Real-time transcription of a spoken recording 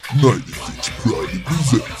96 proudly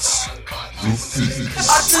presents The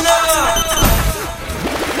Feast.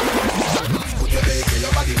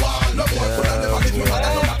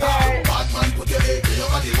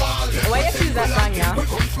 Why you choose that song, yeah? No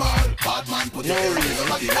reason.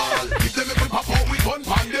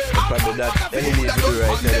 Probably that any need to do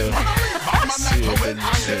right now.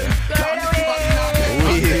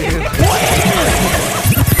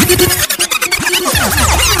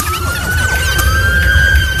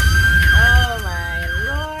 Oh my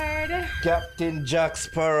lord. Captain Jack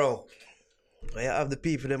Sparrow. I have the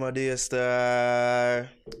people them are there, star.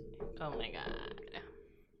 Oh my god.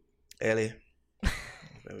 Ellie.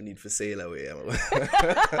 We need for sail away. Throw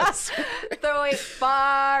it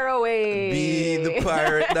far away. Be the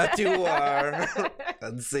pirate that you are.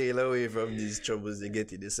 And sail away from these troubles you get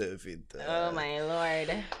yourself into. Oh my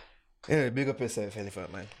lord. Anyway, big up yourself,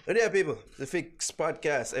 elephant man. But yeah, people, the Fix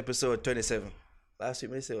Podcast, episode 27. Last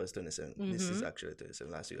week, I said it was 27. This is actually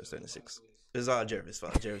 27. Last week was 26. It's all Jeremy's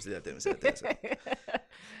fault. Jeremy did that 27.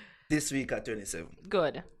 This week at 27.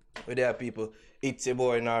 Good. But yeah, people, it's your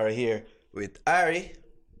boy Nara here with Ari.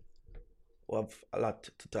 We have a lot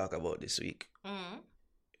to talk about this week.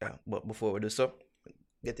 Yeah, but before we do so,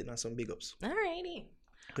 get in on some big ups. Alrighty.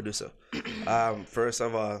 Could do so. First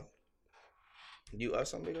of all, you have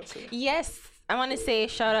some big ups? Yes, I want to say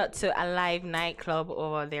shout out to Alive Nightclub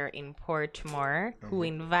over there in Portmore who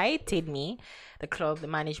invited me. The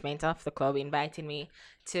management of the club invited me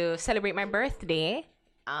to celebrate my birthday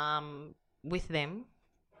with them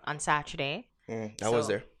on Saturday. I was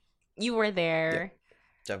there. You were there.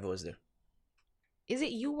 Yeah. Javi was there. Is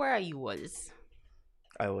it you were or you was?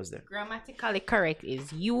 I was there. Grammatically correct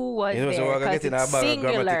is you was You know, so there we're going to because get in a it's bag of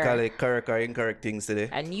singular. grammatically correct or incorrect things today.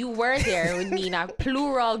 And you were there with me in a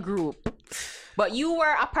plural group. But you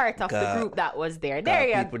were a part of the group that was there. There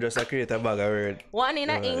you People just create a bag of words. One in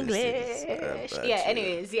Yeah, English. Yeah,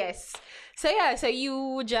 anyways, yes. So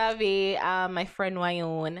you, Javi, my friend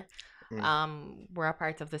Wayon, were a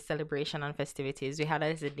part of the celebration and festivities. We had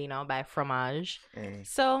a dinner by Fromage.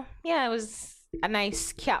 So yeah, it was a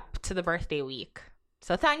nice cap to the birthday week.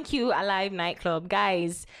 So thank you, Alive Nightclub.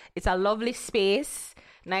 Guys, it's a lovely space.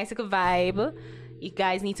 Nice little vibe. You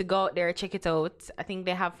guys need to go out there, check it out. I think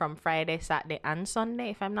they have from Friday, Saturday, and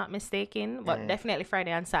Sunday, if I'm not mistaken. But definitely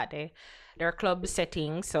Friday and Saturday. Their club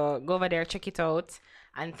setting. So go over there, check it out.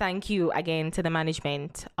 And thank you again to the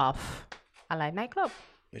management of Alive Nightclub.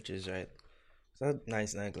 Which is right. It's a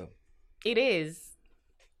nice nightclub. It is.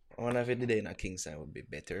 I wonder if it did in a Kingside would be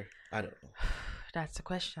better. I don't know. That's the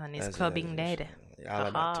question. Is clubbing dead? I'll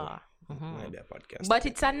have that too. Maybe a podcast. But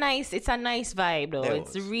it's a nice vibe though.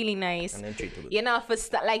 It's really nice. And then treatable. You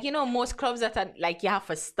know, most clubs that are like you have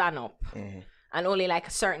to stand up, and only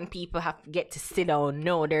like certain people get to sit down.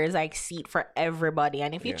 No, there's like seat for everybody,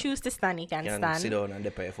 and if you choose to stand, you can stand. Sit down and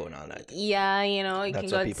play your phone all night. Yeah, you know, you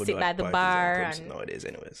That's can what go people sit do by at the parties bar, and clubs and nowadays,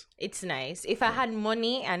 anyways. it's nice. If I had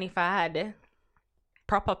money and if I had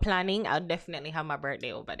proper planning, I'd definitely have my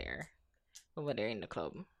birthday over there in the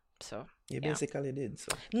club. So You basically did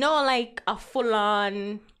so. no, like a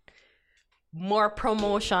full-on more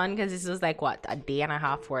promotion, because this was like what, a day and a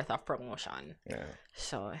half worth of promotion. Yeah.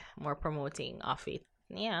 So more promoting of it.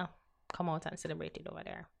 Yeah, come out and celebrate it over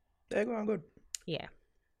there. They're going good. Yeah.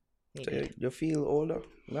 So you feel older?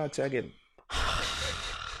 Not again.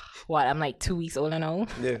 What, I'm like 2 weeks older now?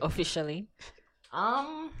 Yeah. Officially.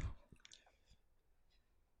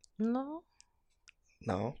 No.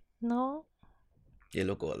 You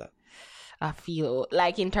look older. I feel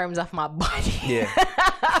like in terms of my body. Yeah.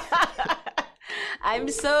 I'm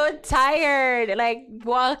so tired. Like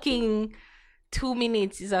walking 2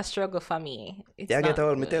 minutes is a struggle for me. It's You get not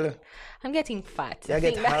old, me good. tell you. I'm getting fat. You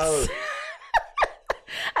get old.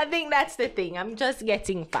 I think that's the thing. I'm just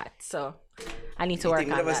getting fat. So I need to work on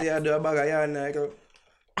never see I that. do a bag of yarn, like,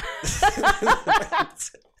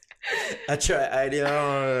 I try,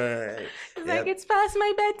 It's like it's past my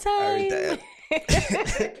I bedtime. retired.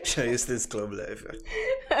 I used this club life.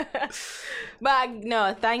 But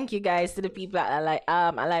no, thank you guys to the people at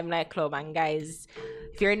Alive Nightclub. And guys,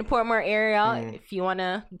 if you're in the Portmore area, if you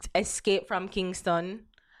wanna escape from Kingston,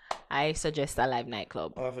 I suggest Alive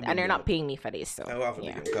Nightclub. And they're not paying me for this, so I offer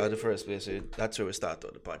because the first place that's where we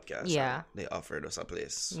started the podcast. Yeah. They offered us a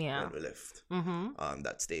place Yeah. when we left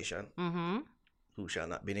that station. Who shall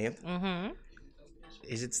not be named.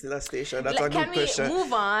 Is it still a station? That's a good question. Can we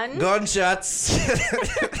move on? Gunshots.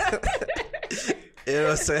 You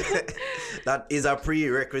know, so that is a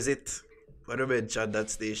prerequisite for the mention that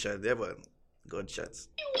station. Yeah, man. Gunshots.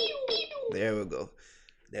 There we go.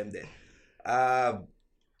 Them there.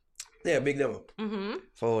 Yeah, big them up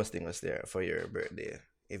for hosting us there for your birthday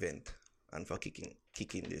event and for kicking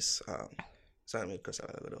this. Sorry, I mean cuss a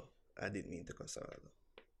while ago though. I didn't mean to cuss a while ago.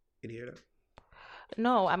 Did you hear that?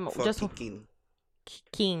 No, I'm For just kicking.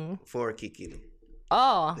 king. For kicking.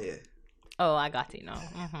 Oh. Yeah. Oh, I got it now.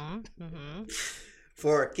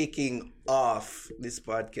 For kicking off this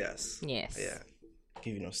podcast. Yes. Yeah.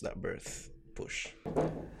 Giving us that birth push.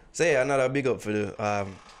 So yeah, another big up for the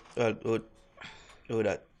who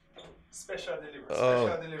that? Special delivery. Oh.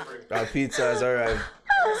 Special delivery. Our pizza has arrived.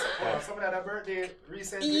 Wow, someone had a birthday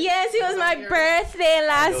recently. Yes, it was my birthday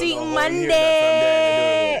last week, know how you hear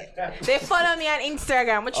Monday. that from They follow me on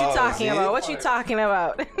Instagram. What you Oh, talking see? about? What you talking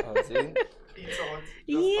about? Oh, see? Pizza Hut just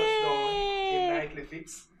Yeah. touched down in Nightly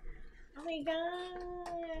Fix. Oh my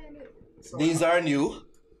god. So, These are new.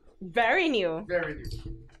 Very new. very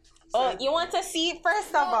new. Oh, you want to see it first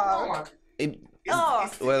of all?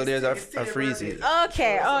 Well, there's a freezy.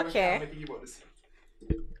 Okay, okay.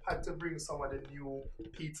 Had to bring some of the new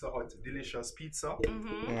Pizza Hut delicious pizza.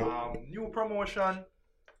 Mm-hmm. New promotion,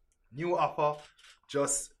 new offer,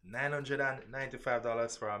 just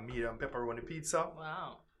 $995 for a medium pepperoni pizza.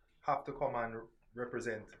 Wow. Have to come and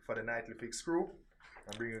represent for the Nightly Fix crew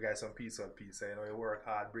and bring you guys some Pizza Hut pizza. You know, you work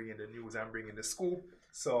hard bringing the news and bringing the scoop.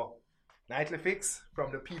 So, Nightly Fix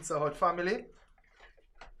from the Pizza Hut family.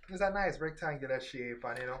 It's a nice rectangular shape,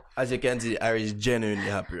 and you know. As you can see, Ari is genuinely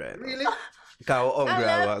happy right now. Really? Because we're hungry.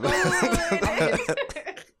 I love food.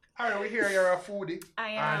 Alright, we hear you're a foodie. I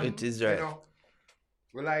am. It is right. You know,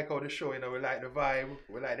 we like how the show, you know, we like the vibe,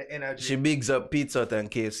 we like the energy. She bigs up Pizza Hut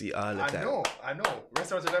and KFC all the time. I know.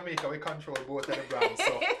 Restaurants in Jamaica, we control both of the brands.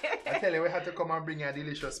 So I tell you, we had to come and bring a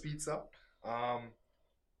delicious pizza. As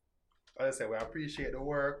I said, we appreciate the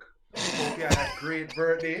work. Hope you had a great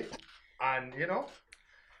birthday. And, you know,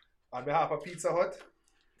 on behalf of Pizza Hut,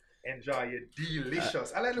 enjoy your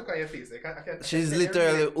delicious. I like look at your face. I can She's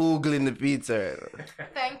literally oogling the pizza.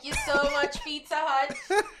 Thank you so much, Pizza Hut.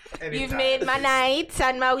 Anytime. You've made my night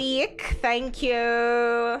and my week. Thank you.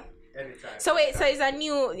 Anytime. So wait, so it's a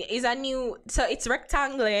new, so it's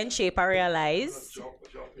rectangular in shape, I realize. Jump.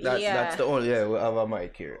 That's the only, we have a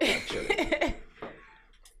mic here, actually.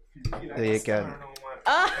 There you can.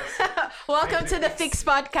 Oh, welcome to the Fix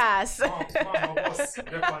Podcast.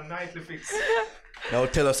 They're on Nightly Fix. Now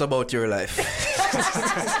tell us about your life.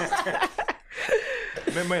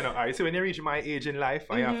 Remember, you know, alright, so when you reach my age in life,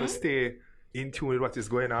 I have to stay in tune with what is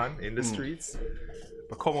going on in the streets.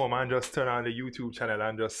 But come on, man, just turn on the YouTube channel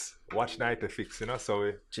and just watch Nightly Fix, you know, so we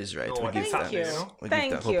Which is right. know We what give is that. happening, you know? We give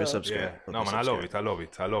Thank that. Hope you. you subscribe. Yeah, Hope no you man, I love subscribe.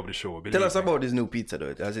 it. I love the show. Tell Believe us me. about this new pizza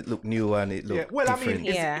though. Does it look new and it look Yeah, well, I different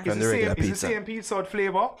mean, Yeah. it's from the the regular same, it's pizza? the same pizza Hut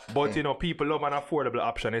flavor, but you know, people love an affordable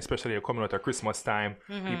option, especially coming out of Christmas time.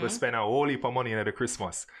 People spend a whole heap of money in the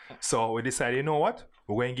Christmas. So we decided, you know what?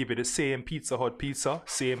 We're going to give you the same Pizza Hut pizza,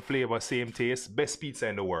 same flavor, same taste, best pizza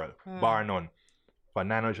in the world, bar none, for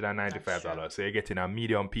 $995. So you're getting a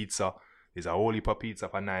medium pizza. There's a whole heap of pizza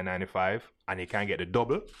for $9.95, and you can get the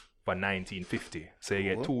double for $19.50. So you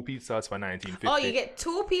get two pizzas for $19.50. Oh, you get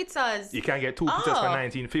two pizzas. You can get two pizzas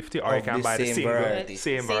for $19.50, or you Of can the buy the same same variety.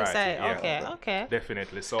 Same Same variety. side. Yeah. Okay.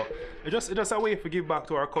 Definitely. So it's just a way to give back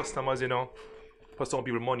to our customers, you know. For some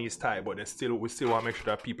people, money is tight, but we still want to make sure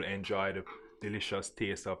that people enjoy the delicious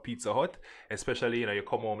taste of Pizza Hut. Especially, you know, you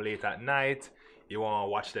come home late at night, you want to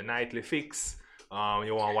watch the Nightly Fix, you want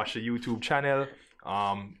to watch the YouTube channel.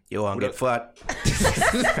 You want to get fat?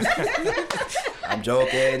 I'm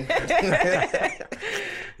joking.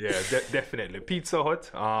 Yeah, definitely. Pizza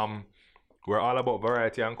Hut. We're all about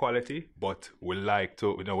variety and quality, but we like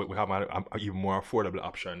to, you know, we have an even more affordable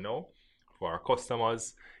option now for our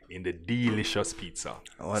customers in the delicious pizza.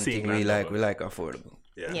 One Same thing we like like affordable.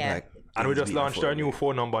 Yeah. Like, And we things just being launched our affordable. new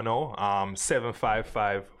phone number now,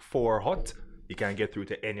 7554-HOT. You can get through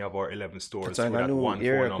to any of our 11 stores So with I that know one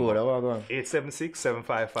area phone code. number. How about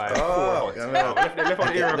 876-755-4-HOT. Left on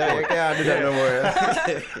the area Yeah, you code. can't do that no more.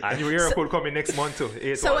 And your area code coming next month too.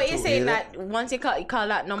 So what you're 812. saying that once you call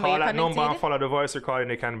that number, Call you're that number and connected? follow the voice recording.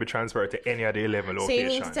 They can be transferred to any of the 11 So you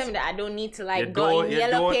locations. mean to tell me that I don't need to You like go in you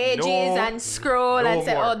yellow don't- pages no, and scroll no and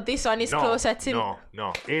say, more. oh, this one is closer to me.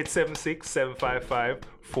 No.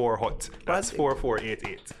 876-755-4-HOT. That's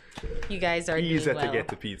 4488. You guys are Easy doing to well. get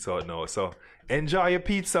the pizza out now. So enjoy your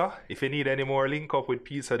pizza. If you need any more link up with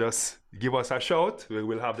pizza, just give us a shout. We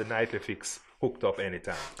will have the Nightly Fix hooked up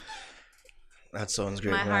anytime. That sounds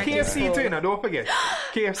great, My man. heart is KFC full. too, you know, don't forget.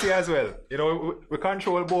 KFC as well. You know, we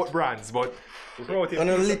control both brands, but we promote And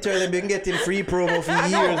I've literally been getting free promo for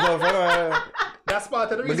years now. That's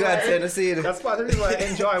part of the We're reason. glad why to see it. That's part of the reason why I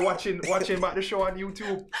enjoy watching back the show on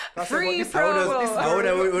YouTube. That's Free about this, promo. I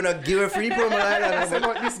would not give a free promo like That's that.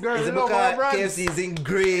 about this girl It's love our because brands. KFC is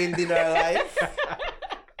ingrained in our life.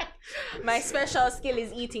 My special skill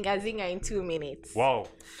is eating a zinger in 2 minutes. Wow.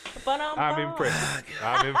 I'm impressed.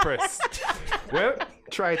 I'm impressed. Well,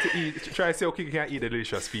 try to see how you can eat the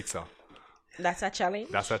delicious pizza. That's a challenge.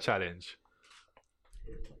 That's a challenge.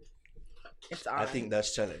 It's on. I think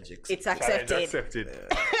that's challenging. It's accepted. Challenge accepted.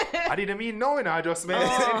 I didn't mean no, I just meant.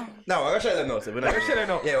 No, I'm gonna shut that note. I'm shutting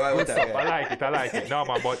up. Yeah, why would Good that? stuff. I like it. No,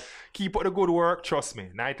 man, but keep up the good work. Trust me.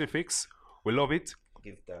 90 Fix. We love it.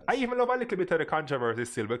 Give thanks. I even love a little bit of the controversy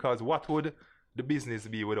still, because what would the business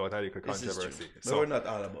be without a little This is controversy? true. So we're not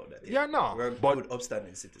all about that. Yeah, no, We're but good,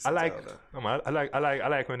 upstanding citizens. I like, all that. I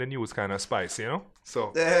like when the news kind of spice, you know.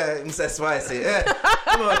 So Mr. Spicy.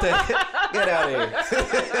 Come on, get out of here.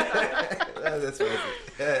 That's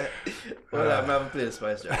spicy. Well, I'm having played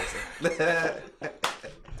Spice Jar.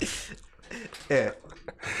 Yeah.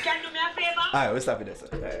 Can you do me a favor? Alright, we'll stop it there, sir.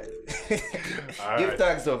 Alright. Give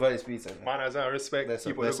thanks though for this pizza. Man. manners and respect. That's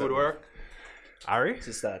Keep up, up the that's good up. work. Ari,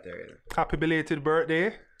 To start there. happy belated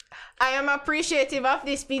birthday. I am appreciative of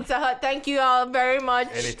this Pizza Hut. Thank you all very much.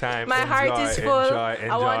 Anytime. My heart is full. Enjoy.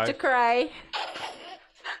 I want to cry.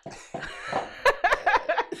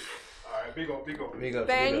 Alright, big up. Big up,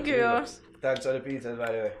 Thank big you. ups. Thanks for the pizza,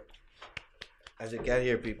 by the way. As you can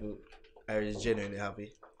hear, people are just genuinely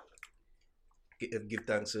happy. Give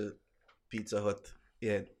thanks to Pizza Hut.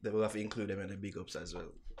 Yeah, they will have to include them in the big ups as well.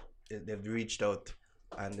 They've reached out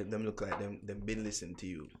and them look like they've been listening to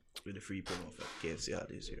you with the free promo for KFC all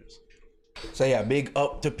these years. So yeah, big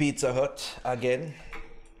up to Pizza Hut again.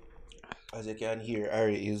 As you can hear,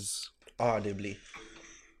 Ari is audibly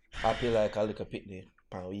happy like a little picnic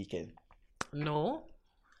on weekend. No,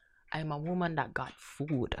 I'm a woman that got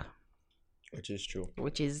food, Which is true.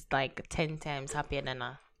 which is like 10 times happier than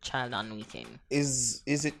a child on weekend. Is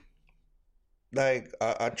it like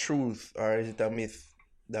a truth or is it a myth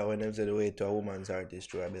that when them say the way to a woman's heart is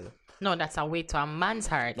through a belly? No, that's a way to a man's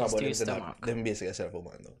heart No, is but through them his say that stomach. them basically say a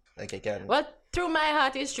woman though. Like I can Well, through my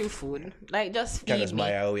heart is through food. Like, just can feed just buy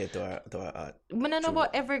me. our way to her heart. I don't know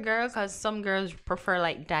about every girl, because some girls prefer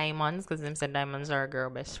like diamonds, because them say diamonds are a girl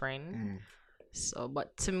best friend. So,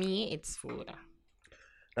 but to me, it's food.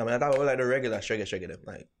 I mean I thought about like the regular shreggy them.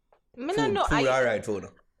 Like I food, don't know. food alright food.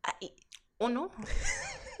 Oh no.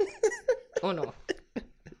 Oh no.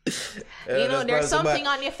 Yeah, You know, that's there's possible, something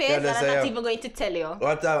but- on your face yeah, that that's I'm not a- even going to tell you.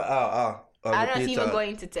 What I'm not even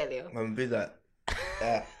going to tell you. I'm pizza.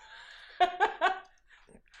 Yeah.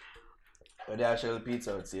 But the actual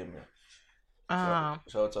pizza would see me.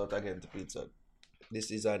 Shout out again to Pizza.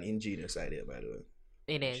 This is an ingenious idea, by the way.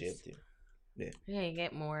 It is. Shaped it. Yeah, you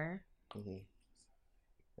get more.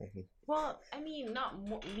 Well, I mean, not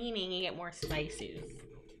meaning you get more spices.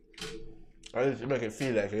 I just make it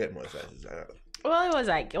feel like I get more slices. I don't know. Well, it was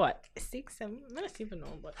like, what, 6, 7? I don't even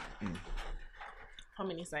know, but how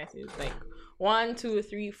many slices? Like 1, 2,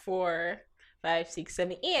 3, 4, 5, 6,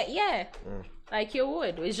 7, 8. Yeah, like you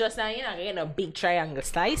would. It's just that you're not getting a big triangle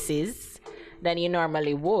slices than you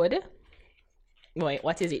normally would. Wait,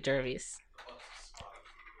 what is it, Jervis?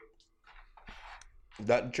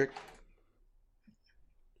 That trick.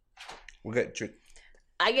 We get trick.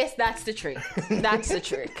 I guess that's the trick. That's the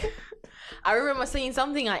trick. I remember seeing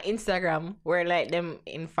something on Instagram where like them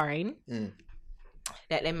in foreign,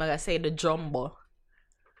 that them gonna say the jumbo,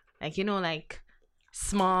 like you know, like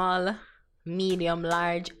small, medium,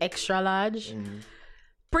 large, extra large.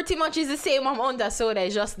 Pretty much is the same amount of soda,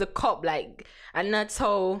 it's just the cup, like, and that's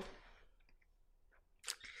how.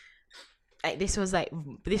 Like this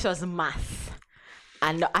was math.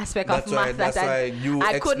 And the aspect of math that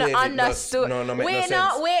I couldn't understand. Wait,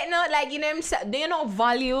 no, like you know, do you know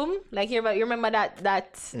volume? Like you remember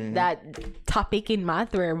that topic in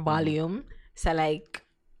math where volume, so like,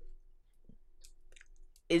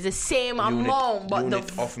 is the same amount, but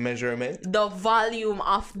unit of measurement. the volume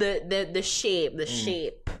of the shape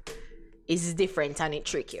is different and it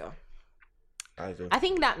trick you. I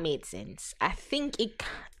think that made sense. I think it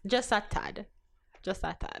just a tad.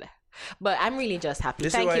 But I'm really just happy.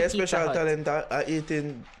 This Thank is why you, a Pizza special Hut. talent are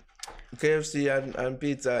eating KFC and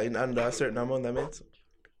pizza in under a certain amount of minutes.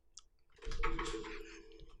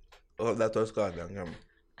 Oh, that was called. No,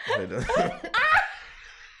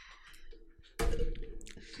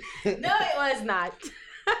 it was not.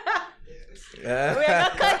 We're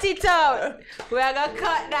gonna cut it out. We're gonna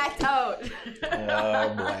cut that out.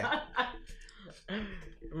 Oh boy.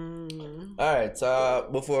 Alright, so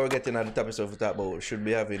before we get into the topics of the talk about, should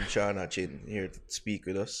be having Shauna Chyn here to speak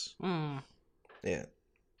with us. Yeah.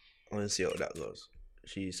 I want to see how that goes.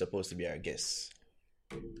 She's supposed to be our guest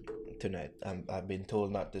tonight. I've been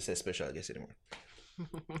told not to say special guest anymore.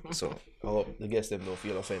 So I hope the guests them don't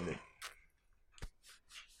feel offended.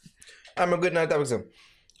 I'm a good night topics.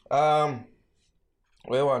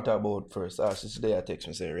 What you want to talk about first? Since today I text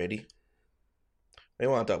me say ready. What you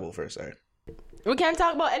want to talk about first, alright? We can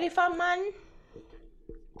talk about Elephant Man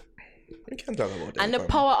We can talk about and the Elephant Man.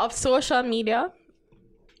 power of social media.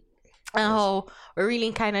 And how we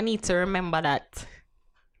really kind of need to remember that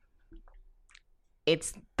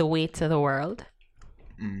it's the way to the world.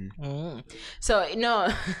 So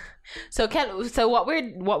so what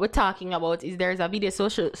we're talking about is there's a video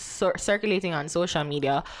circulating on social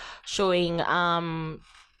media showing a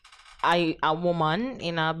woman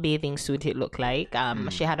in a bathing suit. It looked like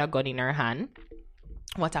she had a gun in her hand,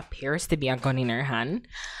 what appears to be a gun in her hand,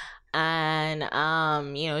 and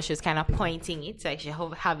she was kind of pointing it, like she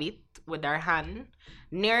have it with her hand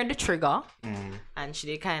near the trigger, and she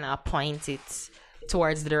did kind of point it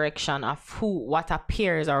towards the direction of who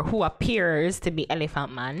appears to be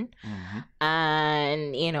Elephant Man.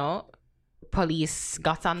 And police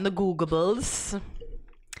got on the Googleables,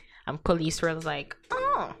 and police were like,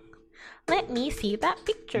 oh, let me see that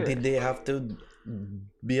picture. Did they have to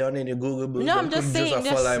be on any Google? No, I'm just saying,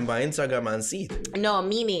 just follow him by Instagram and see it. No,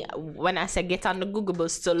 meaning when I said get on the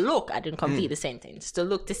Googleables to look, I didn't complete the sentence. To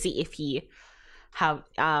look to see if he has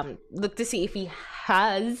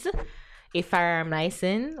a firearm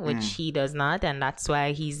license, which he does not, and that's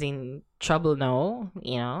why he's in trouble now.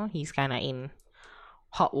 He's kind of in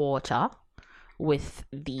hot water with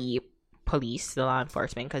the police, the law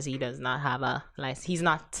enforcement, because he does not have a license. He's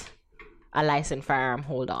not a licensed firearm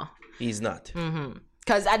holder. He's not.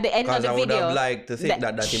 Because at the end of the I would video, have liked to think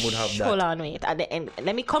that he would have that. Hold on, wait. At the end,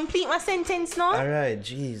 let me complete my sentence now. All right,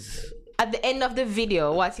 jeez. At the end of the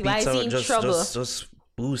video, why is he in trouble? Just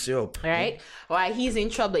boost you up. Right? Why he's in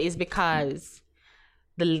trouble is because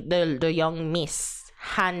the young miss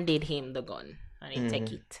handed him the gun and he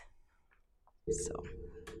take it. So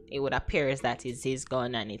it would appear as that is his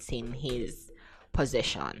gun and it's in his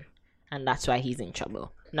possession, and that's why he's in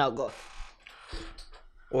trouble. Now go.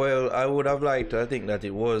 Well, I would have liked to think that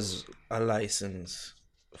it was a licensed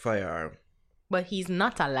firearm. But he's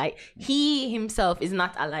not he himself is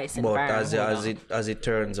not a licensed But firearm as it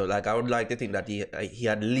turns out, like I would like to think that he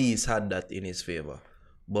at least had that in his favor.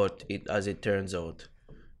 But as it turns out,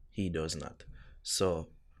 he does not. So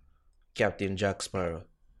Captain Jack Sparrow,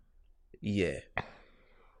 yeah.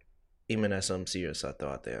 Him has some serious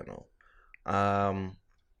thought there now.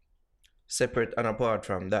 Separate and apart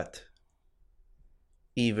from that,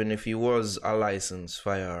 even if he was a licensed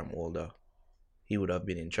firearm holder, he would have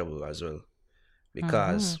been in trouble as well.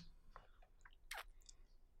 Because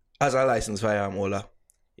as a licensed firearm holder,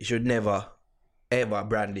 you should never ever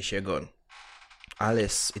brandish your gun.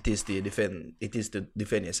 Unless it is to defend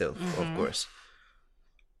yourself, of course.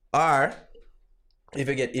 Or if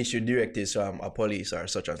you get issued directives from a police or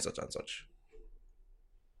such and such and such.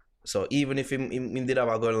 So even if he did have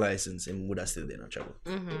a gun license, he would have still been in trouble.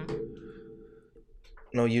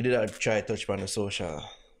 No, you did not try to touch on the social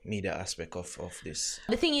media aspect of this.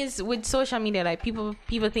 The thing is with social media, like people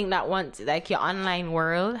think that once like your online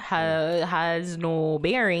world has no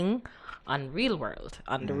bearing on real world,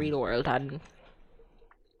 the real world, and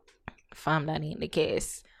fam, that ain't the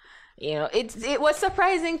case. It was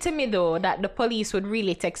surprising to me though that the police would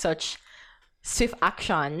really take such swift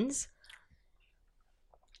actions.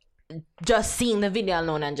 Just seeing the video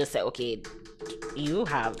alone and just say, okay, you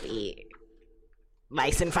have a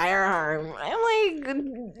licensed firearm. I'm like, I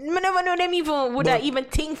never knew them would even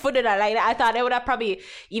think for that. Like I thought they would have probably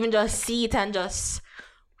even just see it and just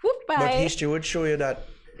whoop by. But history would show you that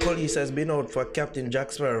police has been out for Captain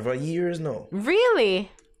Jack Sparrow for years now. Really?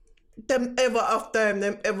 Them ever after him,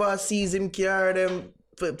 them ever seize him car, them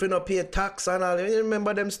for not pay tax and all. You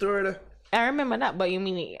remember them story there? I remember that, but you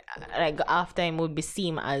mean like after him would be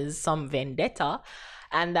seen as some vendetta,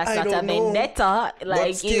 and that's not a vendetta.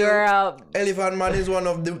 Like still, you're Elephant Man is one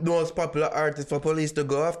of the most popular artists for police to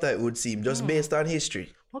go after, it would seem, just based on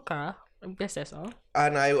history. Okay, I guess so.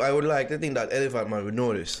 And I would like to think that Elephant Man would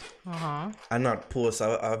know this and not post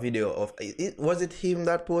a video of it. Was it him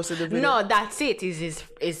that posted the video? No, that's it. Is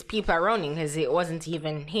people around him? Because it wasn't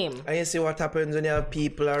even him. And you see what happens when you have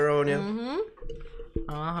people around you.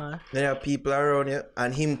 There are people around you,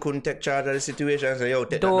 and him couldn't take charge of the situation and say, yo,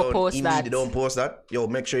 don't post that. Don't post that. Yo,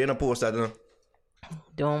 make sure you don't post that. No?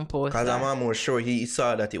 Don't post that. Because I'm almost sure he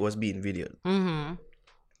saw that it was being videoed.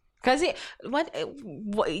 Because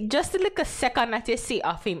just like a second that you see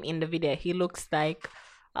of him in the video, he looks like,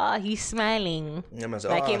 he's smiling.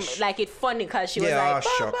 Like it's funny because she was like,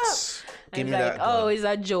 shucks. Give me like, that it's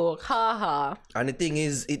a joke. Ha. And the thing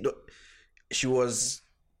is, she was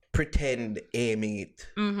pretend aiming it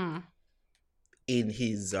in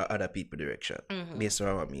his or other people direction, based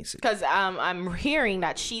on what me see. Because I'm hearing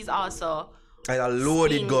that she's also. And a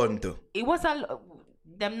loaded gun too. It was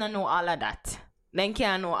them not know all of that. Them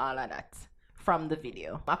can't know all of that from the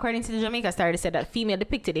video. According to the Jamaica Star, they said that female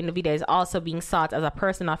depicted in the video is also being sought as a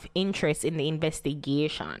person of interest in the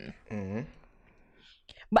investigation.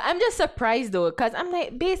 But I'm just surprised though, because I'm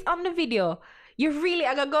like, based on the video, you really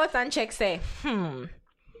I gotta go out and check, say,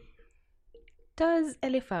 does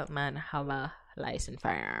Elephant Man have a licensed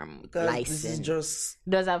firearm? Because this is just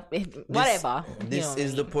does have whatever. This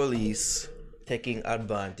is the police taking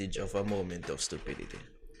advantage of a moment of stupidity.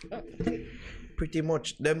 Pretty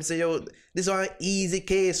much. Them say, yo, this is an easy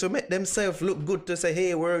case. So make themselves look good to say,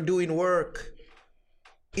 hey, we're doing work.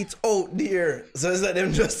 It's out there. So it's like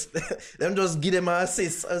them just give them an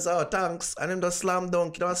assist as our thanks. And them just slam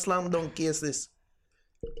dunk case this.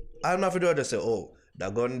 I'm not for to just say, oh, they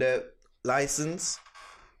gun the license,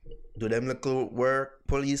 do them little work,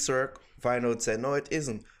 police work, find out say, no, it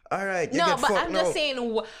isn't. All right, you no, get but fucked I'm now. just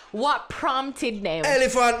saying what prompted them.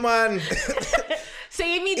 Elephant Man. So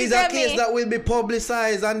you mean to It's tell a case me that will be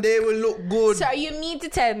publicized and they will look good. So you mean to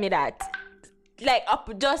tell me that, like,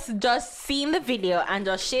 just seeing the video and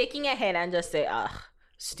just shaking your head and just say,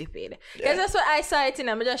 stupid. Because that's what I saw it in.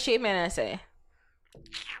 I'm just shaking and I say,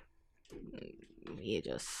 you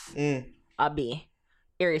just be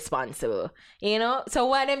irresponsible, you know. So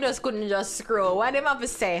why them just couldn't just scroll? Why them have to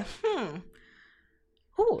say,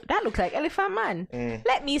 oh, that looks like Elephant Man.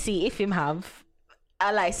 Let me see if him have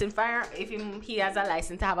a license firearm. If he has a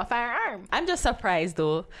license to have a firearm. I'm just surprised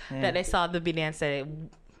though that I saw the video and said,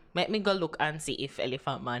 let me go look and see if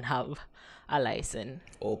Elephant Man have a license.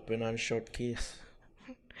 Open and shut case.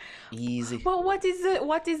 Easy. But what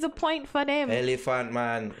is the point for them? Elephant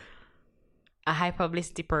Man. A high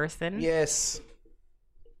publicity person? Yes.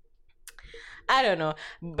 I don't know,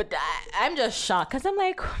 but I'm just shocked because I'm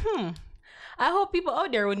like, I hope people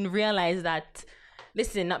out there wouldn't realize that.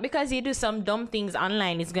 Listen, not because you do some dumb things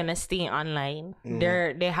online, it's gonna stay online.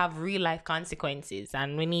 They have real life consequences,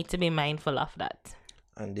 and we need to be mindful of that.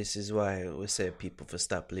 And this is why we say people for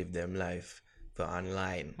stop live them life for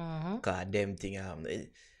online. Cause them thing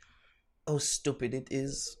how stupid it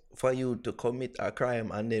is for you to commit a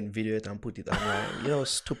crime and then video it and put it online. You know how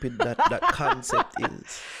stupid that concept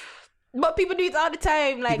is. But people do it all the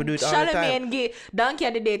time. Like Charlemagne give donkey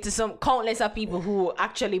of the day to some countless of people who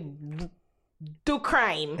actually do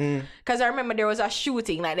crime. Because I remember there was a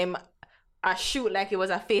shooting, like them shoot like it was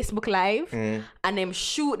a Facebook Live, and them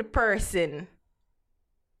shoot the person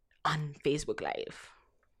on Facebook Live.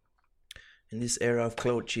 In this era of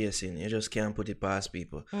clout chasing, you just can't put it past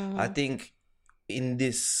people. I think in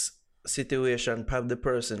this situation, probably the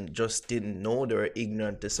person just didn't know, they were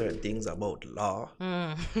ignorant to certain things about law.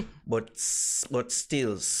 But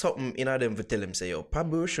still, something in them for tell them, say, yo,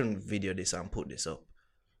 probably we shouldn't video this and put this up.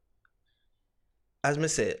 As me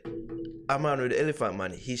say, a man with the Elephant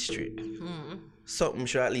Man history, something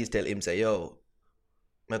should at least tell him, say, yo,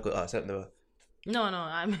 I could ask something. No,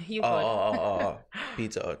 I'm you.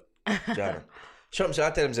 Pizza out. John. Something should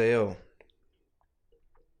I tell him, say, yo,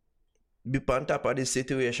 be on top of this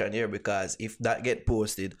situation here, because if that get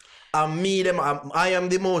posted, I am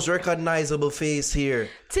the most recognizable face here.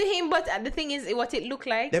 To him, but the thing is, what it looked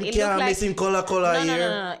like. Them can't missing color here.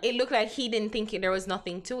 No. It looked like he didn't think there was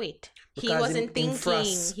nothing to it. He wasn't thinking.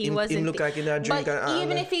 He wasn't. Look like in that drink. But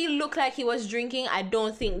even if he looked like he was drinking, I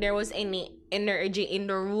don't think there was any energy in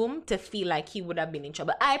the room to feel like he would have been in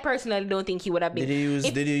trouble. I personally don't think he would have been.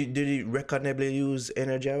 Did he reckonably use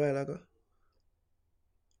energy a while ago?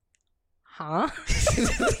 Huh?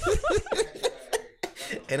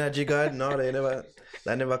 Energy God? No, they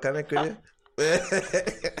never connect with you.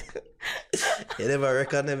 You never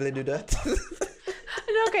reckonably do that.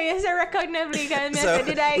 Okay, you say reckonably. So,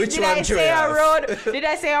 did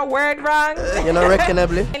I say a word wrong? You know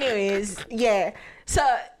reckonably. Anyways, yeah. So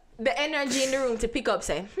the energy in the room to pick up,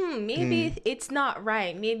 say, maybe it's not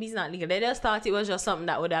right. Maybe it's not legal. They just thought it was just something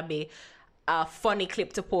that would have been a funny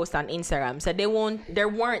clip to post on Instagram. So they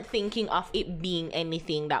weren't thinking of it being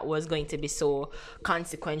anything that was going to be so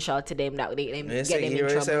consequential to them that they get them in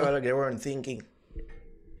trouble. They weren't thinking.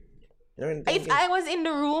 If I was in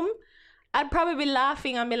the room, I'd probably be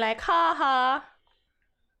laughing and be like, ha ha.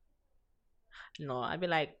 No, I'd be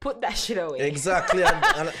like, put that shit away. Exactly.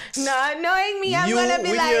 No, knowing me, I'm gonna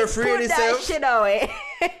be like, put that shit away.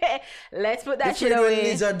 Let's put that shit away.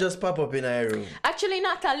 Lizard just pop up in our room. Actually,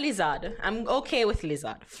 not a lizard. I'm okay with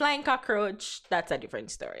lizard. Flying cockroach, that's a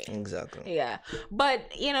different story. Exactly. Yeah. But,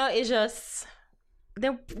 it's just,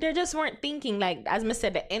 they just weren't thinking, like, as I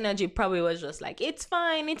said, the energy probably was just like, it's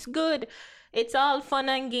fine, it's good. It's all fun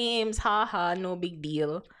and games, haha, no big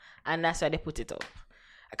deal. And that's why they put it up.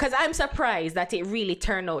 Because I'm surprised that it really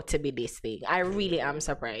turned out to be this thing. I really am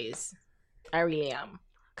surprised. I really am.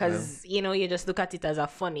 Because, you know, you just look at it as a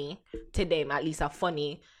funny, to them, at least a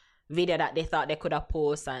funny video that they thought they could have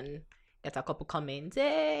posted and get a couple comments.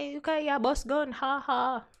 Hey, you got your bus gun,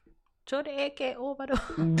 haha. Throw the AK over the...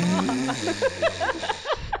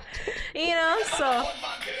 You know, so...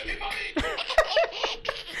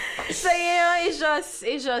 So, you know,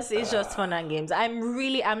 it's just fun and games.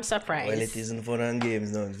 I'm surprised. Well, it isn't fun and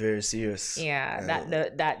games now. It's very serious. Yeah,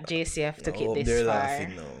 that JCF took it this they're far.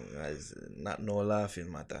 laughing now. It's not no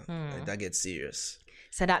laughing matter. Like, that gets serious.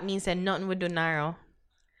 So that means that nothing we do now,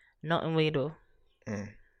 nothing we do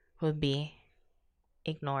will be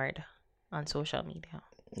ignored on social media.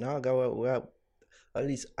 No, God, at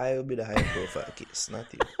least I will be the high profile case,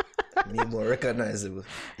 not you. Me more recognizable.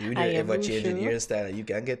 You don't ever change in your style. You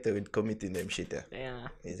can get to with committing them shit. Yeah.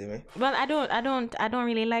 You see me? Well, I don't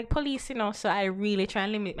really like police, you know, so I really try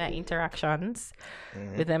and limit my interactions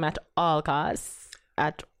with them at all costs.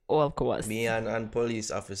 At all costs. Me and police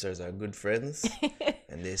officers are good friends,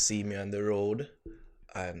 and they see me on the road,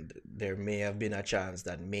 and there may have been a chance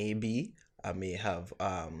that maybe I may have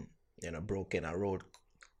broken a road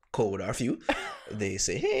code or a few. They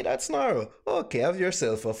say, hey, that's narrow. Okay, have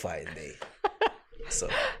yourself a fine day. So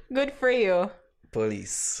good for you.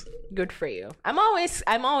 Police. Good for you. I'm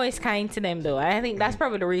always kind to them though. I think that's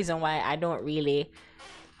probably the reason why I don't really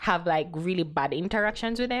have like really bad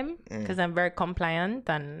interactions with them, because I'm very compliant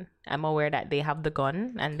and I'm aware that they have the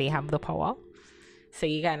gun and they have the power. So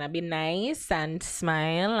you gotta be nice and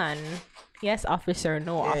smile and yes, officer,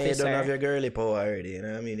 no officer. You don't have your girly power already, you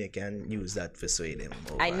know what I mean? You can use that to sway them.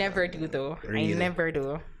 I never do though. Really? I never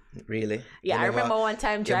do. Really? Yeah, I remember one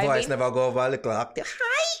time driving. Your voice never go over the clock.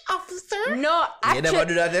 Hi, officer. No, actually, you never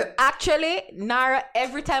do that then? Actually, Nara,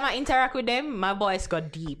 every time I interact with them, my voice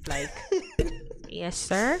got deep. Like, yes,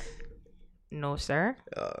 sir. No, sir.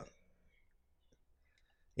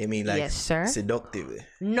 You mean like yes, sir. Seductively?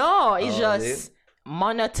 No, it's just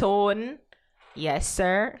monotone. Yes,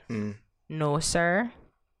 sir. No, sir.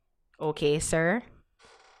 Okay, sir.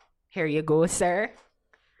 Here you go, sir.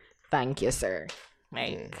 Thank you, sir.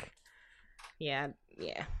 Like, yeah.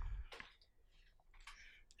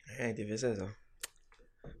 Alright, if you say so.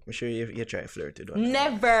 I'm sure you try flirt to do it.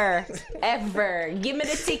 Never, ever. Give me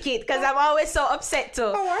the ticket, because I'm always so upset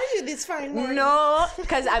too. How are you this fine morning? No,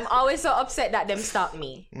 because I'm always so upset that them stop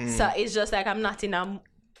me. So it's just like I'm not in a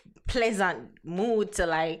pleasant mood to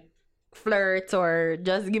like flirt or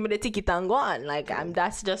just give me the ticket and go on. Like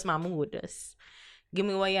that's just my mood. Just give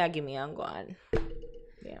me what you give me and go on.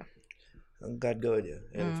 Yeah. God go with you.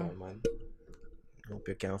 Elephant man. Hope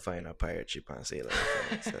you can find a pirate ship and sail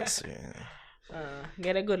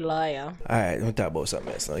Get a good lawyer. Alright, let me talk about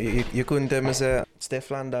something else now. You couldn't tell me say Steph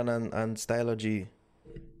London and Stylo G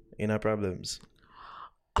in our problems.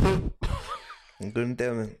 You couldn't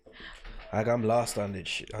tell me. Like I'm lost on this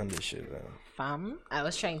shit. Fam, I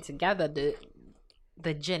was trying to gather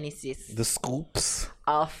the genesis, the scoops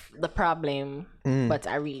of the problem, but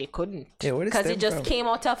I really couldn't. Yeah, because it just came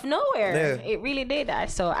out of nowhere. Yeah. It really did.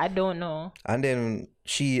 So I don't know. And then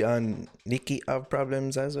she and Nikki have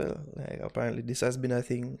problems as well. Like apparently this has been a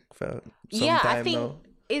thing for some time I think now.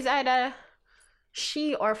 It's either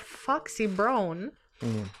she or Foxy Brown.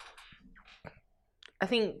 I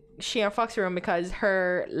think she or Foxy Brown, because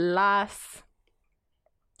her last,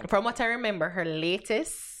 from what I remember, her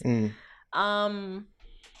latest album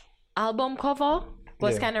cover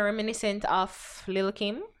was kind of reminiscent of Lil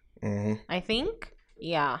Kim. I think.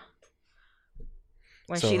 Yeah.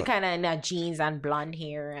 When she kind of in her jeans and blonde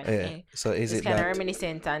hair, and so is it's it kind of that,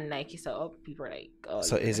 reminiscent, and like you saw, people are like, oh.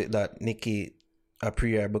 So is it that Nikki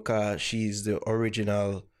appear because she's the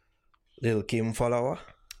original Lil Kim follower?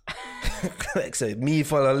 Like say, me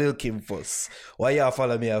follow Lil Kim first. Why y'all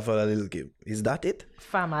follow me? I follow Lil Kim. Is that it?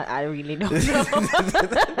 Fam, I really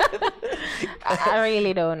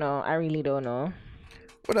don't know. I really don't know.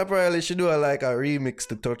 But apparently she do a remix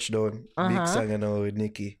to Touchdown. Big song, you know, with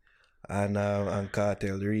Nikki and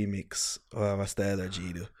Cartel, the remix of a Stylo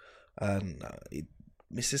G do. And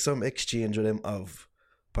we see some exchange with them of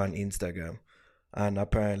on Instagram. And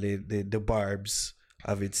apparently the Barbs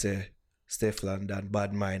have it say Steph London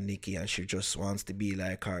bad mind Nikki, and she just wants to be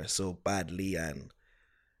like her so badly and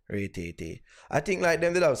rate. I think like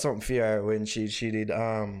them did have something for her when she did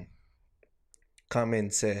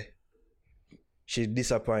comment say she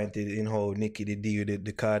disappointed in how Nikki did deal with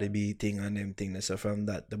the Cardi B thing and them things. So from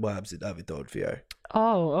that the Barbs did have it out for her.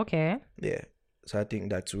 Oh, okay. Yeah. So I think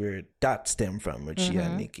that's where that stemmed from with she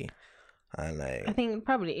and Nikki. And I think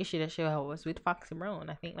probably the issue that she had was with Foxy Brown.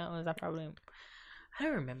 I think that was a problem. I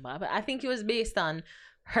don't remember, but I think it was based on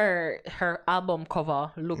her album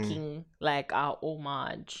cover looking like a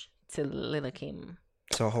homage to Lil Kim.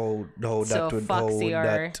 So how So that would Foxy how or-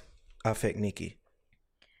 that affect Nicki?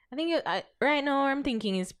 I think right now what I'm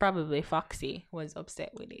thinking is probably Foxy was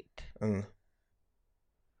upset with it. Mm.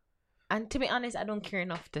 And to be honest, I don't care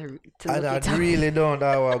enough to look I it up. really don't.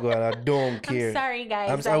 I don't care. I'm sorry, guys.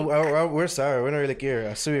 I'm sorry. We're sorry. We don't really care.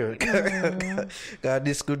 I swear. God,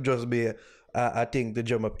 this could just be I think the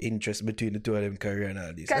drum up interest between the two of them career and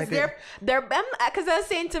all this. Because they're because I was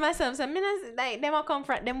saying to myself, so like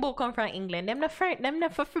them both come from England. Them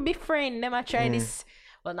for be friend. Them I try this.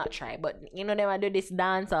 Well, not try, but you know them I do this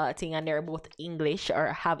dance thing, and they're both English or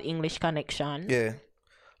have English connection. Yeah.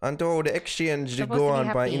 And to how the exchange did Supposed go to be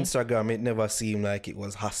on by happy. Instagram, it never seemed like it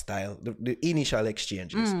was hostile. The initial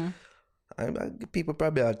exchanges. People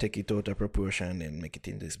probably will take it out of proportion and make it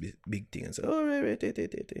into this big thing and say, oh,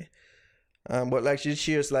 wait. But like she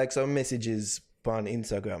shares like some messages on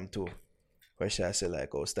Instagram too, where she say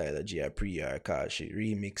like, oh, Styler G, I pre-her cause she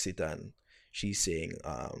remix it and she's saying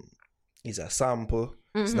it's a sample,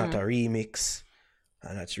 it's not a remix,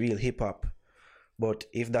 and that's real hip hop. But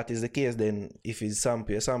if that is the case, then if it's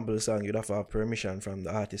a sample song, you'd have to have permission from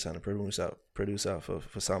the artist and the producer for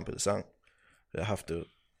sample the song. They have to,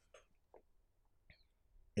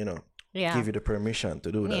 give you the permission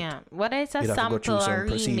to do that. Yeah. Whether it's a You'd have to go sample through some or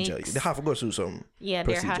procedure. remix. They have to go through some Yeah,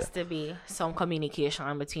 procedure. there has to be some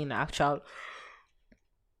communication between the actual.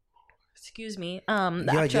 Excuse me. The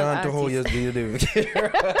Yeah, actual yeah, to how you artist. do.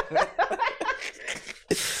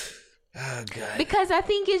 Oh God. Because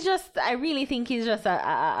I really think it's just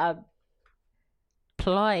a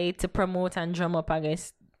ploy to promote and drum up, I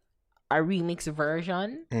guess, a remix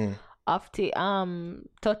version of the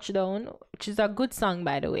Touchdown, which is a good song,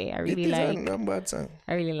 by the way. I really like. It is a bad song.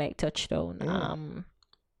 I really like Touchdown.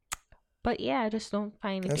 But yeah, I just don't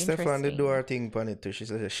find it And interesting. Stefan did do her thing on it too. She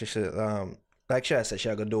said like she said she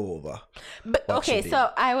had to do over. But what okay, she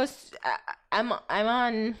so I was I'm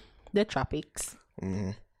on the tropics.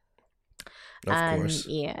 Of And course.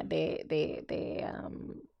 yeah, they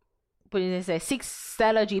but they say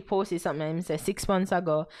Styler G posted something. Say 6 months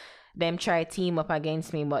ago, them try team up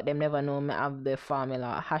against me, but them never know me have the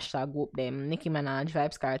formula. # whoop them. Nicki Minaj,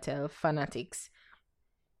 Vibes Cartel, Fanatics.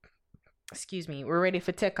 Excuse me. We're ready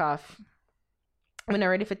for takeoff. We're not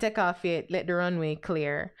ready for takeoff yet. Let the runway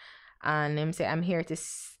clear. And them say, I'm here to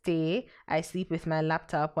stay. I sleep with my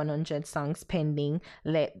laptop. 100 songs pending.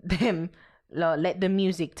 Let the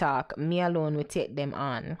music talk. Me alone will take them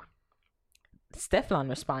on. Stefan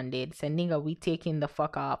responded, said, nigga, we taking the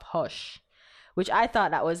fuck off. Hush. Which I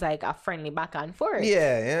thought that was like a friendly back and forth.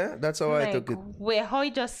 Yeah. That's how I Like, took it. wait, how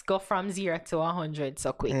you just go from 0 to 100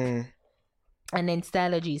 so quick? And then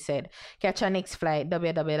Styler G said, catch our next flight,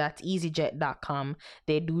 www.easyjet.com.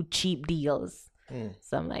 They do cheap deals.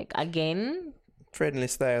 So I'm like, again, Friendly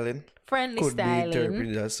styling. friendly Could be styling.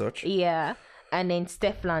 interpreted as such. Yeah. And then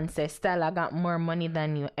Stefan says, Stella, I got more money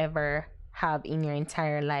than you ever have in your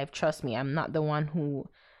entire life. Trust me, I'm not the one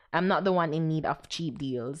in need of cheap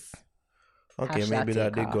deals. Okay, # maybe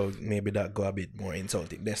takeoff. that go a bit more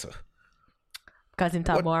insulting. That's all. Because he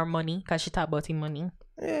talk about money. Because she talk about him money.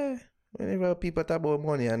 Yeah. Whenever people talk about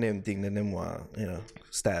money and them thing, then them want,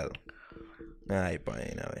 style. Hype on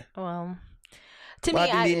in a way. Well, to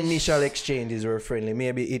But me, the initial exchanges were friendly.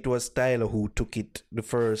 Maybe it was Tyler who took it the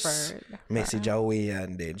first message away,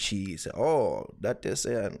 and then she said, "Oh, that is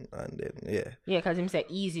it," and then Yeah, because him said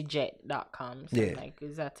easyjet.com. So Yeah. like,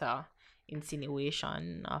 is that a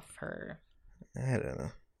insinuation of her? I don't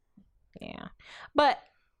know. Yeah. But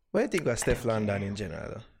What do you think of Steph London in general?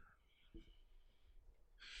 Though?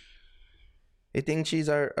 You think she's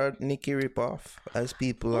our Nicki ripoff, as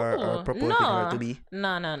people are purporting her to be? No.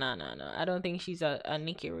 I don't think she's a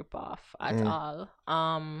Nicki ripoff at all.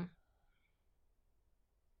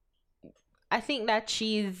 I think that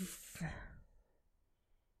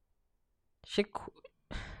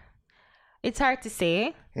it's hard to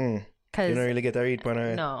say. You Cause don't really get a read on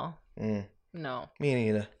her? no. Me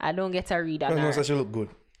neither. I don't get a read on No, her. so she look good.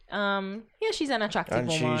 Yeah, she's an attractive And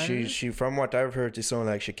woman. she from what I've heard, it sounds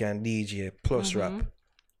like she can DJ plus rap.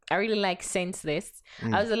 I really like Senseless.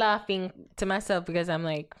 I was laughing to myself because I'm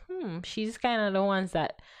like, she's kind of the ones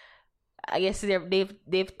that I guess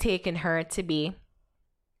they've taken her to be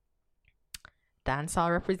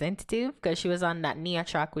dancehall representative because she was on that Nia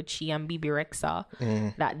track with she and BB Rexa.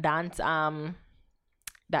 That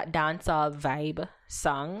dancehall vibe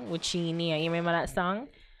song with she and Nia. You remember that song?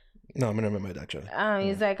 No, I don't remember it actually.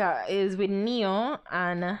 It's like it was with Neo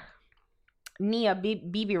and Nia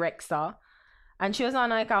BB Rexa. And she was on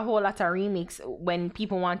like a whole lot of remix when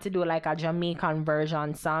people want to do like a Jamaican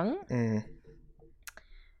version song.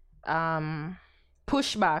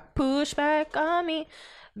 Push back on me.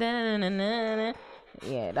 Da-na-na-na-na.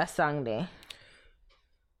 Yeah, that song there.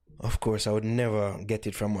 Of course, I would never get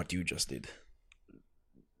it from what you just did.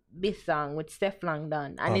 This song with Steph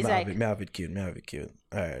Langdon. And it's me like... have it cute.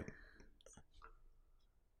 Alright.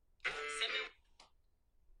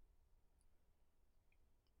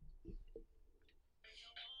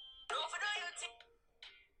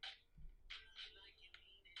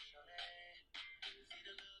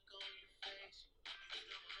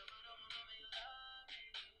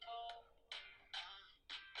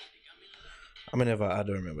 I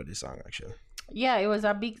don't remember this song actually. Yeah, it was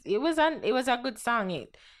a good song.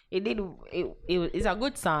 It's a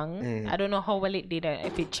good song. I don't know how well it did,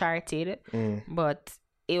 if it charted, but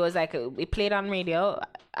it was like it played on radio,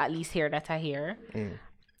 at least here that I hear.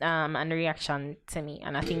 And the reaction to me,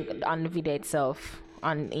 and I think on the video itself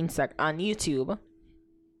on YouTube,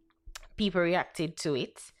 people reacted to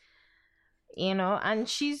it, and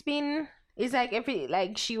it's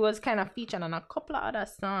like she was kind of featured on a couple of other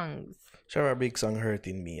songs. She have a big song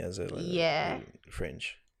Hurting Me as well. Yeah.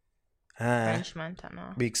 French. French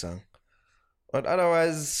Montana. Big song. But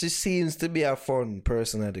otherwise, she seems to be a fun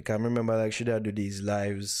personality. I remember like she did do these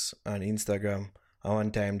lives on Instagram. And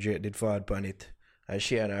one time Drake did forward on it. And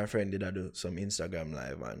she and her friend did do some Instagram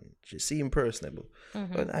live and she seemed personable.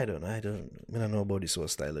 But I don't know about this whole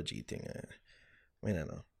style G thing. I don't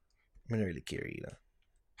know. I don't really care either.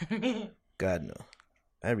 God no.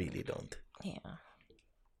 I really don't. Yeah.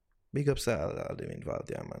 Big ups to all them involved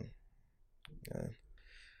there, man. Yeah.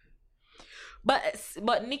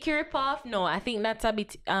 But Nicki ripoff, no, I think that's a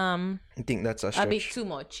bit I think that's a stretch. A bit too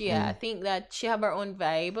much. Yeah, I think that she have her own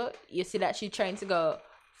vibe. You see that she's trying to go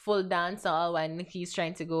full dancehall while Nicki's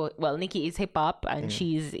trying to go. Well, Nicki is hip hop and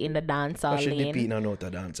she's in the dancehall lane. She be no to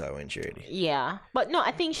dancer when she ready. Yeah, but no,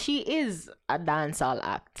 I think she is a dancehall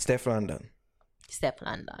act. Steph London.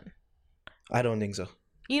 I don't think so.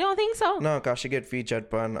 You don't think so? No, because she get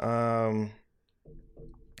featured on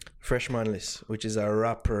Freshman List, which is a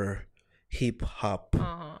rapper hip hop.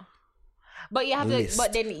 But you have list.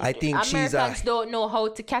 But then I think Americans don't know how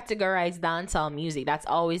to categorize dancehall music. That's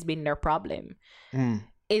always been their problem.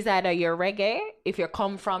 Is either you're reggae, if you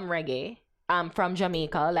come from reggae, from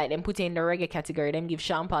Jamaica, like them put in the reggae category, them give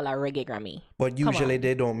Sean Paul a reggae Grammy. But usually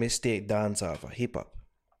they don't mistake dancehall for hip hop.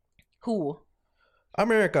 Who?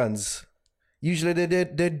 Americans. Usually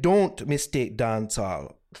they don't mistake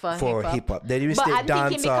dancehall for hip hop. They mistake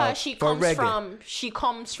dancehall for reggae. She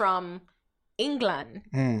comes from England.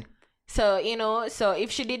 So, so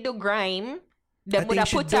if she did do grime, they would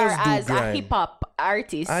have put her as a hip hop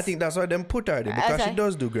artist. I think that's why them put her there, because she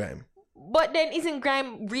does do grime. But then isn't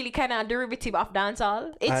grime really kind of a derivative of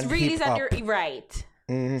dancehall? It's and really right.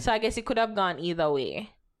 So I guess it could have gone either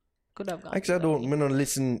way. Actually, I don't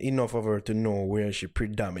listen enough of her to know where she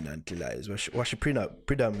predominantly lies, what she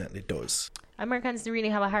predominantly does. Americans really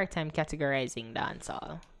have a hard time categorizing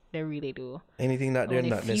dancehall. They really do. Anything that they're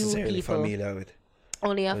not necessarily familiar with.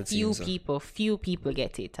 Only a few people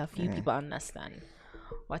get it. A few people understand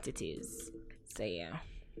what it is. So yeah.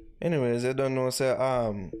 Anyways, I don't know,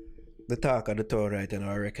 the talk of the tour right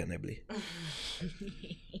now, reckonably.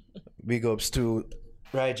 Big ups to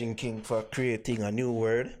Rising King for creating a new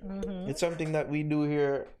word. It's something that we do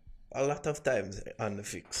here a lot of times on the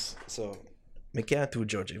fix. So we can't too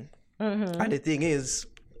judge him. And the thing is,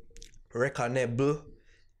 reckonable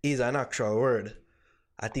is an actual word.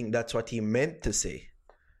 I think that's what he meant to say.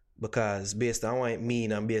 Because based on what it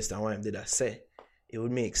mean and based on what he did I say, it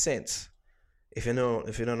would make sense. If you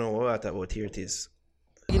don't know what about, here it is.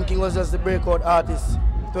 Rising King was just the breakout artist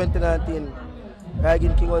 2019.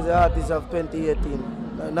 Rising King was the artist of 2018.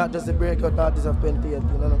 Not just the breakout artist of 2018,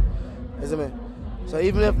 you know. You see me? So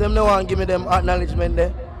even if them no one give me them acknowledgement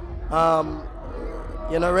there,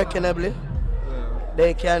 reckonably,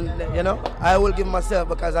 they can, I will give myself,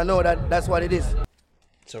 because I know that that's what it is.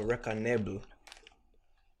 So reckonable.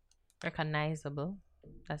 Recognizable.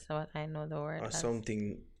 That's what I know the word. Or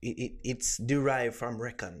something. It's derived from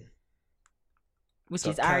reckon. Which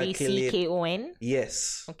is RECKON?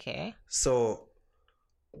 Yes. Okay. So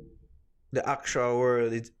the actual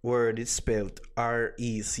word is spelled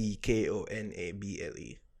RECKONABLE.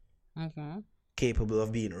 Capable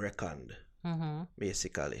of being reckoned.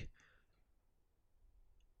 Basically.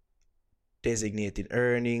 Designating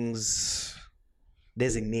earnings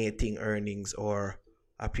or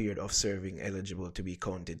a period of serving eligible to be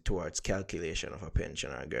counted towards calculation of a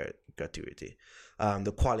pension or gratuity.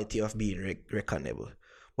 The quality of being reckonable.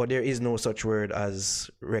 But there is no such word as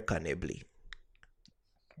reckonably.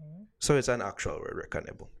 So it's an actual word,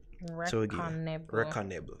 reckonable. So again, Reckonable.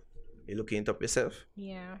 reckonable. You looking it up yourself?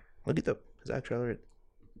 Yeah. Look it up. It's an actual word.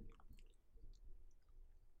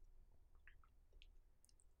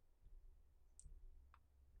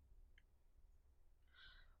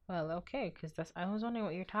 Well, okay, because I was wondering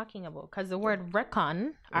what you're talking about. Because the word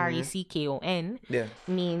reckon, RECKON, Yeah.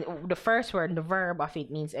 mean the first word, the verb of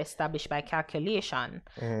it means established by calculation,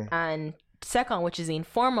 and second, which is the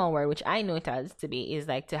informal word, which I know it as to be, is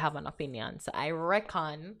like to have an opinion. So I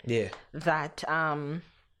reckon that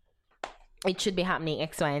it should be happening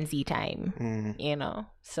X, Y, and Z time. You know,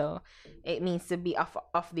 so it means to be of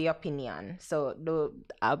the opinion. So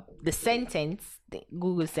the sentence, the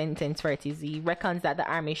Google sentence for it is, he reckons that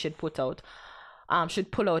the army should pull out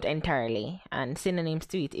entirely. And synonyms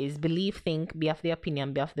to it is believe, think, be of the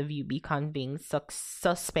opinion, be of the view, be convinced,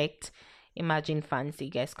 suspect, imagine, fancy,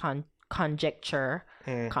 guess, conjecture,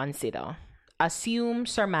 consider, assume,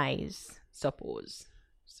 surmise, suppose.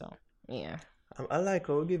 So yeah. I like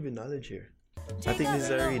how we give you knowledge here. I think this is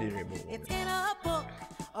a reading rainbow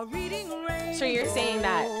moment. So you're saying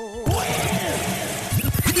that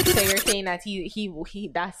he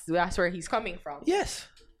that's where he's coming from. Yes.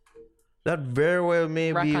 That very well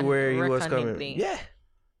may be where he was coming. Reckonably. Yeah.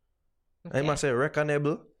 Okay. I must say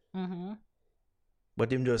reckonable.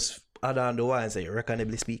 But him just add on the one and say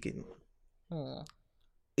reckonably speaking.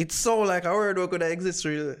 It's so like a word that could exist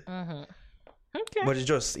really. Okay. But it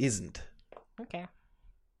just isn't. Okay.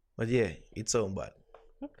 But yeah, it's so bad.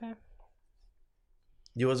 Okay.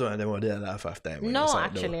 You was one of them who did laugh half time. No,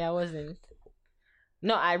 actually, I wasn't.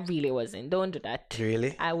 No, I really wasn't. Don't do that.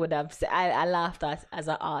 Really? I would have. I laughed as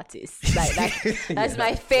an artist. Like that's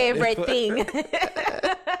my favorite thing.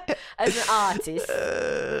 As an artist.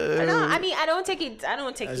 No, I mean I don't take it.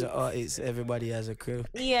 As an artist, everybody has a crew.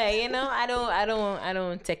 Yeah, you know, I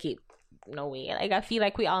don't take it no way. Like I feel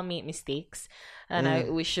like we all make mistakes,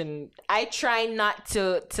 and we shouldn't. I try not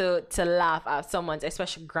to laugh at someone's,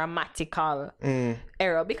 especially grammatical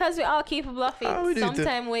error, because we're all capable of it.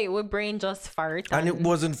 Sometimes we brain just fart, and it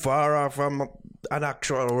wasn't far off from an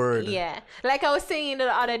actual word. Yeah, like I was saying the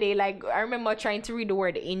other day, like I remember trying to read the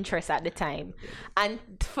word interest at the time, and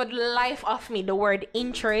for the life of me, the word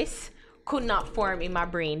interest could not form in my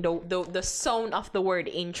brain. The sound of the word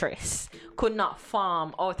interest could not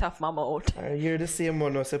form out of my mouth. You're the same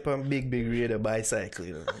one who say on big read a bicycle.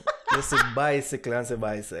 You know? You say bicycle and say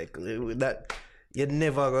bicycle. That you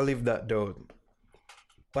never gonna live that down.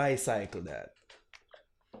 Bicycle that.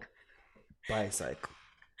 Bicycle.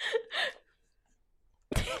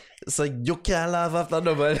 So you can't laugh after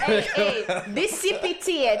nobody. Hey, dissipate.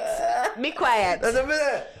 Be quiet. That's a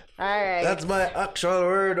minute. Alright. That's my actual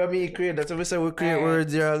word I mean create. That's what we say, we create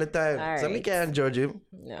words here all the time. So Alright. we can't judge him.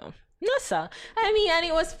 No, sir. I mean, and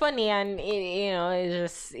it was funny, and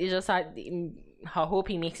it just had. I hope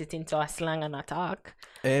he makes it into a slang and a talk.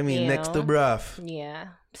 I mean, You next know? to Braff. Yeah,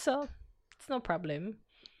 so it's no problem.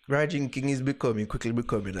 Rising King is quickly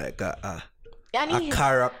becoming like And a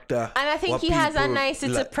character. And I think what he has a people nice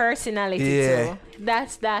little like. personality Yeah. too.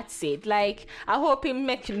 That's it. Like I hope he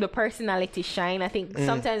makes the personality shine. I think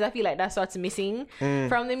sometimes I feel like that's what's missing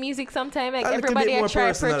from the music. Sometimes like A little everybody bit more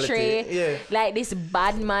try to portray personality, like this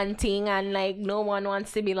bad man thing, and like no one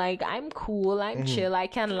wants to be like I'm cool, I'm chill, I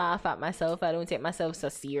can laugh at myself. I don't take myself so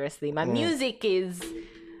seriously. My music is.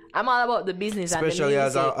 I'm all about the business, Especially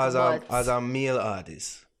and the music, as a male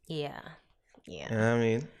artist. yeah. You know what I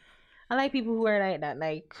mean? I like people who are like that,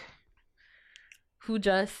 like who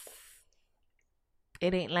just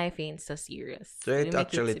life ain't so serious. So They it make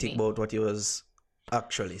actually to think be. about what he was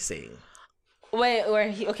actually saying.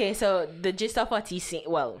 Okay, so the gist of what he's saying,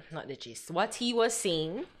 well, not the gist, what he was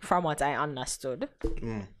saying, from what I understood,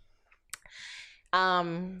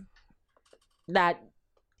 that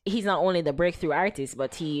he's not only the breakthrough artist,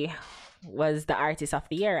 but he was the artist of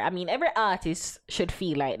the year. I mean, every artist should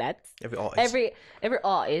feel like that. Every artist. Every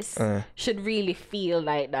artist should really feel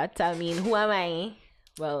like that. I mean, who am I?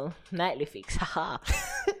 Well, Nightly Fix, haha.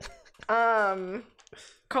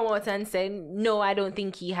 Come out and say, no, I don't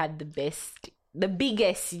think he had the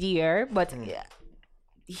biggest year, but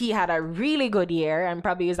he had a really good year, and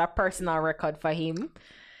probably is a personal record for him.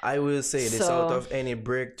 I will say this, So- out of any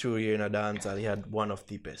breakthrough here in a dancehall, he had one of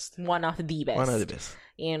the best. One of the best. One of the best.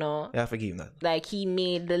 You know, Yeah, I forgive him that. like he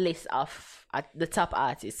made the list of the top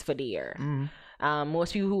artists for the year.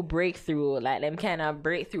 Most people who break through, like them kind of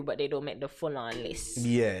break through, but they don't make the full on list.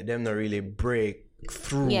 Yeah, them not really break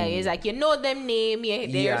through. Yeah, it's like you know them name. Yeah,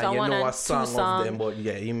 there's Yeah, a you one know and a two song song. of them, but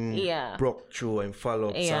yeah, him Yeah. broke through and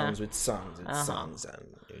followed Yeah. songs with songs and songs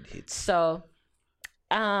and it hits. So,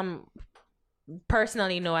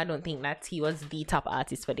 personally, no, I don't think that he was the top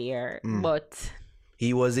artist for the year, but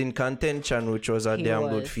He was in contention, which was a He damn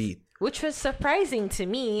was. good feat. which was surprising to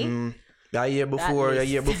me. A year before,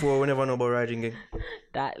 we never know about Rising King.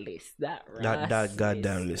 That list, that That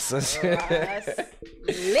goddamn list. list.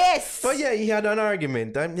 But yeah, he had an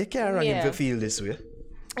argument, and you can't run him to feel this way.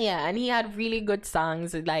 Yeah, and he had really good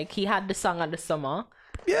songs. Like he had the song of the summer,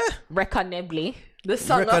 Yeah. Reckonably. The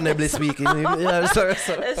song Reckonably of the speaking. Yeah, sorry.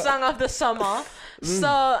 the song of the summer. So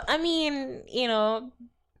I mean, you know,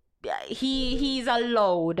 he's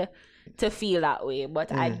allowed to feel that way,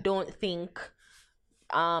 but I don't think,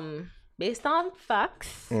 based on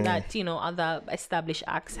facts, that you know other established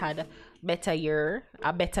acts had a better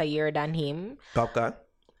year than him. Popcorn.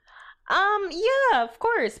 Yeah, of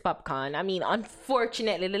course, Popcorn. I mean,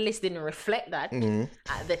 unfortunately, the list didn't reflect that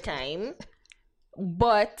at the time.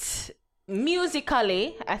 But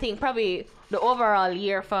musically, I think probably the overall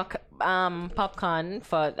year for Popcorn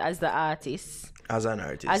as an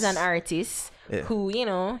artist, Yeah. who, you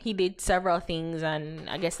know, he did several things, and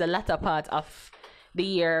I guess the latter part of the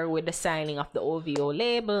year with the signing of the OVO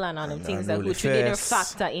label and all them things that which we didn't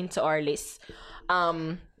factor into our list.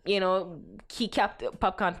 You know,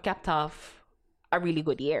 Popcorn capped off a really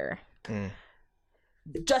good year.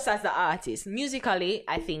 Just as the artist. Musically,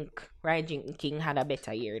 I think Rising King had a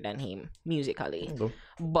better year than him musically.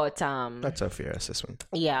 But That's a fair assessment.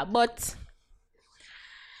 yeah, but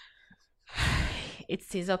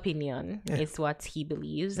it's his opinion. Yeah. It's what he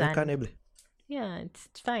believes, and Reckonably. yeah, it's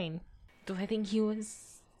fine. Do I think he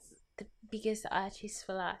was the biggest artist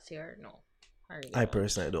for last year? No. I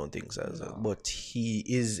personally don't think so, but he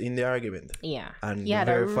is in the argument. Yeah. And he had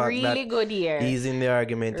the a very fact really that good year. He's in the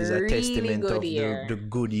argument is a Really testament good of year. the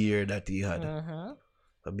good year that he had. Mhm.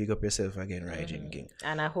 So big up yourself again, Rising King.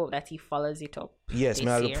 And I hope that he follows it up. Yes, this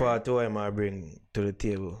man, I look year. forward to what I bring to the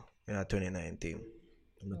table in 2019.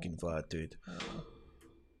 I'm looking forward to it.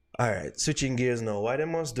 Alright, switching gears now. Why they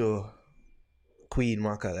must do Queen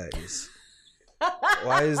Maka like this?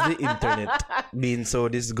 Why is the internet being so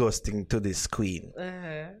disgusting to this queen?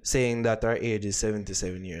 Saying that her age is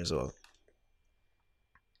 77 years old.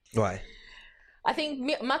 Why? I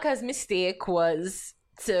think Maka's mistake was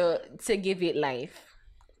to give it life.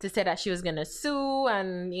 To say that she was gonna sue,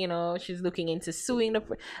 and you know she's looking into suing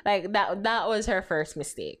that was her first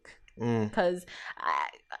mistake. Because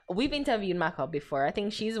we've interviewed Maka before. I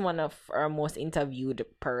think she's one of our most interviewed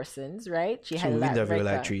persons, right? She had We've that interviewed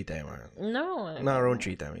record. like 3 times. No, No, around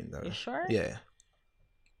 3 times. You sure? Yeah.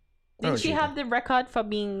 Did she have the record for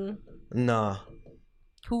being? No.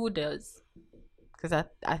 Who does? Because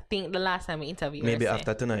I think the last time we interviewed Maybe her,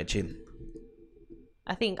 after tonight, Chyn.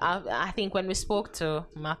 I think when we spoke to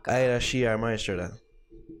Maka, Either she or Maestro then.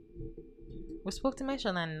 we spoke to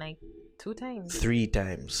Shauna like 2 times. 3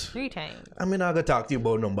 times. 3 times. I mean, I'm going to talk to you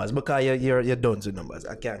about numbers because you're done with numbers.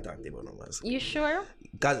 I can't talk to you about numbers. You sure?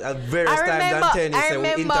 Because at various times I'm telling you,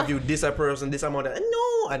 say, we interviewed this a person, this amount.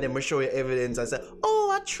 No. And then we show you evidence and say, oh,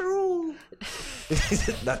 that's true.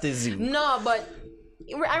 That is you. No, but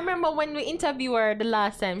I remember when we interviewed her the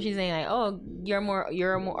last time, she's saying like, oh,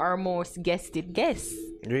 you're our most guested guest.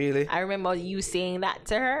 Really? I remember you saying that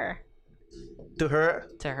to her. To her?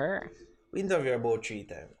 To her. We interviewed her about 3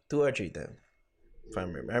 times. 2 or 3 times. If I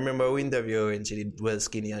remember. I remember we interviewed her when she did well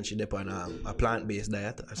skinny and she did on a plant-based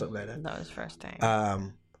diet or something like that. That was first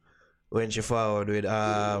time. When she followed with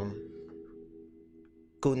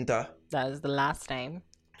Kunta. That was the last time.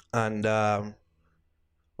 And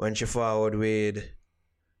when she followed with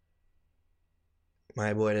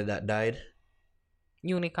my boy that died.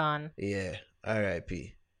 Unicorn. Yeah.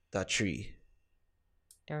 R.I.P. That 3.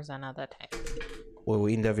 There was another time. When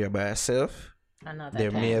we interviewed her by herself.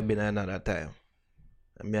 There may have been another time.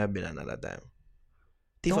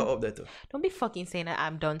 Tifa up there too. Don't be fucking saying that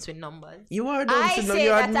I'm done with numbers. You are done I with say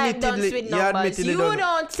numbers. that I'm done with numbers. You done.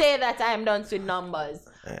 don't say that I'm done with numbers.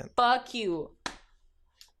 Yeah. Fuck you.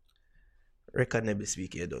 Reckonably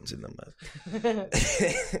speaking, you're done with numbers.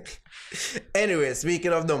 Anyway,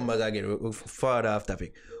 speaking of numbers again, we're further off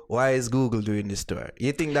topic. Why is Google doing this to her?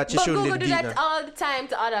 You think that she But shouldn't Google do give that all the time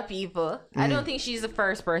to other people. I don't think she's the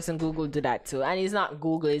first person Google do that to. And it's not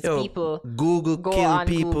Google, it's people Google go kill on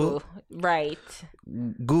people. Google. Right.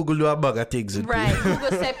 Google do a bag of things with Right. people. Google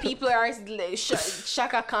said people are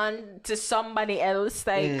Shaka Khan to somebody else.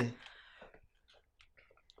 Like,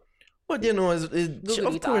 But you know, Google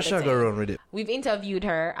of it all course the she go time. run with it. we've interviewed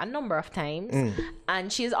her a number of times,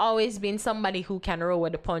 and she's always been somebody who can roll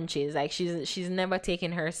with the punches. Like she's never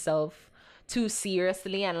taken herself too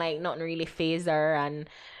seriously, and like nothing really fazed her, and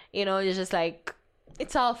you know, it's just like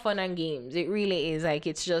it's all fun and games. It really is. Like,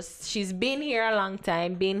 it's just, she's been here a long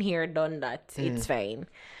time, been here, done that. It's fine.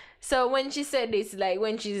 So when she said this, like,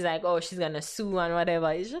 when she's like, oh, she's gonna sue and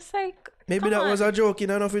whatever, it's just like, maybe that was a joke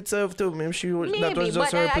in and of itself too. Maybe that was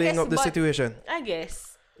just her playing up the situation. I guess.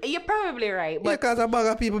 You're probably right. But yeah, because a bag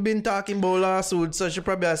of people been talking about lawsuits, so she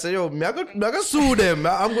probably said, yo, I'm gonna sue them.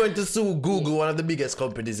 I'm going to sue Google, one of the biggest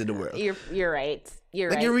companies in the world. You're right. You're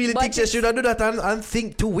like, right. you really think she should do that and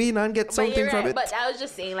think to win and get something from it? But I was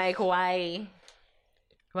just saying, like, why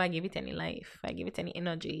give it any life? Why give it any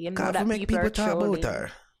energy? You know that people are trolling. About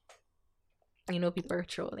her. You know people are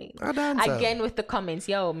trolling. Again with the comments,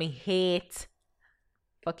 yo, me hate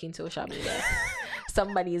fucking social media.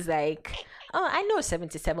 Somebody's like, oh, I know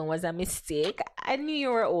 77 was a mistake. I knew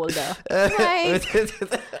you were older. Right?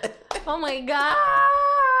 Oh my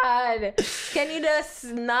God. Can you just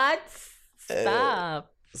not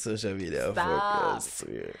stop? Social media. Stop.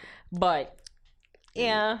 But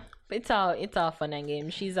yeah, it's all fun and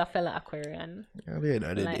games. She's a fellow Aquarian.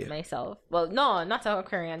 Like myself. Well, no, not an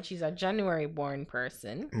Aquarian. She's a January born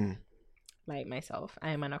person. Like myself.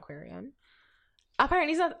 I am an Aquarian.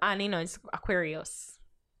 Apparently it's not Annie, it's Aquarius.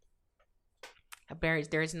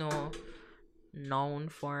 There's no noun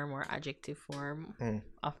form or adjective form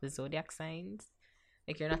of the zodiac signs.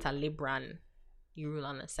 Like, you're not a Libran. You rule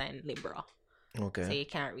on the sign Libra. Okay. So you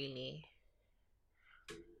can't really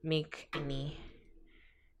make any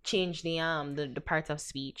change the part of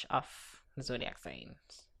speech of the zodiac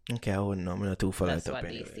signs. Okay, I wouldn't know. I'm not too far That's light up what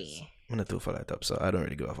anyways. they see. I'm not too far light up, so I don't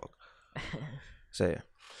really give a fuck. So yeah.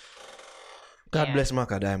 God bless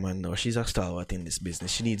Maka Diamond though. She's a stalwart in this business.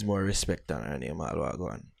 She needs more respect on her name all while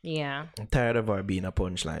going. Yeah. I'm tired of her being a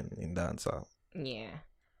punchline in dancehall. Yeah.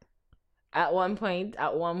 At one point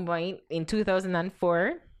in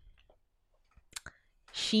 2004,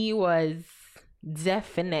 she was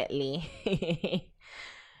definitely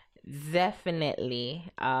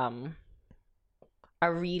a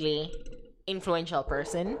really influential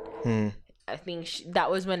person. I think that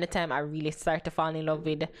was when the time I really started to fall in love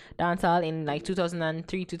with dancehall in like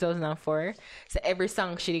 2003, 2004. So every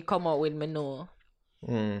song she come out with, me know.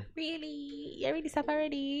 Really? You already stop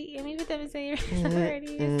already? You maybe tell me say you stop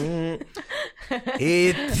already?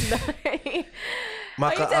 It.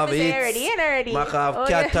 Maka have it. Maka have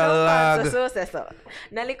catalog. So.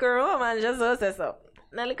 Now like a romance, just so.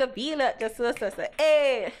 Now like a pilot, just so.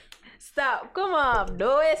 Hey! Stop, come on,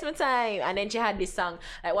 don't waste my time. And then she had this song,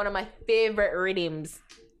 like one of my favorite rhythms.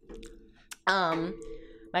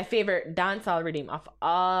 My favorite dancehall rhythm of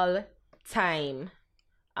all time.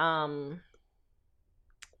 Hold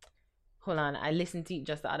on, I listened to it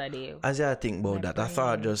just the other day. As I think about that, I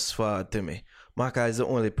thought just for to me, Maka is the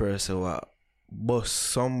only person who bust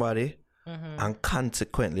somebody and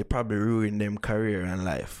consequently probably ruin them career and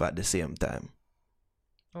life at the same time.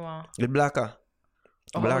 Wow. The Blacker.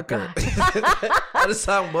 Blacker. The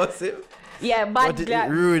song bust him. Yeah, Bad Girl.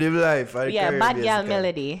 Ruined his life. Yeah, Bad Girl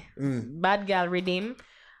Melody. Bad Girl Rhythm.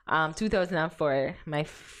 2004. My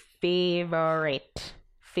favorite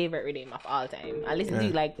rhythm of all time. I listen to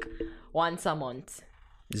it like once a month.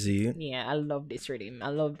 See? Yeah, I love this rhythm. I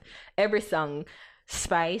love every song.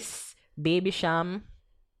 Spice, Baby Sham,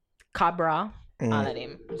 Cabra, all of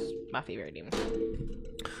them. It's my favorite rhythm.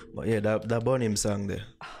 But yeah, that Bonim song there.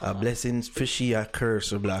 A blessing for she, a curse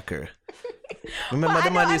for Blacker. Remember but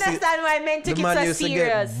the man I don't understand why men take it so serious. The man used to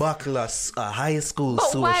get backlash high school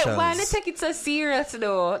but socials. Why they take it so serious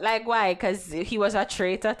though? Like why? Because he was a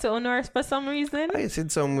traitor to honors for some reason? I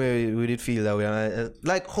said somewhere we did feel that way.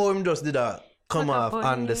 Like how him just did a come off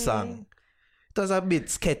on the song. It was a bit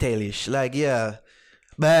sketelish. Like yeah.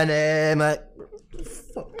 But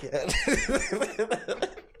fuck yeah.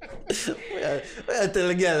 I tell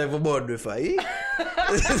a girl if I'm born with her, eh?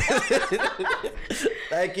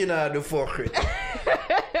 Like, you know, the fuck it.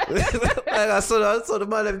 Like, I saw the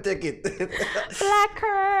man them take it.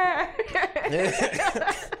 Blacker.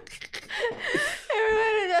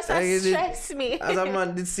 Everybody just stress me. As a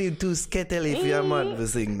man did seem too sketchy if you're a man for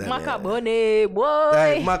sing that. Maka Bonnie, boy.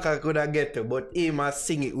 Like, Maka could have get her, but he must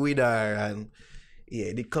sing it with her and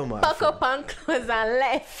yeah, they come out. Pack up and clothes and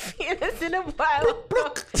left. You know, see the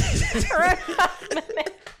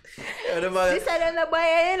boy. This side on the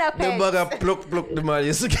boy in a pen. The bag of pluck the man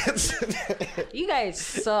used to get. You guys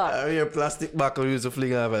suck. I mean, plastic buckle used to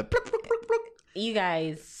fling out. Pluck. You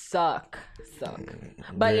guys suck.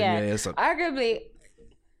 But yeah, arguably,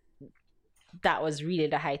 that was really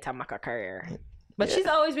the height of Maka's career. But she's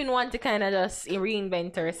always been one to kind of just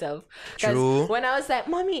reinvent herself. True. When I was like,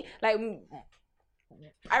 mommy, like,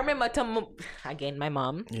 I remember again, my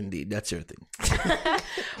mom. Indeed, that's your thing.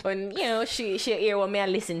 when she hear what me I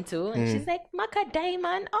listen to, and she's like, Maca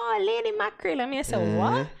Diamond, oh Lady Mackerel. And me I said,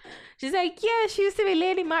 what? She's like, yeah, she used to be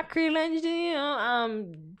Lady Mackerel,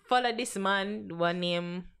 and follow this man, one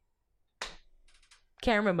name.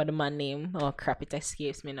 Can't remember the man name. Oh crap, it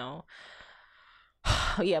escapes me now.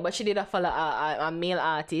 Yeah, but she did follow a male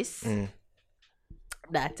artist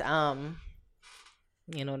that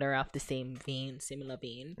they're off the same vein, similar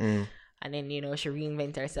vein. And then she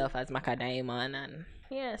reinvented herself as Maca Diamond, and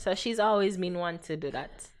yeah, so she's always been one to do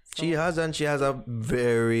that. So. She has a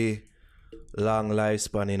very long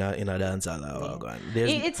lifespan in a dance hall.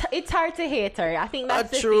 It's hard to hate her. I think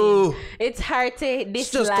that's the true. thing. It's hard to dislike.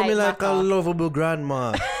 It's just coming like a lovable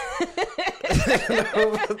grandma.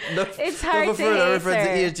 It's hard to hate her.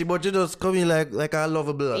 Age, but you just coming like a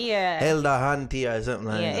lovable elder auntie or something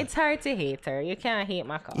like that. Yeah, it's hard to hate her. You can't hate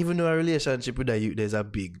Maca. Even though a relationship with a youth, there's a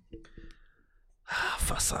big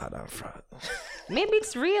facade and front. Maybe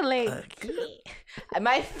it's real. Like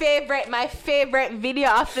my favorite video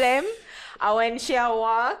of them are when she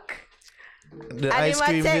walk. The ice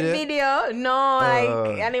cream video? No,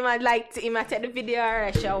 and he might take the video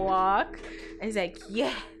and she walk. And he's like,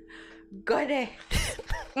 yeah, got it.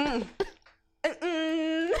 Like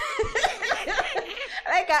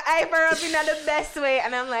I hype her up in the best way,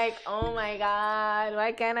 and I'm like, oh my god,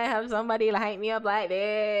 why can't I have somebody hype me up like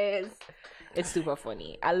this? It's super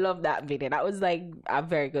funny. I love that video. That was like a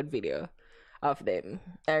very good video of them.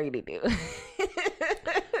 I really do.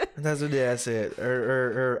 That's what I said.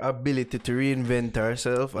 Her ability to reinvent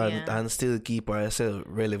herself and still keep herself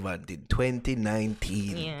relevant in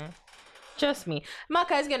 2019. Yeah. Trust me.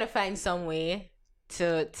 Maca is gonna find some way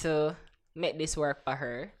to make this work for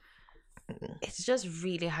her. It's just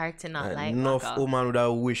really hard to not like enough Maca. woman would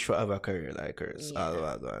have wished for have a career like hers. Yeah.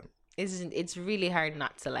 All gone. It's really hard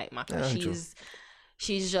not to like Maca. Yeah,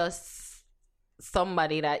 she's just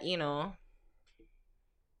somebody that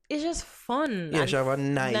it's just fun. Yeah, she have a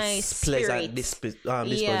nice pleasant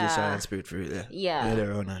disposition and spirit for it.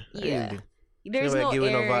 Yeah. Yeah. There's never no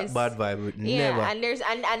giving airs. a bad vibe. Yeah, Never. and there's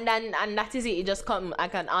and that is it. It just come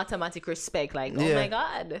like an automatic respect. Like, oh my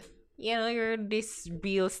god, you're this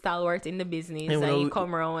real stalwart in the business, and you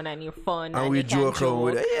come around and you're fun, and we you joke around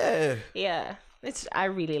with it. Yeah. I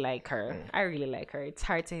really like her. It's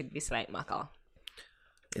hard to dislike Maca.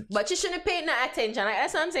 But you shouldn't pay no attention. Like,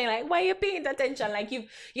 that's what I'm saying. Like, why you paying attention? Like,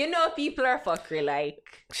 people are fuckery. Like,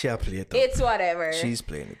 she play it up. It's whatever. She's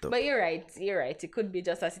playing it up. But you're right. It could be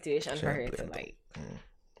just a situation for her to like.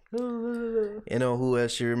 You know who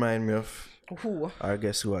else she remind me of? Who? Or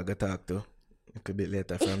guess who I got to talk to? A could be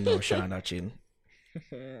later from now, Shauna Chyn.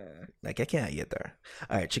 Like, I can't hate her.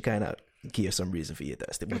 Alright, she kind of give some reason for hate her,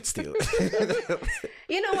 but still.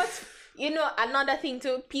 You know what? Another thing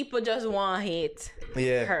too, people just want to hate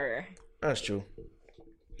her. That's true.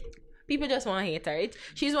 People just want to hate her.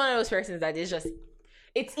 She's one of those persons that is just,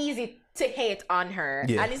 it's easy to hate on her.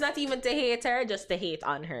 Yeah. And it's not even to hate her, just to hate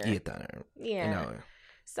on her. Hate on her. Yeah.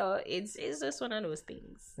 So it's just one of those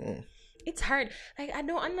things. It's hard. Like, I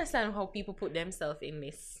don't understand how people put themselves in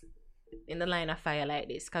the line of fire like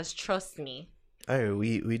this. Because trust me.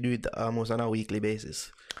 We do it almost on a weekly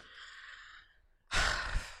basis.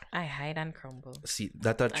 I hide and crumble. See,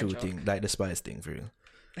 that's a true thing, like the spice thing for you.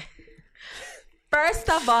 First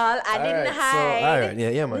of all, I didn't hide. All right,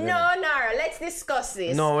 yeah, man. No, Nara, let's discuss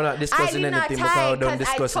this. No, we're not discussing anything because I don't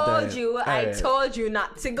discuss it. I told you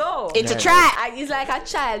not to go. It's a trap. It's like a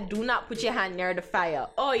child. Do not put your hand near the fire.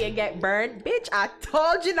 Oh, you get burned, bitch. I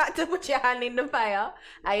told you not to put your hand in the fire,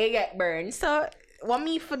 and you get burned. So, what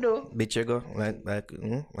me for do? Bitch, you go like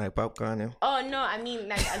popcorn. Yeah. Oh no, I mean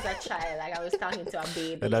like as a child, like I was talking to a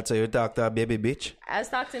baby. And that's how you talk to a baby, bitch. I was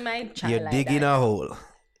talking to my child. You're digging a hole.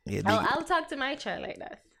 I'll talk to my child like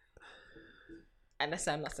that. And that's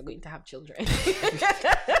why I'm not so going to have children.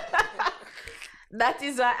 That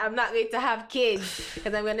is why I'm not going to have kids.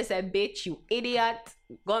 Because I'm going to say, bitch, you idiot.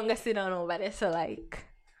 Go and go sit down over there. So like.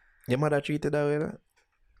 Your mother treated that way, no?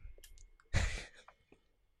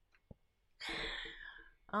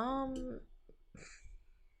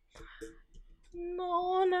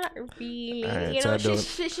 No, not really.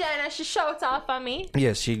 Right, she shout off at me.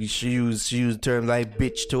 Yes, she used terms like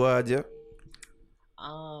bitch towards you.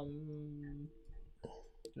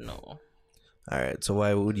 No. Alright, so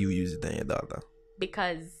why would you use it on your daughter?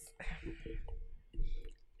 Because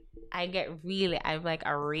I'm like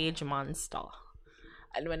a rage monster.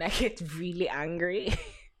 And when I get really angry,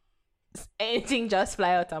 anything just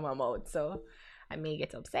fly out of my mouth. So I may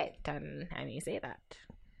get upset and I may say that.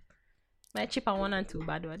 My chip on 1 and 2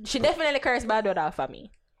 bad word. She definitely cursed bad word off of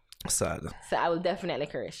me. Sad. So I will definitely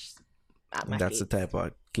curse at my That's face. the type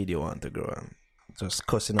of kid you want to grow on. Just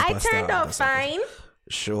cussing up I a star turned out or something. fine.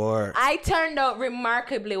 Sure. I turned out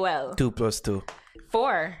remarkably well. 2 + 2.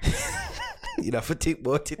 4. You have to think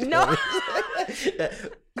about it. No.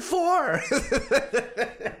 4.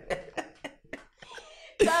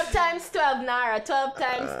 12 times 12, Nara. 12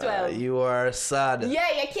 times 12. You are sad.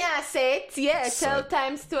 Yeah, you can't say it. Yeah, 12 Sad.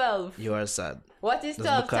 times 12. You are sad. What is Just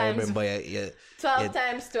 12 because I times? remember your 12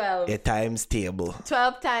 times 12. times table.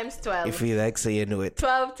 12 times 12. You feel like so you know it.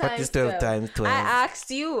 12 times What is 12 times 12? I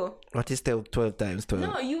asked you. What is 12 times 12?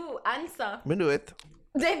 No, you answer. Me do it.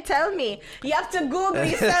 Then tell me. You have to Google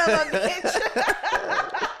yourself, bitch.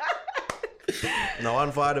 No,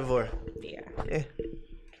 144. Yeah. Yeah.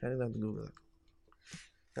 I didn't have to Google it.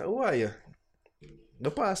 Now, who are you? No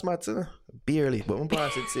pass maths, you know? Barely, but I'm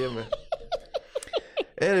pass it same way.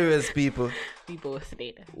 Anyways, people, We both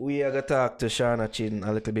did. we are going to talk to Shauna Chyn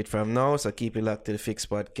a little bit from now, so keep it locked to the Fix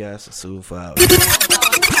podcast so far.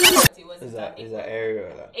 Is that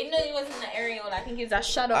aerial? No, it wasn't an aerial. I think it's a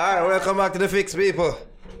shadow. Alright, welcome back to the Fix, people.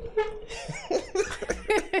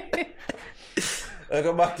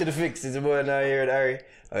 Welcome back to the Fix. It's your boy now here, Harry.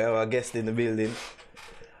 I have a guest in the building.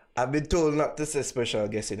 I've been told not to say special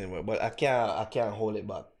guest anymore, but I can't hold it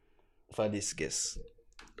back for this guest.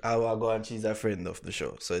 I will go and she's a friend of the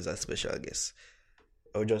show, so it's a special guest.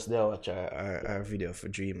 I was just there watch our video for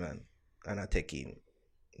Dreamland, and I take in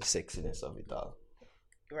the sexiness of it all.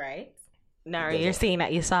 Right? No, you're saying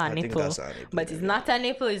that you saw a I think nipple. that's a nipple, But it's not a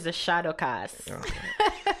nipple, it's a shadow cast. Okay.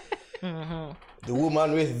 The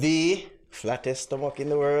woman with the flattest stomach in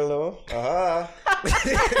the world, though.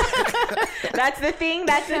 That's the thing,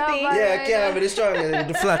 that's the thing. Yeah, I can't be the strongest,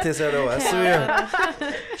 the flattest of the world, I swear.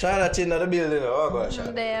 Shauna Chyn in the building, oh gosh.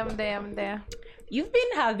 I'm there. You've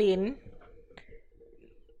been having,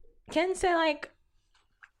 can say like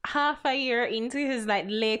half a year into his like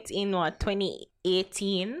late in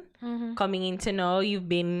 2018 coming into now, you've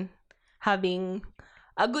been having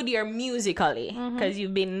a good year musically because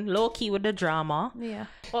you've been low key with the drama. Yeah.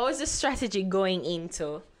 What was the strategy going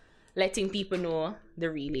into letting people know the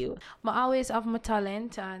real you? I always have my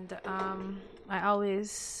talent, and I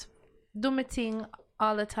always do my thing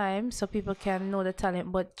all the time so people can know the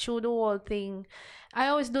talent. But through the whole thing, I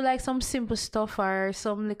always do like some simple stuff or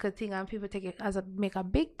some little thing, and people take it as make a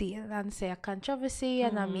big deal and say a controversy,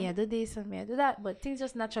 and I may I do this and may I do that. But things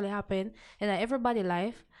just naturally happen in everybody's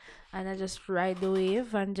life, and I just ride the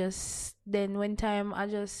wave, and just then when time I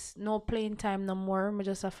just no playing time no more. I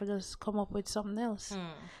just have to just come up with something else.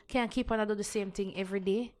 Can't keep on I do the same thing every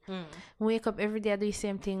day. Wake up every day I do the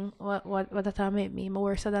same thing. What that make me more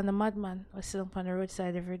worse than the madman was sitting on the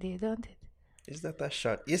roadside every day, don't it? Is that a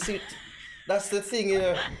shot? You see, that's the thing, you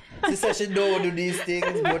know. She said she don't do these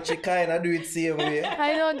things, but she kind of do it same way.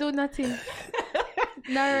 I don't do nothing.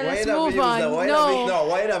 No, Why let's you never move use on. that?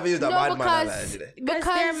 Why you never use that madman because today? because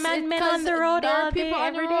there are madmen on the road there all are people day,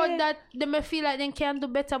 on the every road day. that they may feel like they can do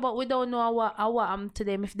better, but we don't know what I'm to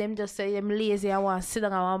them. If them just say them lazy and want to sit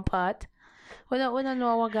down on one part, we don't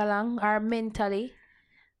know what galang or mentally.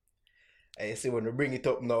 And you see, when we bring it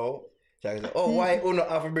up now, she say, oh, why you not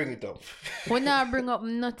have to bring it up? We not bring up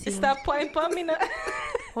nothing. Stop point for me now.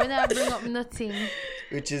 We not bring up nothing.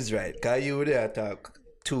 Which is right, because you there talk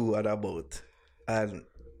to and about. And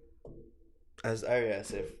as Arya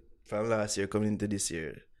said, from last year coming into this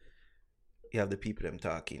year, you have the people them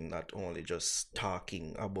talking, not only just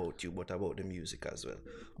talking about you, but about the music as well.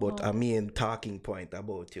 But a main talking point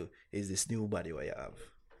about you is this new body what you have.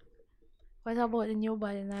 What about the new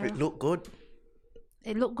body now? It look good.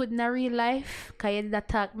 It look good in a real life. Cause you that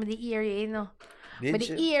talk me the area, you know. Didn't But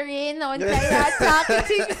the you? area, you know, and you talk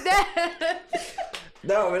things there.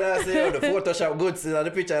 No, when I say the Photoshop good, see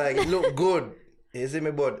the picture like it look good. You see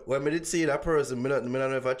me, but when I did see that person, I don't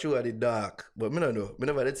know if I true at the dark, but I don't know. I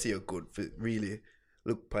never did see it good for really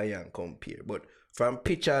look pay and compare. But from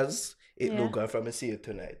pictures, it look good. From I see it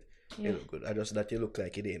tonight, it look good. I just that you look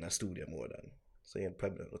like it in a studio more than. So you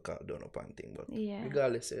probably look out done up and thing, but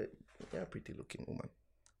regardless, you're a pretty looking woman.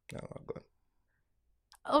 Now I'm gone.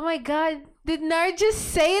 Oh my god, did Nar just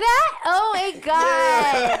say that? Oh my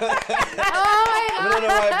god. Oh my I god. don't know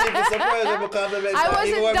why people surprised when we compliment I her. wasn't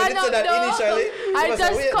Even when we done did up say that though. initially, I it was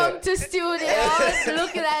just weird, come though. to studio,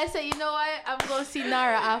 looking at it and say, you know what? I'm going to see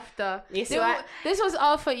Nara after. You see what? This was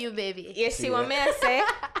all for you, baby. You see what me I say?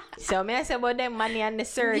 So me I say about them money and the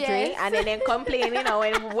surgery, Yes. and then they complain, you know,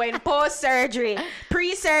 when post surgery,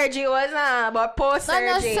 pre-surgery was but post Not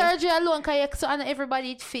no surgery. surgery alone, because so not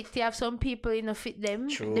everybody it fit. You have some people, you know, fit them.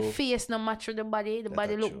 True. The face no match with the body. The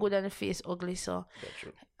body That's look true. good and the face ugly, so. That's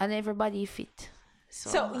true. And everybody fit.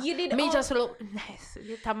 So you did me just look nice.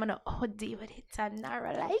 I'm gonna hoodie with it and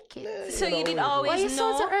I like it. So you did always Why you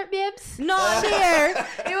know. so hurt, babes? No, Share.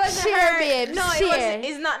 it wasn't Share, hurt. babes. No, Share.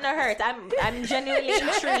 it's not hurt. I'm genuinely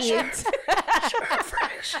intrigued.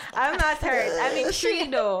 I'm not hurt. I'm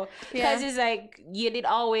intrigued though, because it's like you did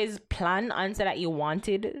always plan on so that you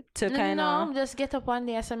wanted to kind of. No, just get up one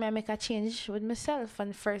day and say I make a change with myself.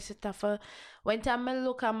 And first it off, when time I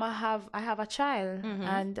look, I have a child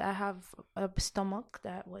and I have a stomach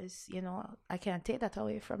that was, I can't take that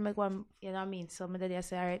away from me. You know what I mean? So my daddy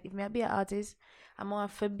say, all right, if I be an artist, I'm gonna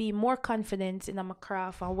have to be more confident in my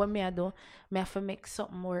craft, and what I do, I have to make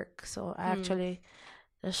something work. So I actually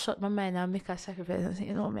just shut my mind and make a sacrifice.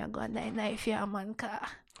 Me I go on knife here, man.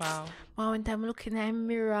 Wow. When time looking at the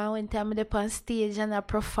mirror, when time I'm up on stage and I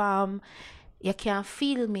perform, you can't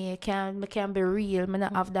feel me. I can't be real. I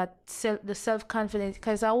not have that self confidence,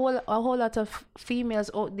 because a whole lot of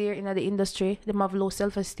females out there in the industry, them have low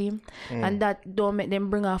self esteem, and that don't make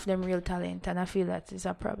them bring off them real talent. And I feel that is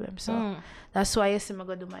a problem. So that's why I see me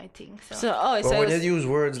go do my thing. So when you use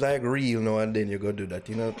words like real now and then you go do that,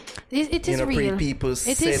 it is real. People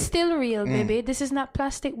it is still real, baby. This is not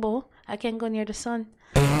plastic, bro. I can go near the sun.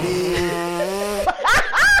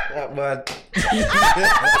 But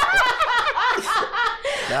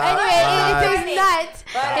anyway,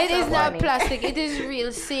 it is not plastic. It is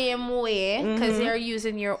real, same way, because you're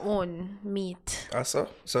using your own meat. So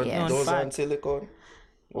Yes. those aren't silicone?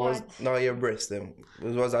 No, your breast them.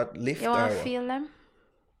 Was that lift? You want to feel them?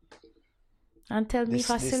 And tell me if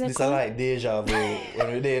I silicone. This is like deja vu. When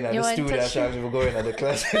we're there in the studio, we're going at the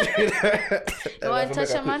class. You want to touch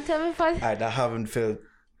them and tell me if I... I haven't felt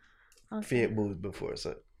fake boobs before,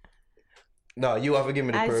 so... No, you have to give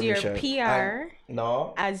me the permission. As your PR.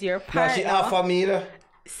 No. As your partner. No, she offer me.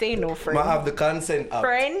 Say no, friend. I have the consent app.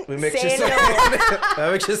 Friend, we make say no. I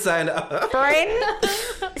make you sign up. Friend,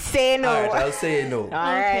 say no. All right, I'll say no. All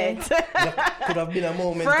right. Could have been a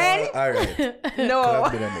moment. Friend? All right. No.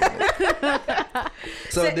 Could have been a moment.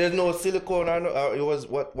 So there's no silicone or no, it was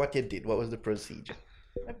what you did. What was the procedure?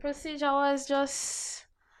 The procedure was just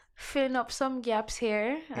filling up some gaps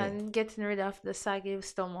here and getting rid of the saggy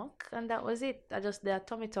stomach, and that was it. I just did a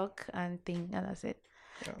tummy tuck and thing, and that's it.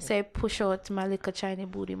 So I push out my little Chinese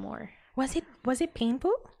booty more. Was it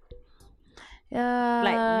painful?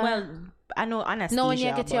 I know anesthesia. No, when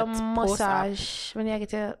you get your massage, post-op. when you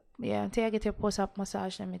get your until you get your post-op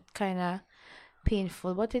massage, then it kind of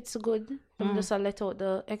painful, but it's good. Just let out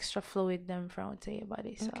the extra fluid them from your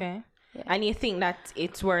body. So. Okay. Yeah. And you think that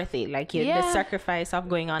it's worth it? Like the sacrifice of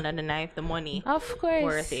going under the knife, the money. Of course.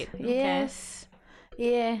 Worth it. Yes.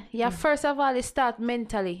 Okay. Yeah. First of all, it start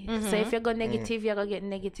mentally. So if you go negative, you're gonna get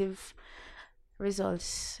negative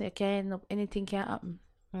results. You can end up, anything can happen.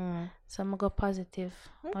 So I'm gonna go positive.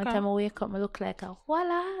 Okay. One time I wake up, I look like a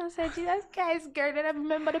voila. I said, Jesus Christ, girl, then I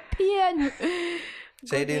remember the pain.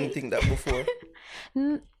 So you didn't think that before?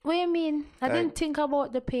 What do you mean? I didn't think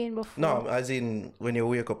about the pain before. No, as in when you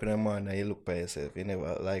wake up in the morning and you look by yourself, you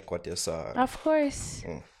never like what you saw. Of course.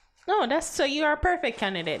 No, that's so you are a perfect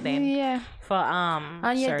candidate then. Yeah. For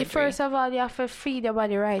and yet, surgery. first of all, you have to feed your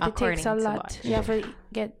body right. According it takes a to lot. what? You have to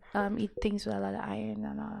get eat things with a lot of iron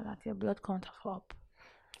and all that. Your blood count up.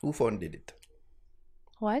 Who funded it?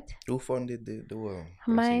 What? Who funded the procedure?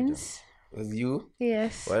 Mine's. Was you?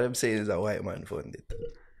 Yes. What I'm saying is a white man funded.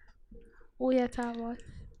 Who you talking about?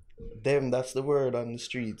 Them, that's the word on the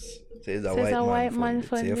streets. Says a white man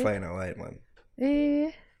funded. So you find a white man.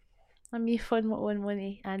 Yeah. And me fund my own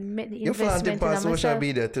money and make the You investment flaunting in social myself.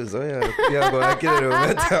 media too, so yeah, go and kill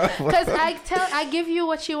it. Because I give you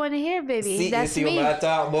what you want to hear, baby. See, That's you see me. what I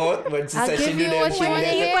talk about when she I'll said she give do you them what you thing wanna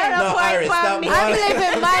there. hear. No, Iris, stop I'm now.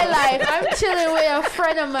 living my life. I'm chilling with a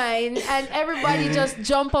friend of mine, and everybody just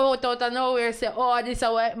jump out of nowhere and say, "Oh, this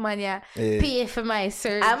a white man, yeah. Pay for my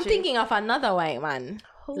surgery." I'm thinking of another white man.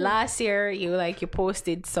 Last year, you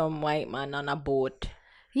posted some white man on a boat.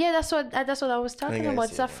 Yeah, that's what I was talking about.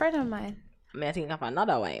 It's a friend of mine. I think of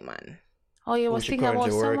another white man. Oh, you was Who she thinking about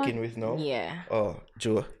currently someone? working with now? Yeah. Oh,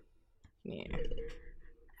 Joe. Yeah.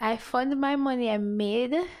 I fund my money. I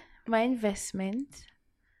made my investment,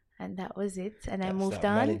 and that was it. And I moved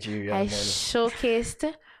on. I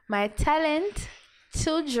showcased my talent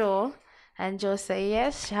to Joe, and Joe said,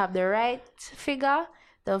 "Yes, she have the right figure,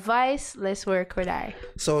 the vice. Let's work with her."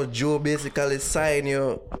 So Joe basically signed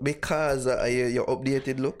you because your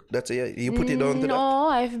updated look. That's you put it down to that. No,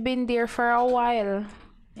 I've been there for a while.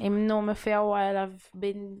 Him know me for a while. I've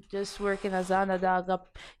been just working as an underdog. I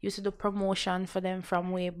used to do promotion for them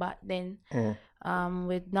from way back then,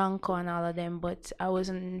 with Nanko and all of them. But I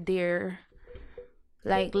wasn't there.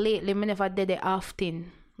 Like lately, I never did it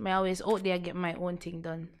often. Me always out there get my own thing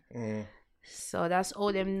done. So that's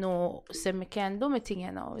all them know. So me can do my thing,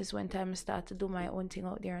 you know, is when time I start to do my own thing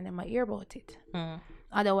out there and then I hear about it.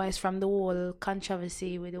 Otherwise, from the whole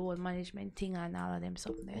controversy with the whole management thing and all of them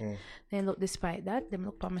something, then look, despite that, them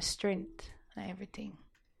look for my strength and everything.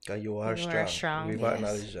 Cause you are strong. We've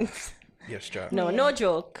acknowledged that. You're strong. No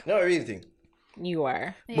joke. No, really thing. You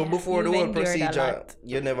are. But before the whole procedure,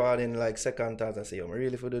 you never had in like second thoughts and say, I'm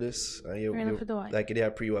really for do this. And you do what? like there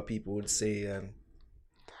are pre what people would say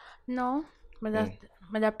No, but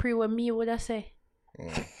that pre what me would I say.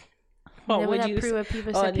 What would you say?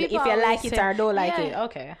 People say? People if you like it or don't like it, yeah.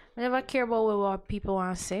 okay. I never care about what people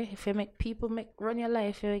want to say. If you make people run your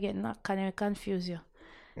life, you get not kind of confuse you.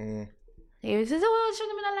 You say, oh, she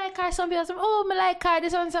don't like her. Some people say, oh, I like her.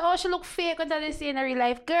 This one say, oh, she look fake until they see in real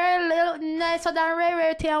life. Girl, look nicer than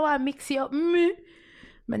rare thing. I want to mix you up.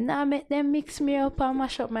 But now make them mix me up and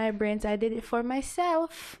mash up my brains. I did it for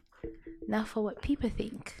myself, not for what people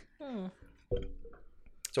think.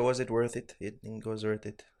 So was it worth it? You think it was worth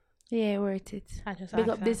it? Yeah, worth it. Big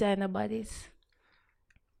up designer bodies.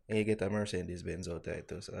 And you get a Mercedes Benz out there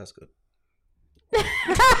too, so that's good.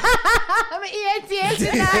 I'm 8 years in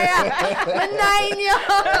area. I'm 9 years.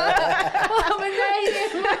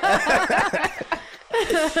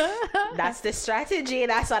 That's the strategy.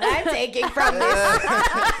 That's what I'm taking from this.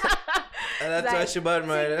 And that's why she bad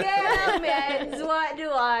man. Yeah, man. What do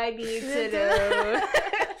I need to do?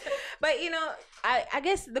 But you know, I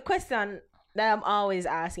guess the question that I'm always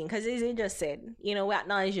asking, because as you just said, you know, we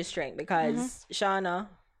acknowledge your strength because Shauna,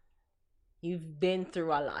 you've been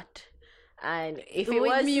through a lot. And if it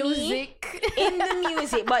was music, in the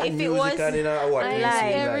music, but if it was like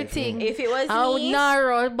everything, if it was how me,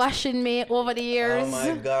 narrow bashing me over the years. Oh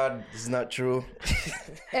my God, it's not true.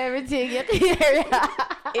 Everything.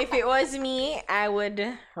 If it was me, I would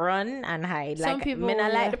run and hide. Some like people, when I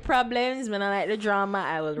like the problems, when I like the drama,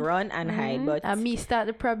 I will run and hide. But and me start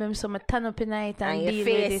the problem, so I turn up in night and deal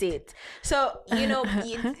face with it. So you know,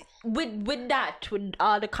 with that, with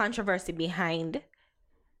all the controversy behind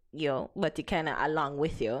you, but it kind of along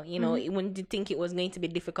with you know, when you think it was going to be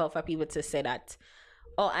difficult for people to say that,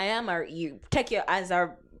 oh, I am you take you as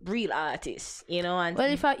a real artist, you know, and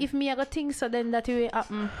well, if me I got think so, then that will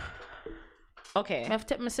happen. Okay, I have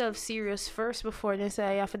to take myself serious first before they say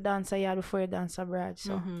I have to dance a yard before you dance abroad.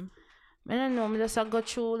 So I don't know, I just go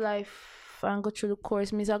through life and go through the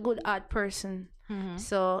course. I'm a good art person,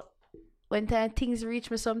 so when things reach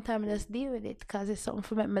me, sometimes I just deal with it because it's something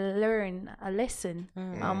for me to learn a lesson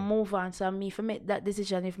and move on. So me, if I make that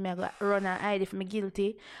decision, if I go run and hide, if I'm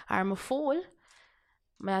guilty or I'm a fool,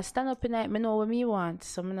 I stand up in night, I know what me want.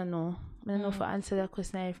 So I don't know. I don't know if I answer that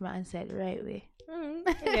question if I answer it the right way.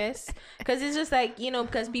 Yes, because it's just like, you know,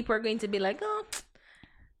 because people are going to be like, oh,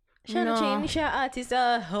 Shauna Chyn, she's an artist.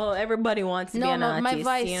 Oh, everybody wants to be an artist.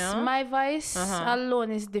 My voice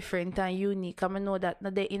alone is different and unique. I know that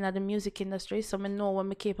in the music industry, so I know what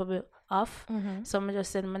I'm capable of. So I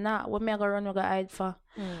just said, what me I gonna run, what I hide for.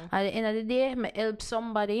 At the end of the day, I help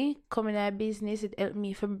somebody come in a business. It helped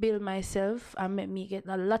me to build myself and make me get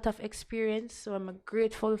a lot of experience. So I'm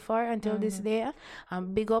grateful for until this day.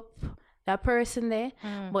 I'm big up that person there,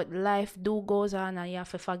 but life goes on and you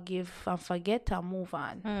have to forgive and forget and move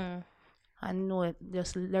on. And know it,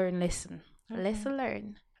 just learn lesson.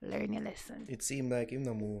 Learn your lesson. It seemed like him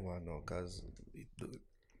no move on now, because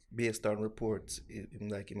based on reports, it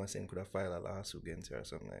like him saying could have filed a lawsuit against her or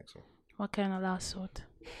something like so. What kind of lawsuit?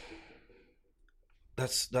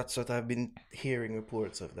 That's what I've been hearing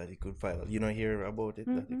reports of, that he could file. You know, hear about it,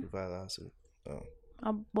 that he could file a lawsuit.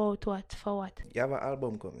 About what? For what? You have an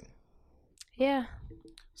album coming. Yeah.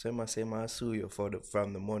 So I must say, I sue you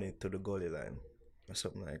from the money to the goalie line or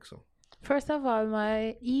something like so. First of all,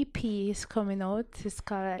 my EP is coming out. It's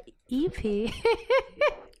called EP.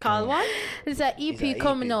 Called what? It's an EP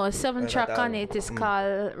coming out. 7-track on it. It's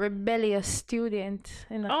called Rebellious Student.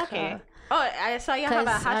 Okay. Oh, I saw you have a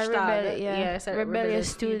hashtag. Rebellious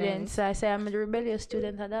Student. So I say I'm a rebellious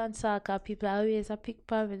student. I don't talk because people always pick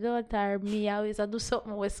on me. Don't tire me. I always do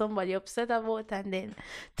something with somebody upset about, and then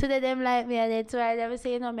today them like me, and then try them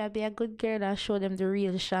say, you know, me I be a good girl and show them the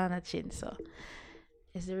real Shauna Chyn. So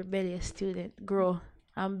it's the rebellious student. Grow.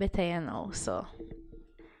 I'm better now. So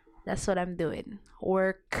that's what I'm doing.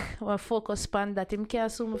 Work. I focus on that. Him can't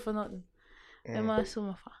sue me for nothing. Him can't sue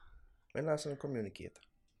me for. When last time communicate?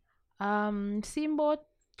 Seen about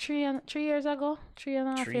 3 years ago.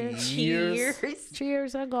 3.5 years. 3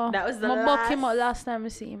 years ago. That was the my last. book came out last time I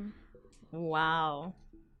see him. Wow.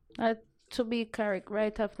 To be correct,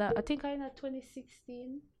 right after I think I in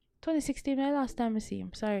 2016. 2016, my last time I see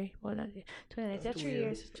him. Sorry, about that. 2019. 3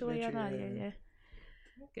 years. 2 years.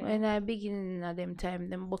 Yeah. When I begin at them time,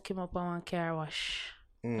 them book him up on one car wash.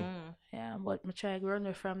 Yeah, but I try to run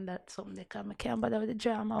away from that something because I can't bother with the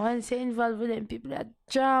drama. Once you involved with them people, that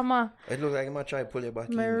drama. It looks like I'm going to try to pull you back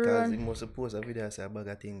in because he must suppose a video say a bag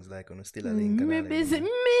of things like on still a link. Me busy,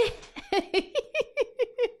 me.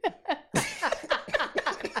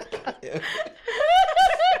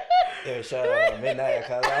 Yeah, Shauna, me now you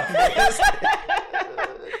can laugh.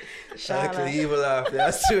 Shauna. Evil laugh,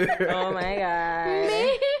 that's true. Oh my God.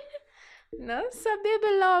 Me? No, so baby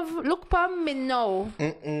love, look for me now.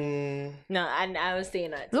 No, and I was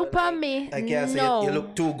saying that. Look for me. I can't say you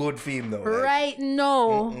look too good for him though. Right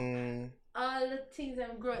now. All the things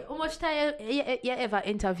I'm growing. How much time you ever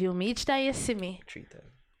interview me? Each time you see me? 3 times.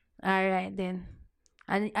 All right then.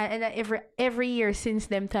 And every year since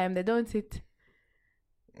them time, they don't it?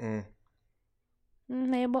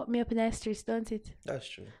 Now you bought me up in the streets, don't it? That's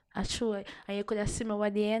true. That's true. And you could have seen me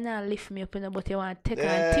one day and lift me up in the but you want to take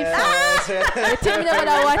and tip out. You tell me that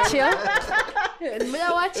I watch you.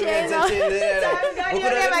 I watch you, you know. You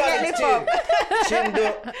never get lift up. Chyn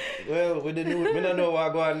do, well, with the new, I don't know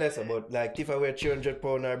what go on lesser, but like if I wear 300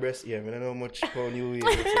 pounds on breast here, I don't know how much pound you weigh.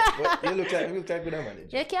 But you look like good at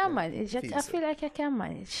manage. You can manage. I feel like you can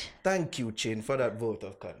manage. Thank you, Chyn, for that vote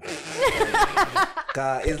of confidence.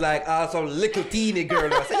 Cause it's like some little teeny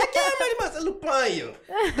girl. I say, you can't manage, man. I look on you.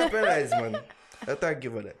 Surprise, man. Thank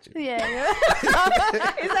you for that, Chyn. Yeah.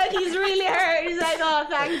 It's like he's really hurt. He's like, oh,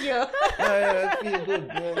 thank you. I feel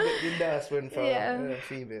good. You dance when for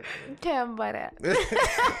female. Can't bother.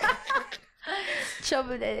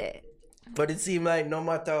 Trouble that. But it seems like no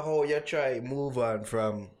matter how you try, move on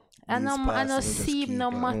from. I don't see no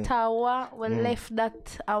matter what we left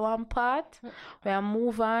that our part, we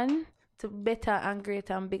move on to better and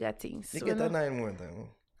greater and bigger things. You get a 9 more time.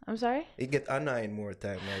 I'm sorry? You get a 9 more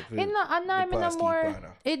time. Like, it's not a 9 no more.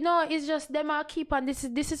 It's just them are keep on. This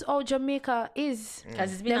is how Jamaica is.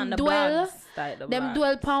 Because it's been on the blogs. Them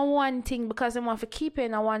dwell upon one thing because they want to keep it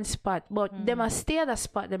in a one spot. But them are stay at the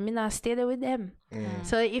spot. Them me not stay there with them.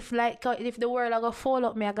 So if the world I go fall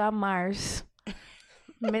up, me I got Mars.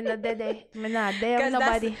 Me not there with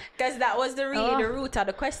nobody. Because that was the root of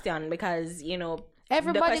the question. Because, you know,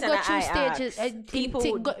 everybody go through stages.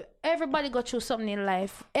 People everybody go through something in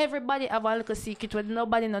life. Everybody have a little secret what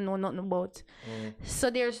nobody know nothing about.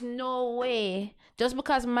 So there's no way. Just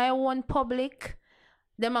because my one public,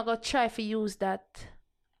 them I go try to use that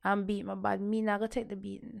and beat my bad. Me not go take the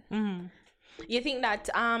beating. You think that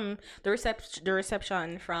the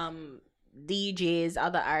reception from DJs,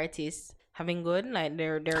 other artists having good, like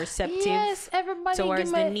they're receptive, yes, everybody towards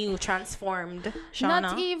the new transformed Shauna?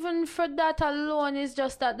 Not even for that alone. It's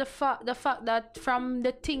just that the fact that from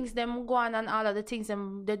the things them go on and all of the things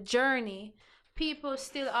the journey, people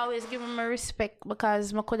still always give me respect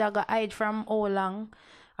because I could have got hide from how long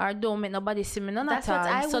or don't make nobody see me none at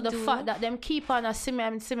all. So the fact that them keep on see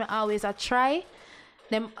me always I try.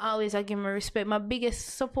 Them always I give me respect. My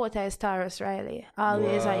biggest supporter is Taurus Riley.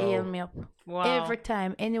 Always I hail me up. Every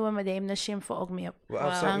time. Anyone with them, no shame for hug me up. Well,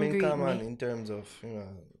 have something in common in terms of,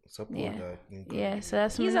 support. Yeah, so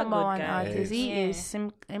that's my number one artist. He is.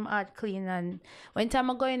 Him art clean. And when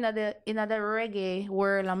time I go in the reggae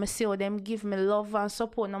world, I'm see how them give me love and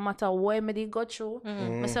support no matter where me they go through.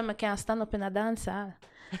 I say I can't stand up in a dance hall.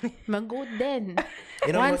 I'm good then.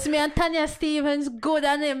 Once me and Tanya Stevens good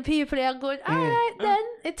and them people are good. Alright then.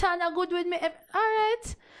 It's Tanya good with me.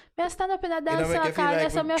 Alright. Me stand up in a dance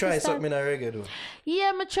hall. Like try something in a reggae though.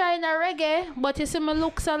 Yeah, me try in a reggae. But you see my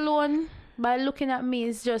looks alone. By looking at me,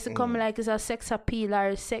 it's just come like it's a sex appeal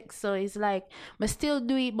or sex. So it's like me still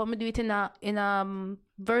do it, but me do it in a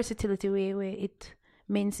versatility way where it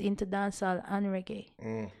means into dancehall and reggae.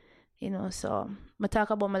 So I talk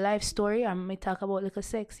about my life story and I talk about like a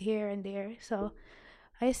sex here and there. So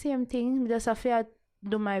I same thing. Just I feel I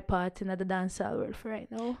do my part in the dancehall world for right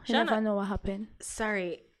now. You never know what happened.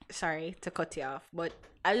 Sorry to cut you off, but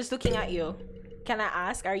I was looking at you. Can I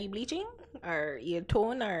ask, are you bleaching? Or you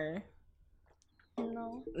tone or?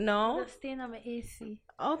 No? Just staying on my AC.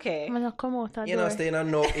 Okay. I'm gonna come out. You're not staying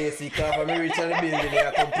on no AC car. When we reach the building,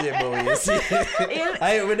 I complain about AC.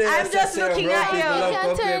 I'm just looking at you. You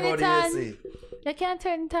can't turn it on. You can't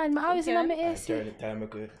turn it on. I'm always in my AC. Turn it on, I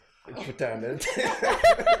could put on it.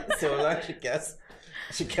 So long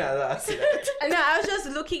she can't last it. No, I was just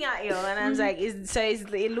looking at you and I was like,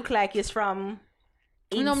 it look like it's from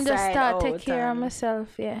inside I'm just start out. Take care of myself,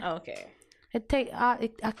 yeah. Okay.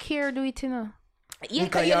 I care do it, Yeah,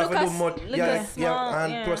 because you look small.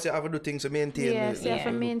 And plus you have to do things to maintain. Yes, you have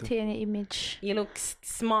to maintain the image. You look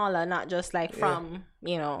smaller, not just like from,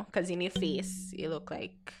 because in your face, you look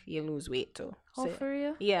like you lose weight too. Oh, for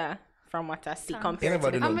real? Yeah. from what I see Thanks. compared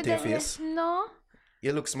Anybody to the know I'm their the- face? No.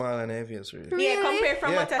 You look smaller than heaviest, really. Really? Yeah, compared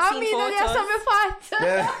from Yeah. what I I seen mean, there's photos. some fat.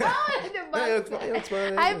 Yeah. The Yeah, you look smaller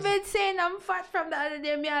than I've heaviest. been saying I'm fat from the other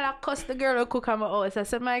day. Me and I cuss the girl who cook at my house. I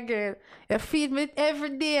said, my girl, you feed me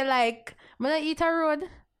every day like when I eat a road.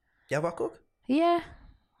 You have a cook? Yeah.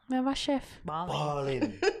 I have a chef.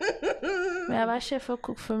 Balling. I have a chef who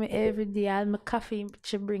cook for me every day. All my coffee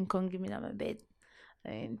she bring come give me on my bed. I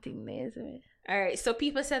ain't think there's me. All right, so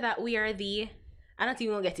people say that we are the. I don't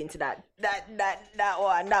even want to get into that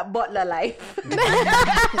one, that butler life,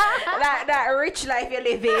 that rich life you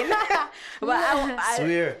live in. But I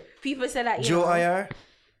Swear. people say that you Joe know, IR?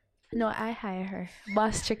 No, I hire her.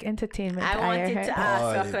 Boss Chick Entertainment. I hire wanted her. to ask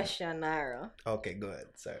Balling. a question, Naro. Okay, go ahead.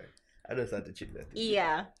 Sorry. I just had to cheat that.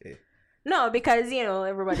 Yeah. Yeah. No, because you know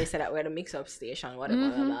everybody said that we're the mix-up station,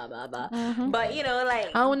 whatever, blah blah blah. But you know,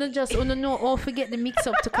 like I wanna know how to get the mix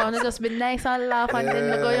up to come and just be nice and laugh and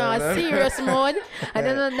then go on a serious mode and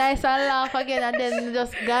then nice and laugh again and then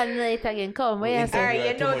just gone late again. Come, what you all say?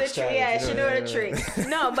 right, you know the trick. Yeah, she know the trick.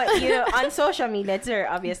 No, but you know, on social media, it's very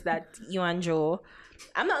obvious that you and Joe.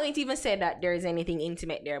 I'm not going to even say that there is anything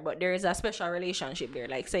intimate there, but there is a special relationship there.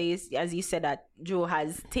 Like, say, as you said, that Joe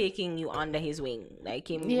has taken you under his wing, like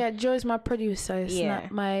him. Yeah, Joe is my producer. It's Yeah.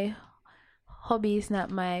 not my hobby. It's not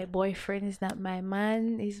my boyfriend. It's not my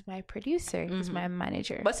man. He's my producer. He's my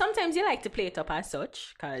manager. But sometimes you like to play it up as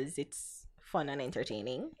such because it's fun and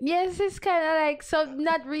entertaining. Yes, it's kind of like, so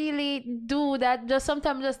not really do that. Just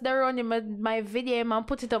sometimes just they're running my video and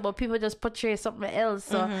put it up, but people just portray something else.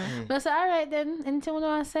 So, but I say, all right then, anything you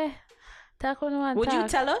want to say? Talk what you want to Would talk. you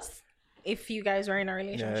tell us if you guys were in a Yeah,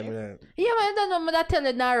 relationship? Yeah, but I don't know, but I tell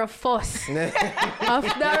you, Nara fuss.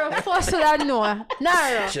 Nara fuss, would I know.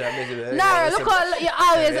 Nara. Nara, look how you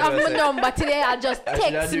always have my number. Today I just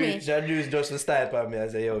text me. Should I do just to style for me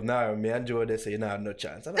and say, yo, nah, me and Joe, they say, nah, no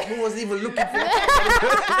chance. I'm like, who was even looking for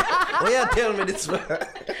Why you tell me this, man?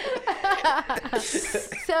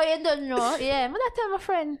 So you don't know. Yeah, but I tell my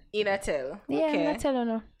friend. You not tell. Yeah, Okay. I tell her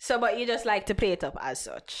no. So, but you just like to play it up as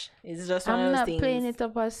such. It's just one I'm of those not things. playing it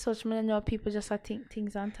up as such. I know people just think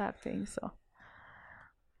things and talk things. So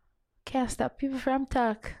can't stop people from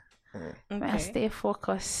talk. I Okay. stay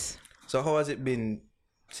focused. So how has it been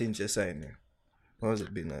since you signed there? How has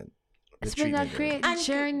it been? It's been a great And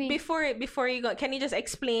journey. before you go, can you just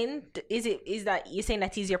explain? Is that you're saying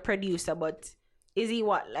that he's your producer, but is he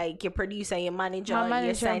what, like your producer, your manager? My You're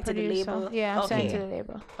manager signed and to the producer. label. Yeah, I'm okay. signed to the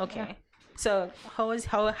label. Okay. Yeah. So how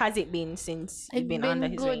has it been since you've been under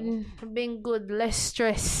his wing? Been good, less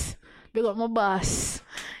stress. Big up my boss.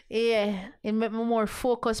 Yeah, it make me more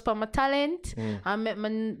focused on my talent and make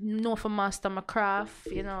me know for master my craft.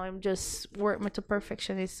 You know, I'm just work me to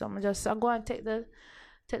perfection. So I go and take the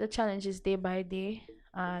challenges day by day,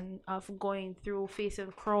 and of going through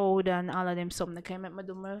facing crowd and all of them something that can make me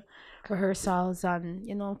do my rehearsals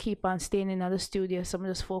and keep on staying in the studio. So I'm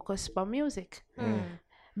just focused on music.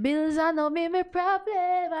 Bills are not me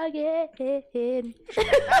problem again.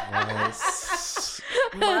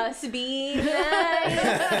 Must be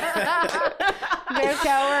nice. Girl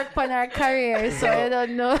can work on her career, so I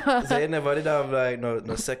don't know. So you never did have like no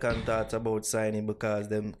second thoughts about signing because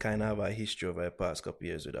them kind of have a history over the past couple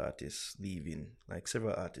years with artists leaving. Like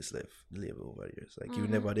several artists left the label over the years. Like you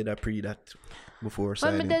never did that before When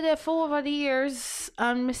signing. I did it for over the years,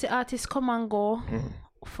 and I see artists come and go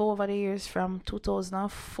for over the years from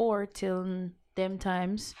 2004 till them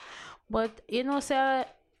times. But say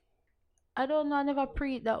I don't know, I never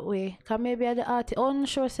pre it that way. Cause maybe I the artist. Oh, I'm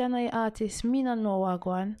sure say I'm the artist. Me not know what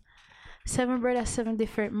go on. 7 brothers, 7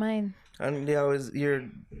 different mind. And they always you're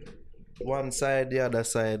one side, the other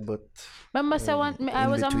side, but Remember, say I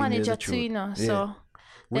was a between manager there's a too, truth. So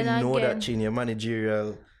we then know again, that Chyn, your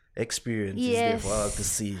managerial experience is there for all to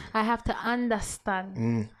see. I have to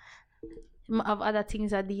understand. I have other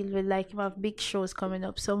things I deal with, like I have big shows coming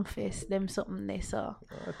up, some face, them something there. So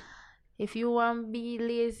if you want to be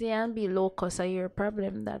lazy and be low cost, it's your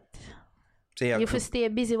problem that So yeah, you have to stay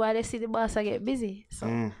busy while they see the boss I get busy.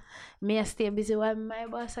 So me I stay busy while my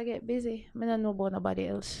boss I get busy. I don't know about nobody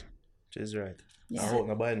else. she's right. Yeah. I hope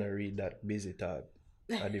nobody not read that busy talk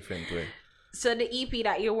a different way. So the EP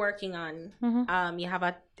that you're working on, you have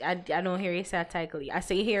I don't hear you say a title. I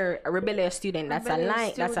say here a rebellious student. That's Rebellious a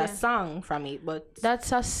line. That's a Student. song from it. But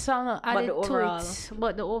That's a song added the overall- to it.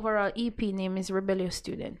 But the overall EP name is Rebellious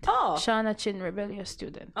Student. Oh. Shauna Chyn, Rebellious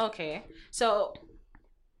Student. okay. So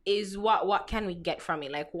is what can we get from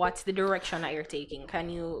it? Like what's the direction that you're taking? Can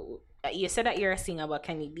you said that you're a singer, but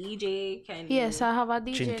can you DJ? Can Yes, I have a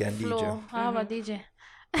DJ Chyn can flow. DJ. I have a DJ.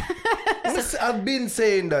 I've been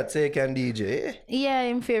saying that, say can DJ. Yeah,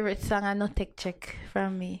 him favorite song and no tech check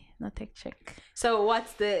from me. No tech check. So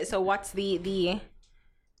what's the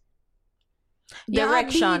Yeah,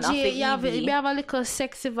 direction of DJ, the you have, EV? we have a little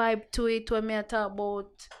sexy vibe to it when we talk about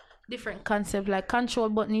different concept like control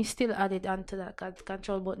button is still added onto that.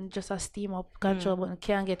 Control button just a steam up. Control button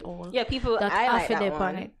can't get old. Yeah, people. That I like half that on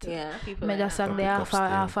one. it. Yeah, people. Made Like that song they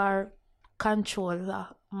have our control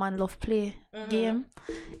man love play game.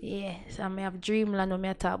 Yes, and me have Dreamland when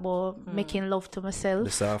me talk about making love to myself. The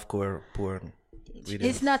softcore porn.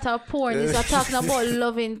 It's not a porn, it's a talking about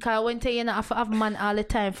loving. Cause when you not have man all the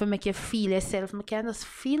time for make you feel yourself, I can just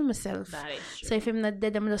feel myself. That is true. So if I'm not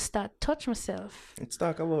dead, I'm just start touch myself. Let's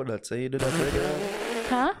talk about that. So you do that regularly?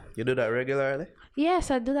 Huh? You do that regularly?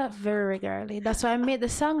 Yes, I do that very regularly. That's why I made the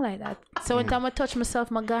song like that. So when time I touch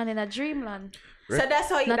myself, I'm gone in a dreamland. So that's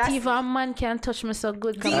how you. Not That's, even a man can touch me so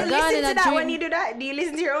good. do you listen to that when you do that? Do you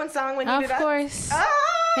listen to your own song when you do Of that? course. Ah!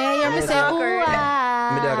 Yeah, you hear me say, ooh,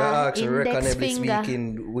 ah, Me da ask index Reckonably finger.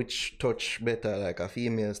 speaking, which touch better, like a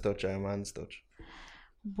female's touch or a man's touch?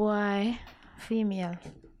 Boy, female.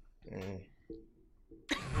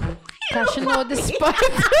 Cause you know the spot.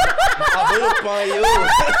 I look on you.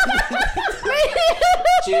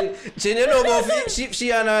 Chyn, you know about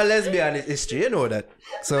she and her lesbian history, you know that.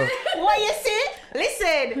 So What you see?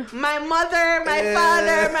 Listen, my mother, my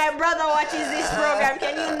father, my brother watches this program.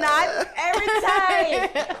 Can you not? Every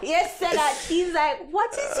time you say that, he's like,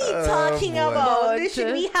 "What is he talking boy. about?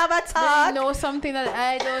 Should we have a You talk?" know something that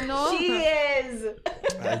I don't know. She is.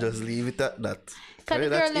 I just leave it at that. Can the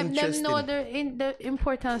That's girl them interesting. know the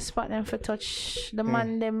important spot them for touch the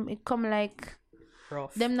man them it come like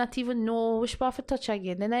Rough. them not even know which part for touch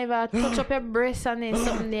again. Then I ever touch up your breast and then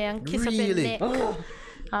something there and kiss up your Really? neck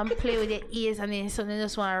and play with your ears and then something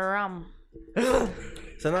just want to ram.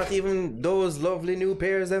 So not even those lovely new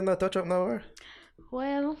pairs them that touch up now? Or?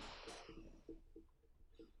 Well,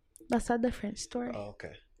 that's a different story. Oh,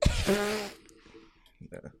 okay.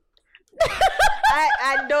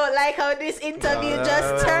 I don't like how this interview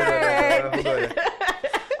just turned.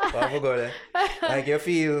 I forgot it. Like you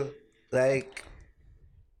feel like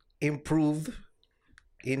improved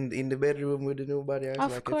in the bedroom with the new body.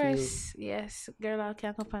 Of like course, yes. Girl, I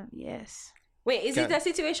can't up and yes. Wait, is it a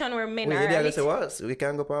situation where men Wait, are? you a didn't say little- what? So we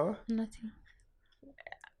can go power? Nothing.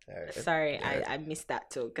 Sorry, I missed that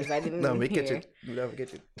too because I didn't. No, we hear. get it. We never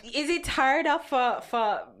get it. Is it harder for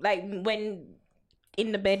like when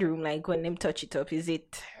in the bedroom, like when them touch it up? Is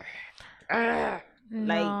it like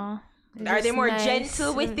No. It's are they just more nice.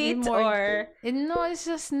 gentle with it or? No, it's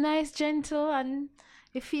just nice, gentle, and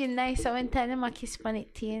you feel nice when time I kiss on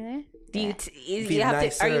it, you know? Do you Feel you have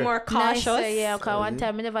to? Are you nicer. more cautious? Nicer, yeah, because one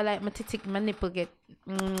time I never like my tick, my nipple get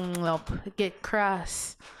up, get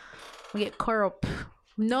cross, get corrupt.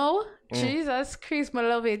 No, Jesus Christ, I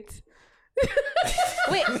love it.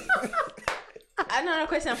 Wait. Another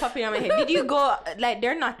question popping in my head. Did you go like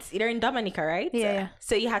they're in Dominica, right? Yeah.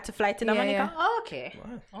 So you had to fly to Yeah, Dominica? yeah. Oh, okay.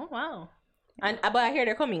 Oh wow. And but I hear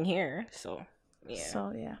they're coming here, so yeah.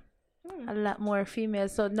 So yeah. A lot more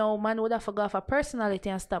females. So no man would have to go off a personality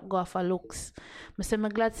and stop go off a looks. I say I'm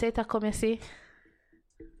glad say it come you see.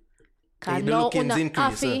 The lookings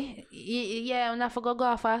increase, Yeah, una have to go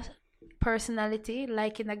off a personality,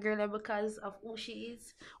 liking a girl because of who she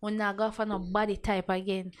is. We not go for no body type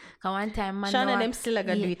again. Cause one time man Shauna, know- them still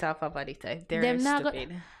gonna do it off a body type. They're Them not go-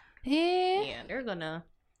 stupid. Yeah. Yeah, they're gonna.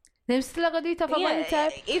 Them still gonna do it off a body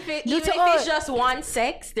type. If it, Due even to if all- it's just one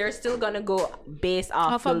sex, they're still gonna go based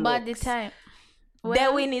off Off the a body looks. type.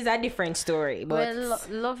 That win is a different story, but Well,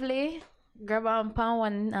 lovely. Grab on pan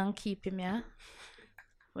one and keep him, yeah.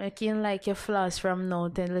 Make him like your flaws from now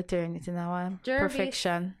till eternity now. Jervis.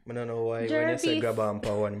 Perfection. I don't know why when you say Jervis. grab on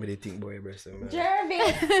power one, me think boy breast. Man.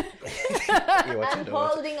 Jervis, Yeah, what you I'm do,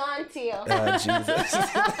 what you- holding on to you. Ah, Jesus.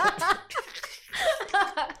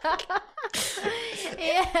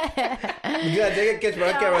 Yeah. Because they catch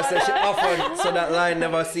my camera so she offered so that line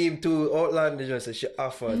never seemed too outlandish, so she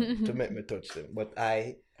offered to make me touch them. But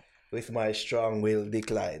I, with my strong will,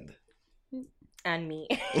 declined. And me.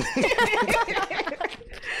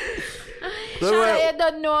 Shauna, you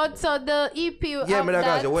don't know. So the EP. Yeah, of me that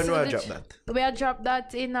that, guys, when do I the- drop that? We are drop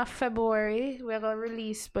that in February. We're gonna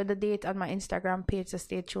release by the date on my Instagram page. So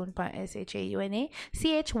stay tuned for SHAUNA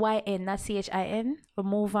CHYN, not CHIN. We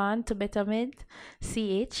move on to Better Mid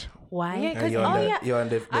CHY. Yeah, 'cause- And you're oh, on the, yeah. you're on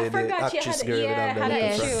the I forgot you actress had- girl yeah, with had the a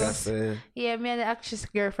little issue. podcast, Yeah, me and the actress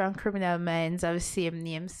girl from Criminal Minds have the same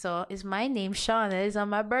name. So it's my name, Shauna. It's on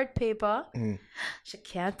my birth paper. She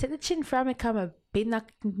can't take the chin from me. Come a been a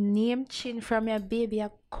name chin from your baby. I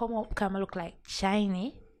come up, come look like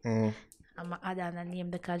shiny. I'm add on a name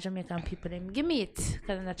because Jamaican people them give me it.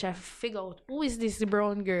 Because I'm trying to figure out who is this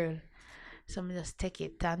brown girl. So I just take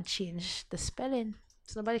it and change the spelling.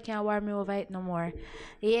 So nobody can war me over it no more.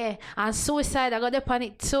 Yeah. And suicide, I got up on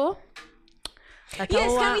it too. Yes,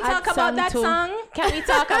 can we talk about that song? Can we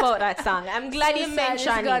talk about that song? I'm glad you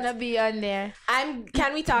mentioned it's gonna be on there.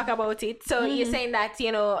 Can we talk about it? So you're saying that,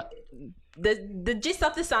 you know, the gist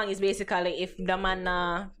of the song is basically if the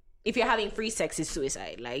man if you're having free sex is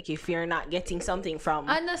suicide. Like if you're not getting something from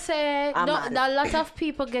And I say a lot of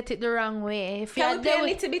people get it the wrong way. If can we play a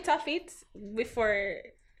little bit of it before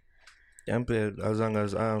Can play as long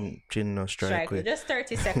as Chyn no strike with. just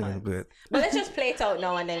 30 seconds. But let's just play it out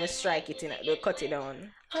now and then we'll strike it in we'll cut it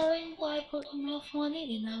down. Oh, boy, put enough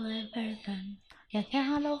money in our burden. You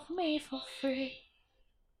can't love me for free.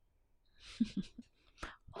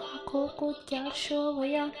 Walk out, good girl, show where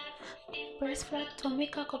you breast flat, tummy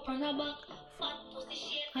cock up on her back.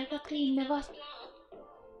 I got clean, never.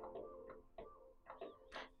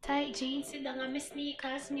 Tight jeans, sit down on my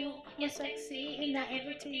sneakers, new. You're sexy in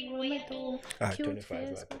everything we do. Cute 25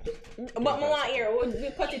 face. But I want to hear, we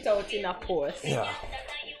put it out in a post. Yeah.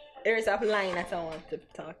 There's a line that I want to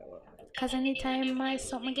talk about. Cause anytime my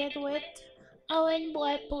something get wet, oh, and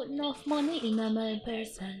boy put enough money in a my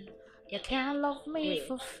person. You can't love me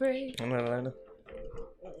for free.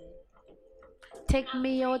 Take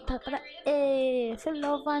me out of the air. For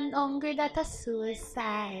love and hungry, that's a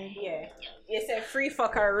suicide. Yeah. You said free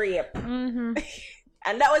fuck or rape. Mm-hmm.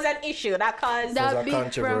 And that was an issue that caused That big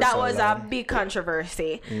controversy. that was a big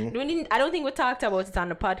controversy. I don't think we talked about it on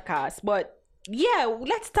the podcast, but yeah,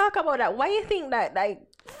 let's talk about that. Why do you think that like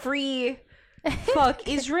free fuck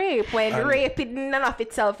is rape when rape in and of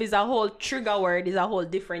itself is a whole trigger word, is a whole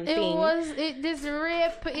different thing? This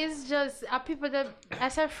rape is just people that I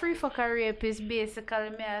say free fuck or rape is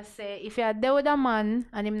basically me I say if you're there with a man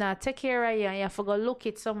and him not take care of you and you have to go look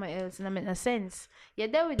it somewhere else, it don't make no sense. You're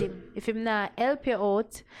there with him. If him not help you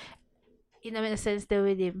out, it don't make no sense there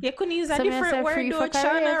with him. You couldn't use a So me I different say word free though, fuck or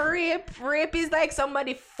Shauna. Rape is like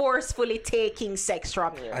somebody forcefully taking sex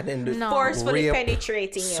from you. And then the No. Forcefully rape,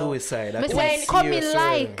 penetrating you. suicide. But That's when what come serious in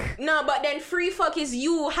like No, but then free fuck is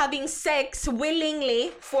you having sex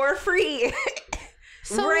willingly for free.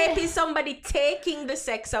 So rape me- is somebody taking the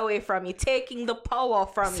sex away from you, taking the power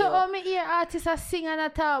from So you. me hear artists are sing and I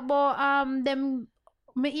talk about them.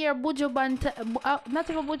 Me hear Buju Bantan, not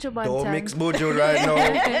even Buju Bantan. Don't mix Buju right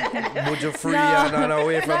now. Buju free and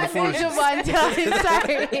away from the Not Buju foolishness. Bantan,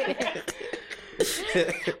 sorry.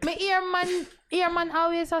 Me hear man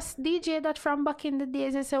always as DJ that from back in the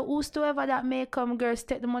days. They say whosoever that may come, girls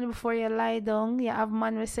take the money before you lie down. You have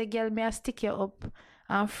man we say, girl, may I stick you up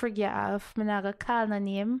and frig you off. Me not gonna call no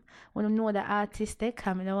name when you know the artist they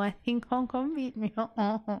come. You know one thing come beat me.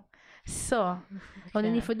 So, but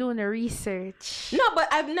then if you do the research. No,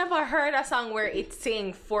 but I've never heard a song where it's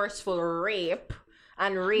saying forceful rape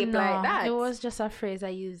and rape like that. It was just a phrase I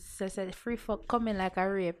used. I said free fuck coming like a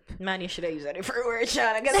rape. Man, you should have used a different word,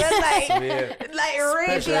 Shauna, because it's like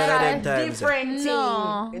rape is Especially at a them times, different thing.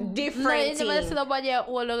 No. Different You never see thing. nobody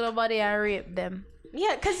hold nobody and rape them.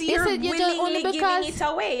 Yeah, because you're said you just only willingly giving because- it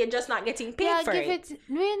away. You're just not getting paid Yeah, for give it. it.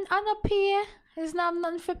 When I don't pay, it's not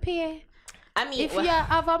nothing for pay. I mean, If you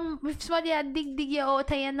have if somebody a dig you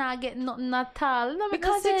out and you not get nothing at all, no make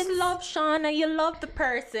no because it's sense. love, Shauna. You love the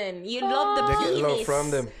person. You love the They penis. get love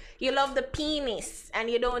from them. You love the penis, and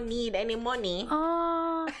you don't need any money.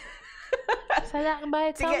 Oh, so that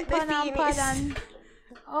by To get the tampon and penis. pad and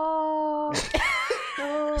oh.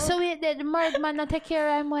 So wait, the married man not take care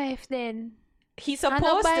of his wife then. He's I know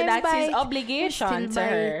supposed buy to. him That's his bike, obligation still to buy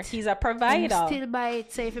her. it. He's a Him provider. still buy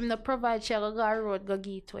it. So if him not provide, she go road go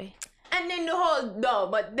get way. And then the whole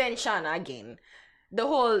but then Shauna again,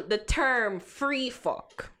 the term free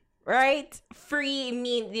fuck, right? Free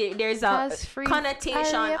mean there's a That's free-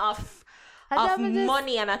 connotation I- of I don't just-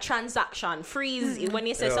 money and a transaction. Free is when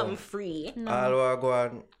you say Yeah. something free, All I go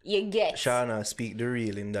and you get. Shauna speak the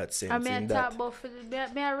real in that sense. I mean, I in talk that.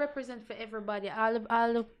 about may I represent for everybody, all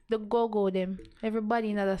the go them, everybody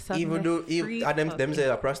in other song. Even there. though and them say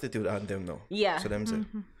a prostitute anthem now. Yeah. So them say.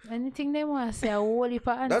 Anything they want to say, a whole heap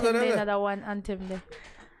of That's anthem, what there, I'm another one anthem there.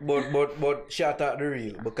 But shout out the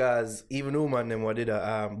real because even woman them what did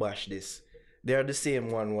bash this. They're the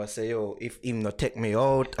same one was say, yo, if him not take me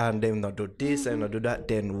out and them not do this and not do that,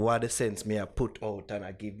 then what the sense me I put out and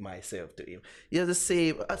I give myself to him. You're the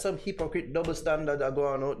same some hypocrite double standard that go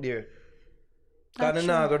on out there. Can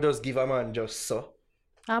not go just give a man just so.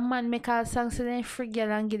 A man make all songs so then free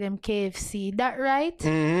girl and give them KFC. That right?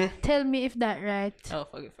 Mm-hmm. Tell me if that right. Oh,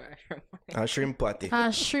 fuck it for A shrimp patty.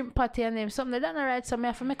 And shrimp patty and them something like that not right. So me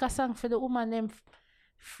have to make a song for the woman them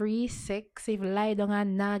free sex. If lie down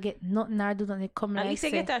and not get nothing or do nothing, come At like least you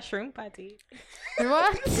say, get a shrimp patty.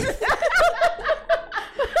 what?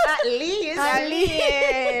 At least.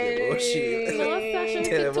 Oh, shit. No, Sasha, we Tell keep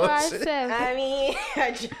to them what ourselves. I mean,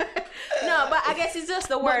 no, but I guess it's just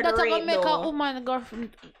the But word that's rape, gonna make a though. woman go from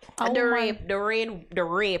a The woman. rape,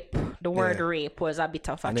 the word Yeah. rape was a bit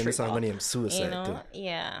of a And then the trigger. song named Suicide You know, too.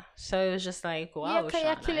 yeah. So it was just like, wow, can you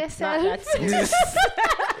Shauna, kill it's not yourself? that serious.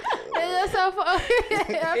 It's so funny.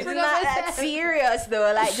 It's not that serious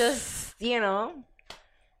though. Like just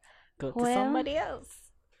go to Well, somebody else.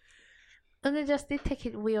 And they just did take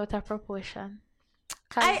it way out of proportion.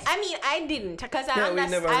 'Cause I mean, I didn't because Yeah, we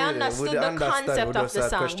never I really- understood we the understand, concept we of just the had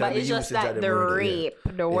song, question but the it's just usage that of the the word, yeah. rape,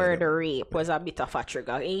 the word rape was a bit of a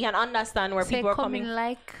trigger. You can understand where say people are coming coming.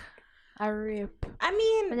 like a rape. I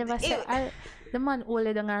mean, Whenever say the man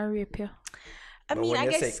older than a rape you. I But mean, when I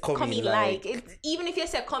you guess say coming coming like- like, even if you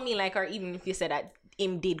say coming like, or even if you say that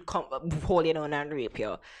him did come hold it on and rape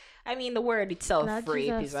you, I mean, the word itself, Lord rape,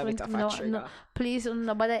 Jesus, is a bit of a no, trigger. no, please,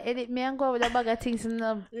 no, but edit me and go with a bag of things in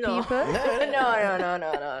the No. people.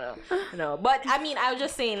 no. But I mean, I was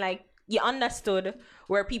just saying, like, you understood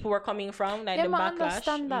where people were coming from, like Yeah, the I backlash.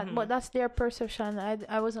 understand that, but that's their perception.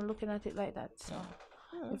 I wasn't looking at it like that. So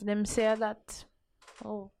if them say that,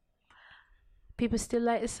 people still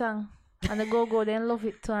like the song. And the go-go, they love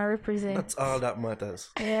it to and represent. That's all that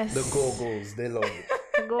matters. Yes. The go-go's, they love it.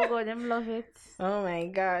 The go-go, them love it. Oh my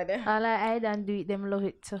God. All I don't do it, them love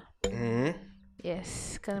it too. Mm-hmm.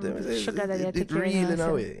 Yes. Because sugar daddy I take It care of real in a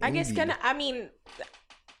yourself. way. I guess indeed. I mean,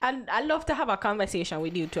 I love to have a conversation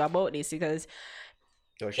with you two about this because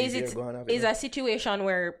Oh, she's is here, it go on, have is it. a situation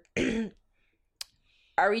where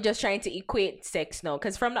are we just trying to equate sex now?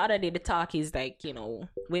 Because from the other day, the talk is like,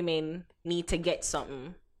 women need to get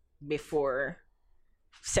something before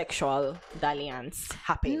sexual dalliance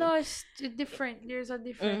happen. No, it's different. There's a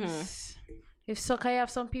difference. If so, can you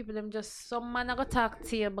have some people, them just, some man are going to talk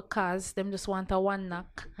to you because them just want a one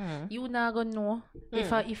knock. You not going to know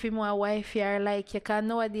if you want a wife here, like, you can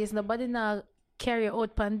nowadays, nobody now carry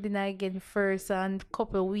out pan dinner again first and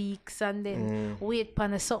couple weeks and then wait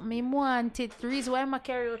pan something you want it. The reason why I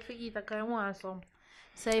carry out for eat because I want some.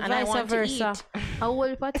 So And I vice want to versa. eat. A whole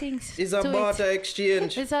heap of things. It's a to barter it.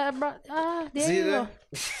 exchange. It's a there See you go.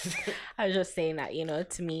 that? I was just saying that,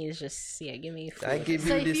 to me, it's just, give me food. I give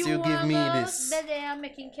So you if this, you give want me go, this. Then they are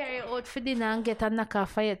making carry out for dinner and get a knock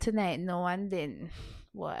off for you tonight now and then.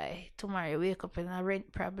 Why? Tomorrow you wake up in a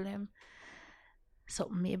rent problem.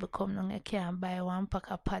 Something maybe come down, you can't buy one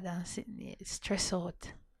pack of pad and sit there, stress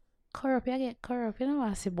out. Corrupt, you get corrupt, you know what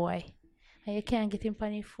I say, boy. And you can't get him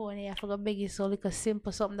on your phone, you have to go beg you so like a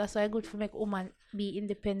simple something. That's why good for make woman be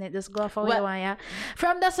independent. Just go for where you want, yeah.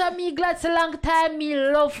 From that's why me glad so long time me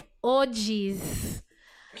love OGs.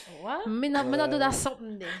 What? Me not do that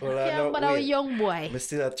something then. Well, I Can't know- bother with wait. young boy. Me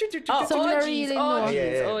still have Oh, So we OGs, really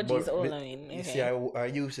know. OGs, but all me- I mean. You Okay. see our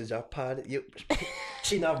usage of pad, you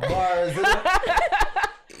chin of bars, you know?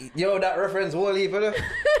 Yo, that reference whole heap, you know?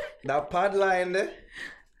 That pad line there.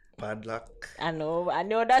 Padlock. I know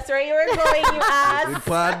that's where you were going, you ass. With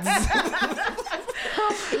pads.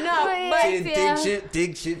 No, but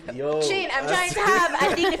Dig shit, yo. Chyn, I'm trying to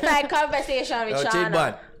have a dignified conversation with Oh, Shauna. chin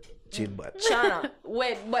bad. Chin bad. Shauna,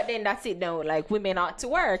 but then that's it though. Like, women ought to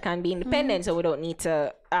work and be independent, so we don't need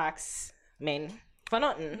to ask men for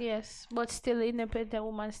nothing. Yes, but still independent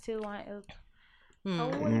woman still want help. A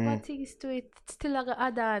whole lot of things to it. Still like a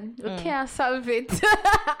add on. We can't solve it.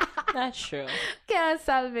 That's true. Can't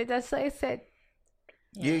solve it. That's what I said.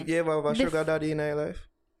 You ever have a sugar daddy in your life?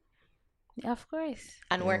 Yeah, of course.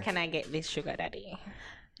 And where can I get this sugar daddy?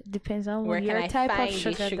 Depends on Where your can I type find of this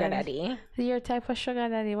sugar, sugar daddy. daddy? Your type of sugar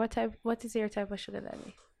daddy. What is your type of sugar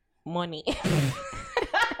daddy? Money.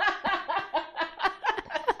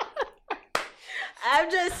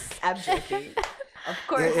 I'm joking. Of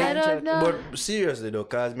course, Yeah, I I'm don't joking. know. But seriously though,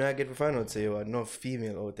 cause me I get to find out say you are enough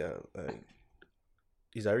female out there. Like,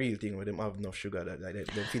 it's a real thing where them have enough sugar that like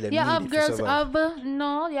they feel them You need have it to girls survive.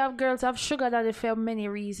 you have girls have sugar daddy for many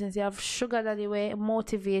reasons. You have sugar daddy where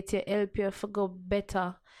motivate you, help you to go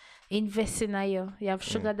better, invest in you. You have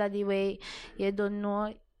sugar daddy where you don't know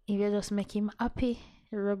if you just make him happy,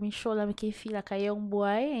 you rub his shoulder, make him feel like a young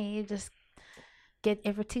boy, and you just get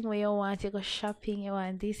everything where you want. You go shopping, you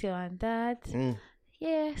want this, you want that.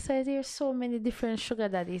 Yeah, so there's so many different sugar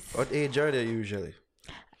daddies. What age are they usually?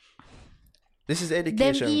 This is Them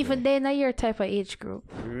education. even they're not your type of age group.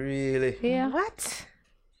 Really? Yeah. What?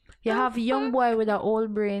 You have young boy with an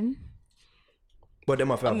old brain. But them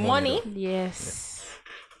have Money? though. Yes.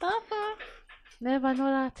 Never know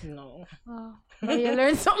that. No. Oh, now you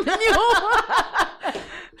learn something new.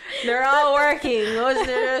 They're all working. Those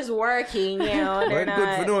they're just working, you know. They're But good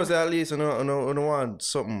for not. those at least, you know, want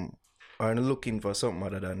something or looking for something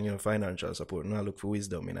other than, you know, financial support. No, look for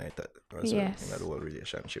wisdom in it. As Yes. well, in the whole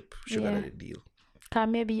relationship. Sugar Yeah. daddy deal. Cause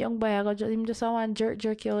maybe young boy, I got him just want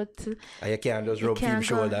jerk you out. And you can't just You rub him can't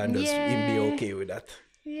go- shoulder and just him be Yeah. okay with that.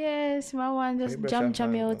 Yes, my one just Maybe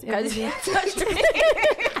jam me out every day.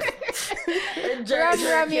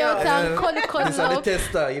 Ram you out and cuddle This is the up.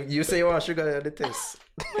 tester. If you say you want sugar, you're the test.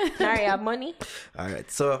 Sorry, I have money.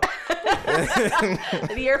 Alright, so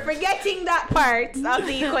You're forgetting that part of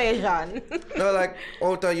the equation. no, like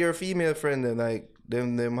out of your female friend then like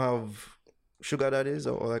them have sugar daddies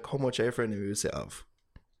or like how much of your friend you say have?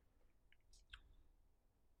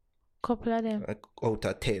 Couple of them, Like out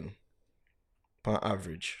of 10 on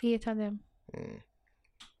average. 8 of them.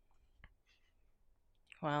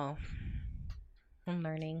 Wow. I'm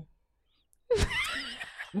learning.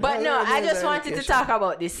 But no, I just wanted to talk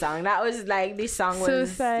about this song. That was like, this song was,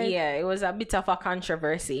 Suicide. yeah, it was a bit of a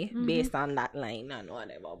controversy based on that line and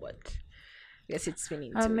whatever, but I guess it's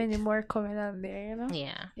spinning And to many it. more coming on there, you know?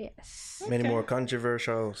 Yeah. Yes. Many more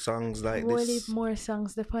controversial songs like We'll this. leave more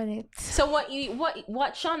songs upon it. So what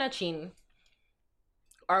Shauna Chyn,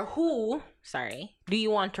 or who, do you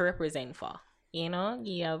want to represent for? You know,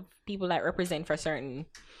 you have people that represent for certain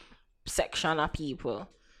section of people.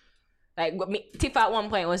 Like Tiff at one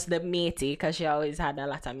point was the matey because she always had a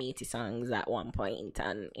lot of matey songs at one point,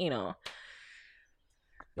 and you know,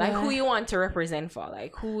 like who you want to represent for?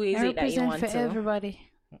 Like who is I it that you represent want for to? everybody.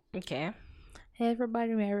 Okay.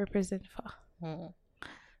 Everybody may I represent for.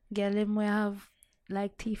 Girl, them we have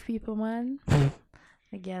like thief people, man.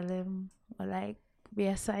 The girl, them we like be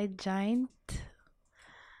a side giant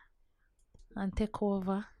and take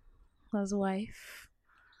over as wife.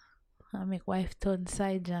 I make wife turn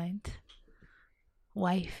side giant.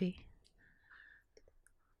 Wifey.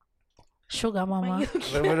 Sugar mama.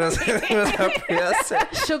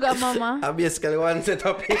 Sugar mama. I basically one set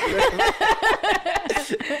up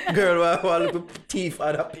girl want to teeth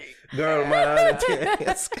and a girl man all the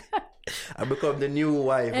things. I become the new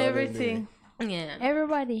wife. Everything. Yeah.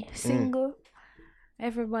 Everybody. Single.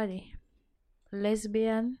 Everybody.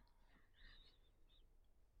 Lesbian.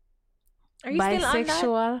 Are you still on that?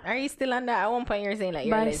 Bisexual. Are you still on that? At one point, you're saying like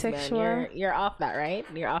you're lesbian. Bisexual. You're off that, right?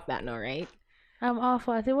 You're off that now, right? I'm off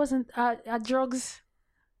what? It wasn't drugs.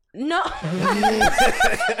 No. I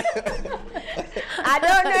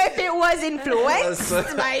don't know if it was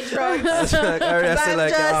influenced by drugs. Like, I still like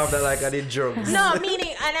just- after like I did drugs. No,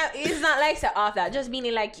 meaning, it's not like say off that. Just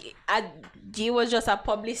meaning like, it was just a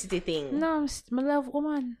publicity thing. No, my love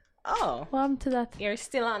woman. Oh, What happened to that? you're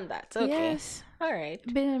still on that. Okay. Yes. All right.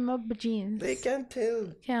 Been in my jeans. They can tell.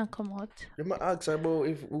 Can't come out. They might ask about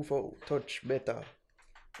if who for touch better.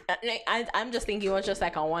 I'm just thinking it was just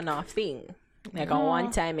like a one-off thing, like a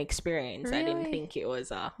one-time experience. I didn't Really? think it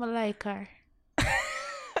was a. I like her.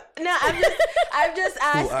 No, I'm just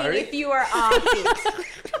asking Ari? if you were off it.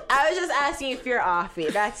 I was just asking if you're off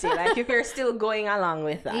it. That's it. Like if you're still going along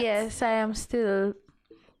with that. Yes, I am still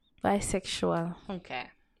bisexual. Okay.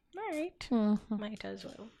 All right. Mm-hmm. Might as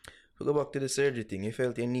well. We go back to the surgery thing. You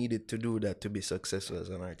felt you needed to do that to be successful as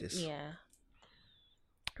an artist. Yeah.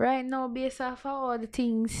 Right now, based off of all the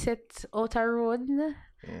things set out a road,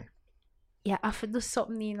 yeah, I have to do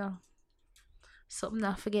something, you know. Something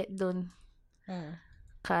I forget done.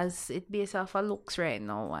 Cause it based off of looks right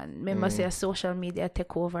now, and remember say social media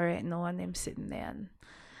take over right now, and them sitting there. And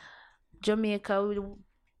Jamaica,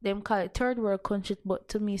 them call it third world country, but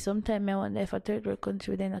to me, sometimes I wonder if a third world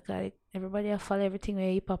country, then I call it everybody I follow everything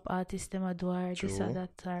where hip hop artists them a do or this or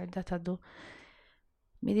that I do.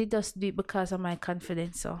 Me they just do it because of my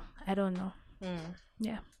confidence, so I don't know.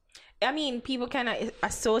 Yeah. I mean, people kind of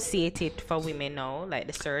associate it for women now, like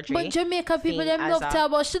the surgery. But Jamaica people thing them as love a- talk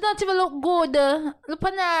about she don't even look good. Look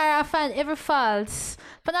on her, I find every faults.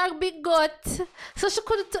 But her big gut. So she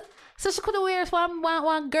could wear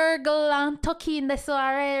one gurgle and tuck in this so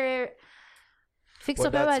fix But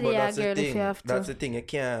up your body, that's the girl, thing. if you have to. That's the thing. You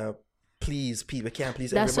can't please people. You can't please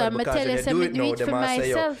That's why everybody I'ma because tell when you, they do say it me now, do it they for might say,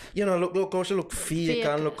 yo, myself. you know, look how she look fake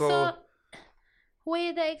and look how. So,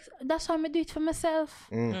 that's why I do it for myself.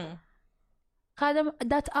 Cause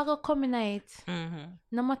that I go come in it.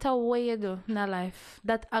 No matter what you do in life,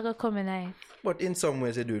 that I go come in it. But in some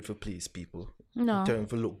ways, they do it for please people. No. Turn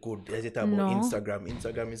for look good. Is it about No. Instagram?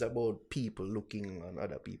 Instagram is about people looking on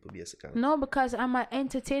other people, basically. No, because I'm an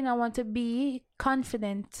entertainer. I want to be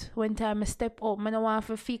confident when time I step up. I don't want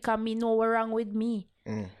to feel cause me know what's wrong with me.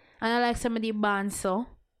 And I like somebody band so.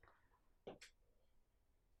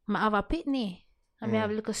 I have a pitney. I may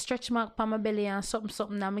have a little stretch mark on my belly and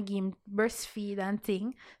something that I give him breastfeed and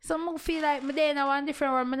thing. So I feel like I'm there in one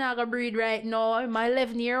different world. I'm not going to breed right now. I'm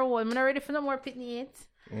 11-year-old. I'm not ready for no more pitney yet.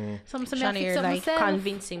 Shauna, you're like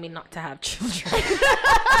convincing me not to have children.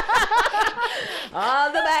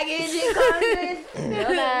 All the baggage it comes with.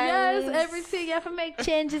 Yes, everything. You have to make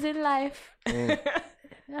changes in life. You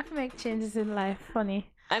have to make changes in life.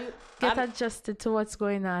 Funny. Get adjusted to what's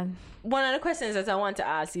going on. One of the questions that I want to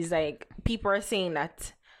ask is like, people are saying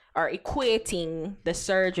that, are equating the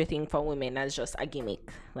surgery thing for women as just a gimmick,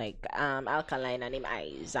 like alkaline and him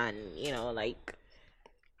eyes, and like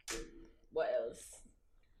what else?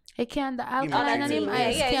 It can't. The alkaline and him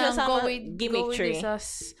eyes can't go with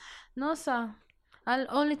gimmickry. No, sir. And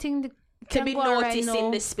only thing that to be noticed right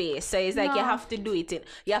in the space. So it's like you have to do it.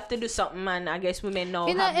 You have to do something, man. I guess women know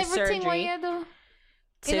have the surgery. What you do.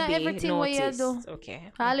 To be everything noticed. What you do.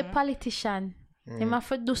 Okay. All the politician, him have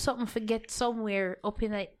to do something to get somewhere up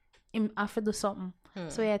in him have to do something.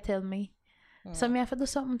 So you tell me. So me have to do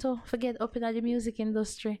something to forget up in the music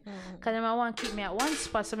industry. Cause I want to keep me at one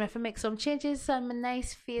spot. So I have to make some changes so my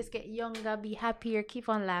nice face, get younger, be happier, keep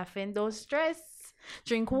on laughing, don't stress,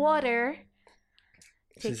 drink water.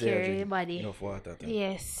 Take care of your body. Enough water.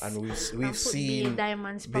 Yes. And we've seen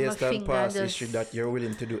diamonds based on past history that you're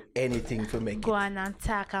willing to do anything to make go on and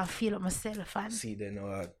talk and feel up myself and see then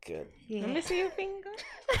okay. Let me see your finger.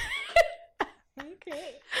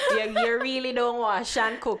 Okay. You really don't wash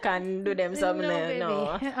and cook and do them something.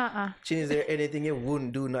 No. Chyn, is there anything you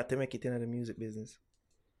wouldn't do not to make it in the music business?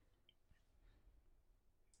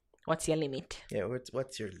 What's your limit? Yeah,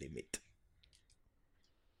 what's your limit?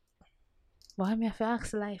 Why me have to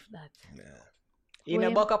ask life that? Nah. You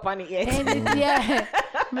know, buck up on it yet. Yeah.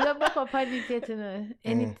 Me don't buck up on it yet, you know.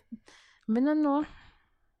 Me don't know.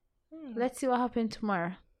 Let's see what happens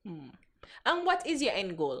tomorrow. And what is your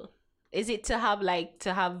end goal? Is it to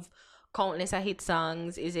have countless of hit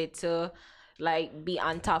songs? Is it to be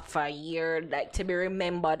on top for a year, to be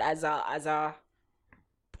remembered as a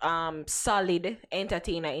solid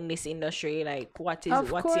entertainer in this industry? What's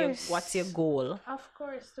your goal? Of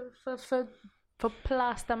course, for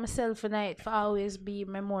plaster myself tonight, for always be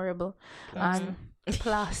memorable and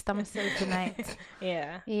plaster myself tonight.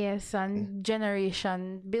 Yeah. Yes, and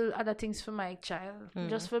generation build other things for my child.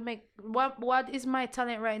 Just for make what is my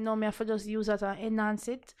talent right now. Me have to just use that and enhance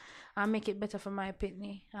it and make it better for my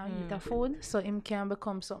pitney and eat the food so him can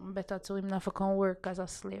become something better to him. Not for come work as a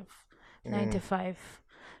slave. 95.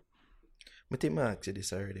 I think I asked you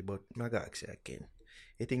this already, but I gotta ask you again.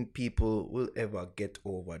 I think people will ever get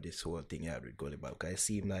over this whole thing you had with Gully Bob? Because it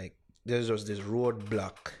seems like there's just this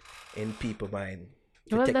roadblock in people's mind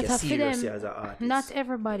to take you seriously as an artist. Not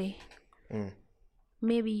everybody.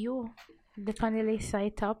 Maybe you. The panel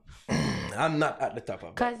side up. I'm not at the top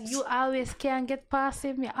of that. Because you always can't get past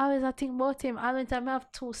him. You always think about him. All the time I have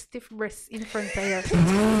 2 stiff breasts in front of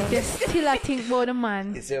you. You still think about the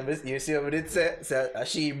man. You see what I did say?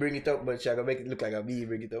 She bring it up, but she gonna make it look like a me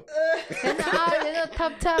bring it up. You know,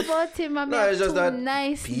 top about him. No, it's just that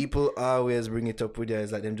nice. people always bring it up with you.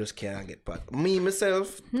 It's like them just can't get past. Me,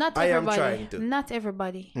 myself, not I everybody. am trying to. Not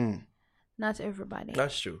everybody. Not everybody.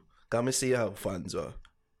 That's true. Come and see how fans are.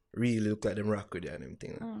 Really look like them rock with you and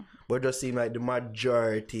everything. But it just seem like the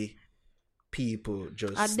majority people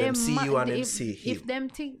just them see you and them see him. If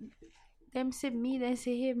them see me, they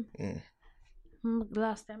see him.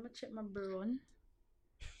 Last time I checked my brain.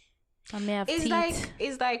 I may have teeth.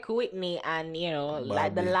 It's like Whitney and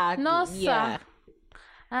like the Bobby. last No, sir.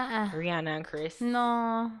 Rihanna and Chris.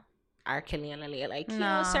 No. R. Kelly and Aaliyah.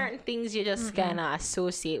 No. Certain things you just kind of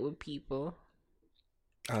associate with people.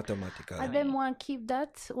 Automatically. And them want to keep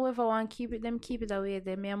that. Whoever want to keep it, them keep it away.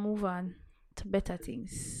 They may move on to better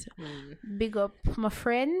things. Big up my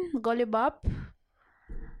friend, Gully Bop.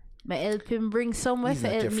 I help him bring somewhere, so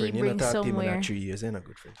help me bring somewhere. You're 3 years, ain't a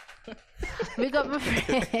good friend. Big up my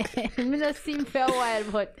friend. I not seen him for a while,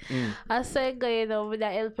 but I saw a guy, with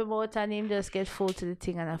I help him out and him just get full to the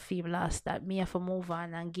thing and I feel lost that me have to move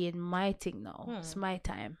on and gain my thing now. It's my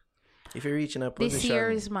time. If you're reaching a position, this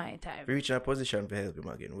year is my time. If you're reaching a position to help him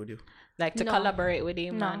again, would you? To collaborate with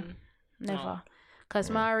him? No, never.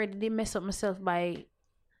 Because I already did mess up myself by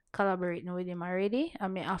collaborating with him already. I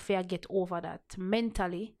mean, I feel get over that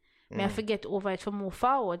mentally. I have to get over it to move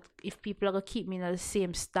forward. If people are going to keep me in the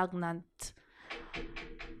same stagnant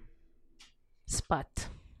spot.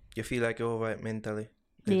 You feel like you're over it mentally?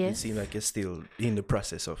 Yes. You seem like you're still in the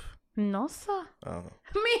process of. No, sir. Oh.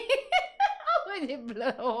 Me? How many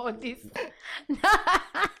blood all this?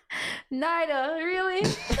 Neither, really?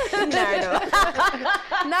 Neither.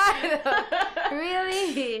 Neither.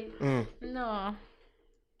 Really? No.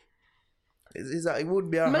 It would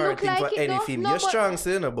be a Me hard look thing like for it, any no? female. No, You're but- strong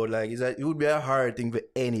still, but like it would be a hard thing for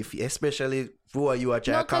any female, especially for what you are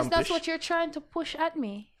trying No, to because accomplish. that's what you're trying to push at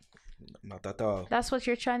me. Not at all. That's what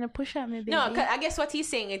you're trying to push at me, baby. No, 'cause I guess what he's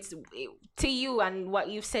saying to you and what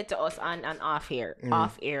you've said to us on and off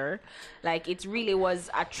air, like it really was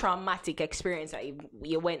a traumatic experience that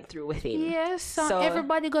you went through with him. Yes, So-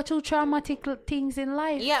 everybody go through traumatic things in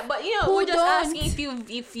life. Yeah, but Who we're just don't? asking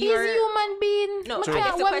if He's you're a human being. No, Me I guess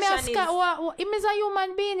can't- the when me question ask is- him is a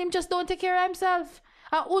human being. Him just don't take care of himself.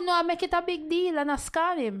 I make it a big deal and I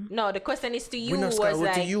scan him. No, the question is to you We're not was scared. What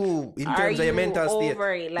like, to you in are terms of your you mental state?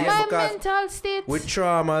 over it? Like, Yeah, My because mental state. with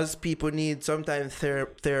traumas, people need sometimes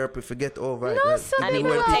therapy to get over it. No, Like, sir, And it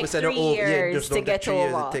even will when take people say they're 3 over, yeah, years just to don't take get 3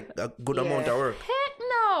 years. over. It take a good Yeah. amount of work. Heck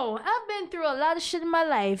no. I've been through a lot of shit in my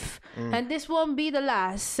life. And this won't be the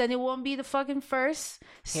last. And it won't be the fucking first.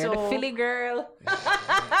 you're the So Philly girl.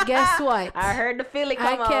 guess what? I heard the Philly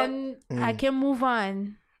come out. I can move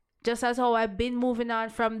on. Just as how I've been moving on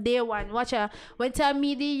from day one. Watch out. When time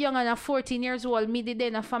me the young and 14 years old, me the day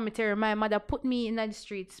in a family, my mother put me in the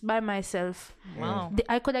streets by myself. Wow.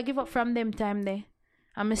 I could have give up from them time there.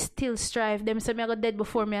 I'm still strive. Them say me I got dead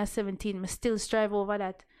before me at 17. Me still strive over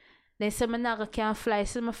that. They say me naga can't fly.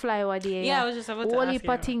 So me fly over there. Yeah, I was just about to Whole ask heap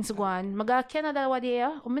you. of things go on. I got Canada over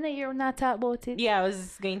there. I'm not hear not talk about it. Yeah, I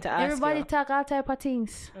was going to ask Everybody you. talk all type of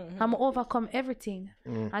things. I'm overcome everything.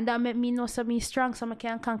 And that make me know so me strong so I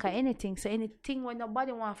can conquer anything. So anything when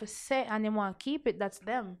nobody want to say and they want to keep it, that's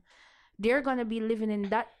them. They're gonna be living in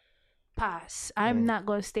that past. I'm not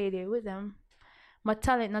gonna stay there with them. My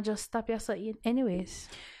talent not just stop you so anyways.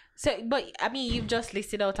 So, but I mean, you've just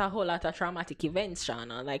listed out a whole lot of traumatic events,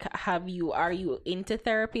 Shauna. Like, are you into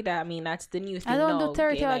therapy? That, I mean, that's the new thing. I don't now. do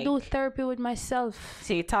therapy, I Like, do therapy with myself.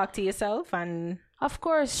 So you talk to yourself and Of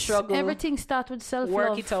course, Struggle. everything starts with self-love.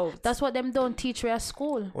 Work it out. That's what them don't teach you at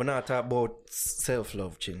school. We're not talking about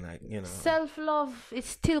self-love, Chyn, like, you know. Self-love, it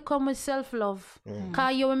still come with self-love.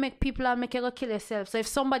 Cause you will make people and make you go kill yourself. So if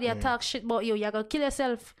somebody attack shit about you, you go kill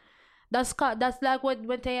yourself. That's like when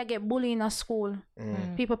you get bullied in a school.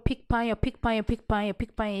 People pick pan you.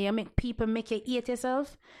 You make people make you hate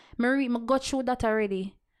yourself. I got through that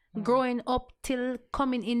already. Growing up till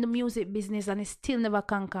coming in the music business and it still never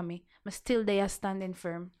conquer me. I'm still there standing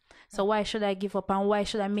firm. So why should I give up and why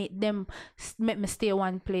should I make me stay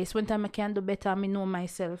one place? When time I can do better, I know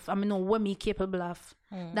myself. I know what me capable of.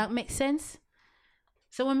 That makes sense?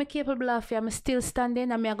 So when I'm capable of it, I'm still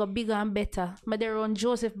standing and I go bigger and better. But they're on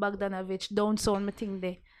Joseph Bogdanovich, down sound me thing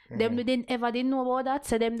there. Them didn't know about that.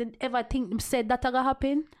 So them didn't ever think said that gonna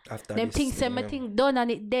happen. After Them this things say thing, my yeah. thing done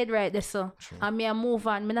and it dead right there, so. And me I move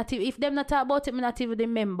on. Me not even, if them not talk about it, me not even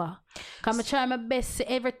remember. Cause I try my best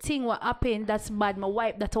to everything what happened that's bad, I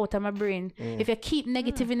wipe that out of my brain. If you keep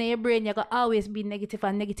negative in your brain, you're gonna always be negative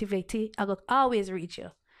and negativity I gonna always reach you.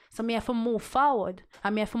 So me have to move forward.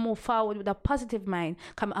 And me have to move forward with a positive mind.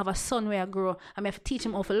 Cause I have a son where I grow. And me have to teach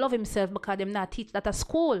him how to love himself because them not teach that at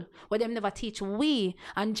school. Where them never teach we.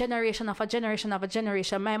 And generation after generation after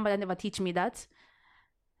generation. My mother never teach me that.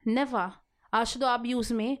 Never. I should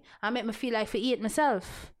abuse me and make me feel like I hate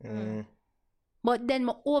myself. But then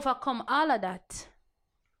I overcome all of that.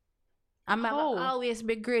 And I will always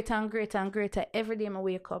be greater and greater and greater every day I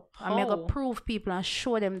wake up. And I go prove people and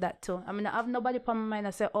show them that too. I mean, I have nobody upon my mind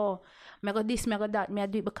and say, oh, I got this, I got that. I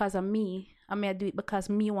do it because of me. And I do it because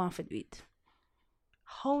me want to do it.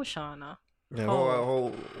 how, Shauna? Yeah,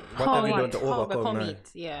 what have you done to overcome that?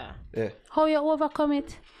 Yeah. Yeah. How you overcome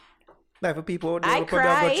it? Like for people I who probably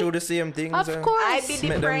cry. go through the same things. Of course. I be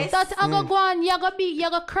depressed. That I go on, you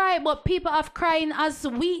go cry, but people have crying as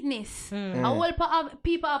weakness. A whole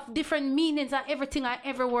people have different meanings and everything and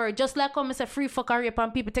every word. Just like how I say free fuck and rape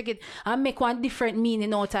and people take it and make one different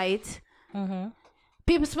meaning out of it.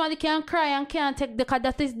 People somebody can cry and can't take because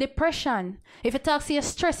that is depression. If you talk to your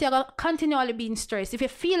stress, you're going to continually be in stress. If you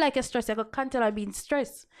feel like you're stressed, you're going to continually be in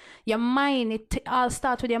stress. Your mind, it all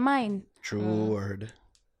starts with your mind. True word.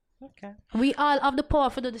 Okay. We all have the power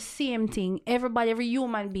to do the same thing. Everybody, every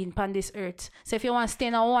human being on this earth. So if you want to stay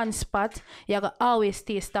in a one spot, you're going to always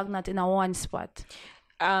stay stagnant in a one spot.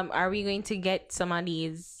 Are we going to get some of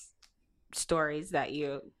these stories that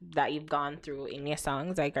you've gone through in your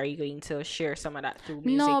songs? Like, are you going to share some of that through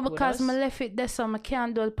music? No, with because us? I left it there so I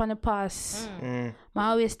can't dwell upon the past. I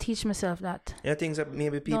always teach myself that. Yeah, things that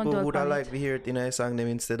maybe people dwell would have upon liked to hear it in a song them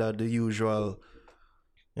instead of the usual,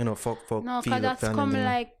 fuck, No, feel because that's up come and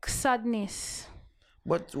like sadness.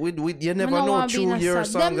 But with you never Me no know want be in through a your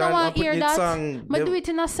sad. song Them no and want put hear it that. song. But them- do it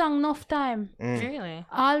in a song enough time. Really?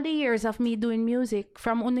 All the years of me doing music,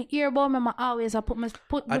 from on the ear about me, I always I put my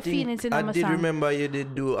I feelings in I my did song. remember you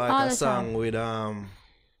did do All like a the song time. with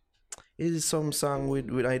is some song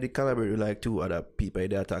with I did collaborate with like 2 other people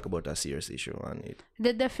that talk about a serious issue on it.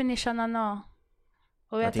 The definition I know.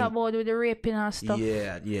 We are talking about with the raping and stuff.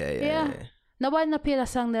 Yeah. Nobody not play that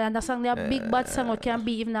song there, and that song there a big bad song what can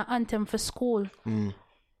be even an anthem for school.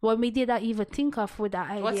 What we did that even think of with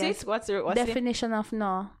that idea. What's it? What's definition of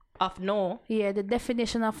no? Of no? Yeah, the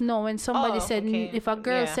definition of no. When somebody said, if a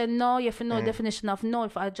girl said no, you have to know the definition of no.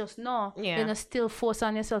 If I just no, then you still force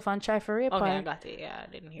on yourself and try for rape. Okay, I got it. Yeah,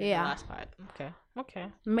 I didn't hear the last part. Okay.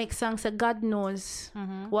 Make songs that God knows.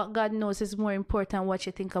 What God knows is more important than what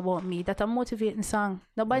you think about me. That's a motivating song.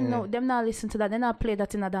 Nobody know. Them not listen to that. They not play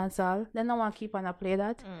that in a dance hall. They don't want to keep on a play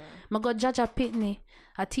that. I go judge a pitney.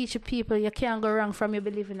 I teach people you can't go wrong from you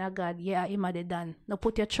believe in a God. Yeah, him a done. No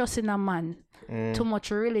put your trust in a man. Too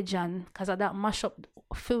much religion. Because of that mash up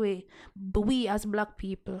for we as black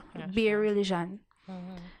people. Be a religion.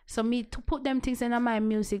 So me to put them things in my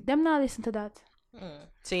music. Them not listen to that.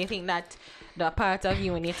 So you think that the part of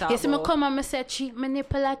you when you talk about... Yes, I come and I say treat my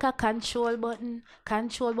nipple like a control button. I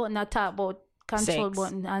talk about control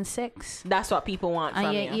button and sex. That's what people want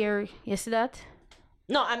from you. Ear, you see that?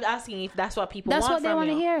 No, I'm asking if that's what people want from you. That's what they want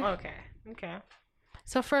to hear. Okay.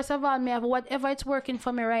 So first of all, me have whatever it's working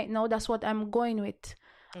for me right now, that's what I'm going with.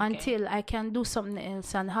 Until I can do something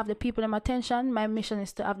else and have the people in my attention. My mission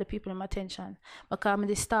is to have the people in my attention. Because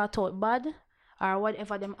they start out bad or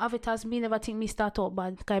whatever them have it as me, never think me start out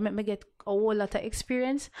bad. Because it make me get a whole lot of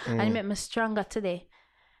experience and it make me stronger today.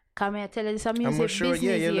 Because I tell you this music business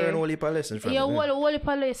you learn all the lessons from it. All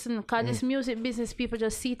the lessons. Because this music business, people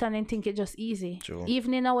just see it and then think it's just easy. True.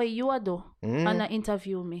 Even in a way you do and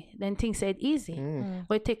interview me, then think it's easy.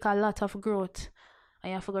 But it take a lot of growth. And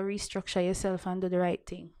you have to go restructure yourself and do the right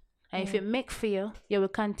thing. And if it make for you, you will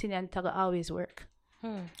continue and it will always work.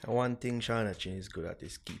 One thing Shauna Chyn is good at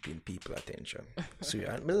is keeping people attention. So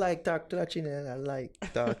I like talk to that Chyn and I like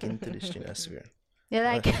talking to this Chyn, I swear. You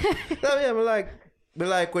like? I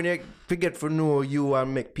like when you get to know you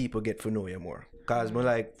and make people get to know you more. Because I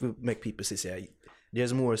like to make people say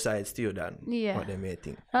there's more sides to you than what they may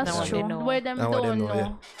think. That's true. Where them don't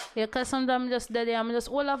know. Yeah, because sometimes just that I'm just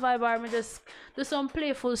all a vibe or I just do some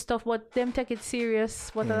playful stuff, but them take it serious.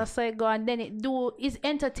 But as I go and then it's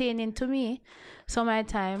entertaining to me some of my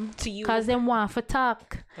time. To you. Because them want to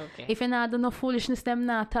talk. Okay. If you not do no foolishness, them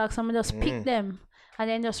not talk. So I just pick them and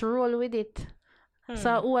then just roll with it.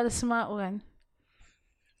 So who are the smart one?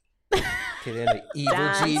 Okay, then the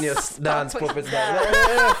evil genius dance puppets.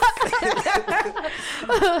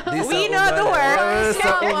 We know the word.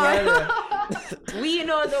 We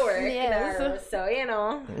know the word. Yes. So,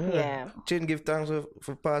 yeah. Chyn, give thanks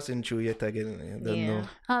for passing through yet again. Don't know.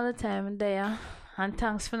 All the time there. And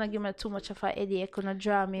thanks for not giving me too much of a headache. Couldn't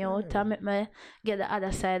draw me out and make me get the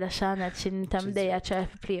other side of Shauna Chyn. I'm there, I try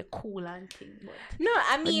to play cool and thing. No,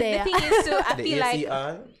 I mean, the thing is to, I feel like...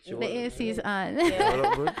 The AC is on.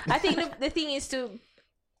 Yeah. I think the thing is to...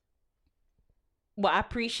 What I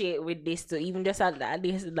appreciate with this too, even just at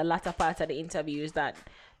least the latter part of the interview is that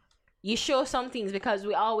you show some things because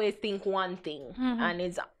we always think one thing. And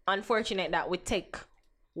it's unfortunate that we take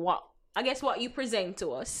what you present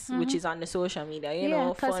to us, which is on the social media, you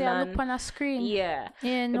know, because you look on a screen. Yeah,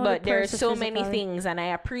 but there are so many things, and I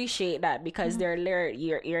appreciate that because they're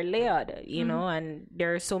you're layered, you know, and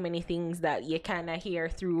there are so many things that you kind of hear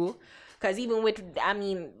through. Because even with,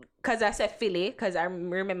 because I said Philly, because I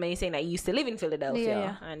remember you saying that you used to live in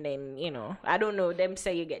Philadelphia, and then, I don't know, them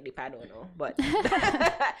say you get deep, I don't know, but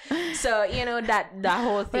so, that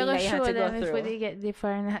whole thing that you had to go through. If we get deep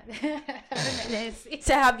or not.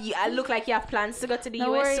 So I look like you have plans to go to the US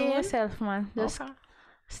soon? Don't worry yourself, man. Just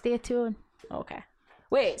stay tuned. Okay.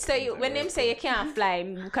 Wait, so when them say you can't fly,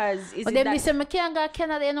 because is but it them say I can't go to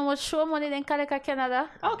Canada, you know what show money then can go to Canada?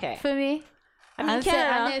 Okay. For me. Canada.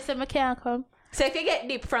 And they say I can't come. So if you get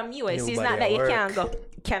dip from US, it's not that you can't go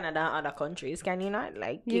Canada and other countries, can you not?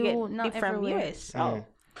 Like you get dip from US. Oh.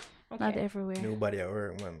 Okay. Not everywhere. Nobody at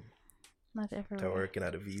work, man. Not everywhere. They're working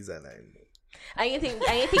at a visa line. And you think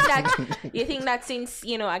that since,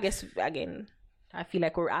 I guess again, I feel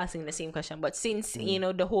like we're asking the same question, but since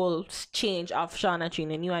the whole change of Shauna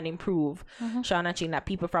Chyn and you and improve Shauna Chyn, that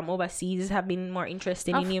people from overseas have been more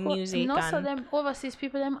interested in your music. No, so them overseas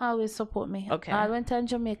people them always support me. Okay. I went to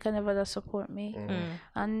Jamaica, never does support me.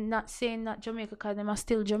 And not saying that Jamaica, because them are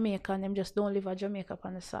still Jamaica and them just don't live at Jamaica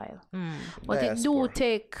on the soil. But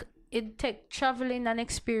it take traveling and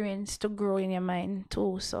experience to grow in your mind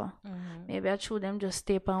too. So maybe I should them just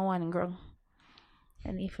stay on one ground.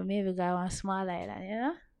 And if maybe guy want small island, you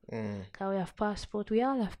know? Because we have passport. We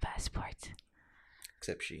all have passport.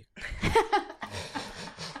 Except she.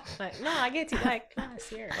 Like, no, I get it. Like,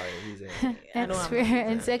 last year.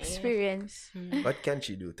 Experience. What can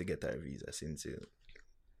she do to get her visa since you?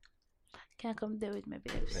 Can't come there with my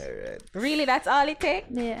babes. All right. Really, that's all it takes?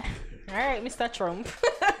 Yeah. All right, Mr. Trump.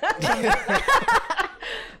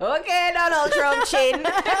 Okay, Donald Trump, Chyn.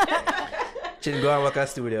 Chyn, go and work at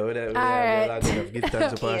studio. We have right. a lot of good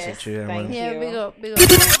time to pass it through. thank Man. Yeah, you. big up.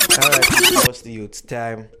 All right, close to you. It's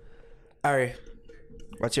time. Ari,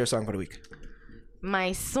 what's your song for the week?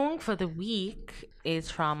 My song for the week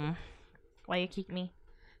is from... Why you kick me?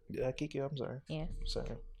 Did I kick you? I'm sorry. Yes.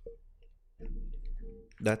 Sorry.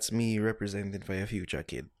 That's me representing for your future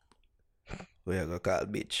kid. We are gonna call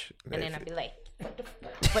bitch. And then I'll be like, what the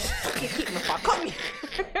fuck you kick me for? Come here.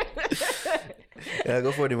 Yeah,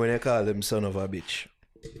 go for them when you call them son of a bitch.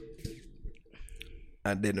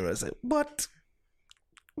 And then I say, but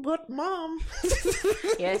mom.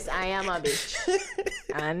 Yes, I am a bitch.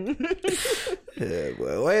 And Yeah,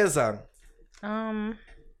 boy. What is your song?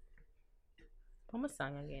 what's my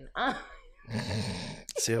song again?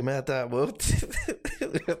 See what I'm talking about?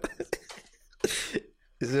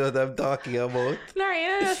 See what I'm talking about? No,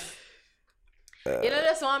 you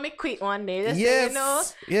just want me quit one day. Just Yes, so you know.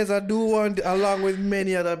 yes, I do want, along with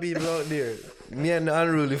many other people out there. Me and the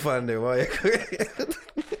unruly fan them. Why?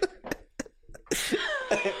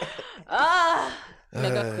 I'm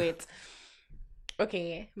gonna quit.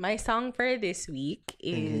 Okay, my song for this week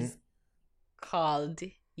is called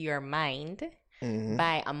Your Mind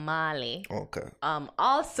by Amali. Okay.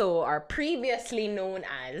 Also or previously known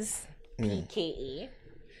as PKA.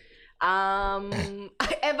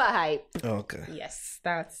 Ever Hype. Okay. Yes,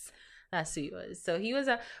 that's who he was. So he was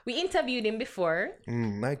we interviewed him before.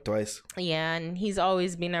 Like twice. Yeah, and he's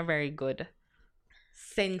always been a very good,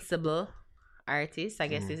 sensible artist. I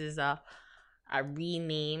guess this is a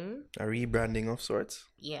rename. A rebranding of sorts.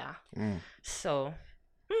 Yeah. So,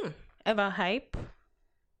 Ever Hype,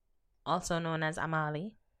 also known as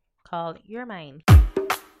Amali, called Your Mind.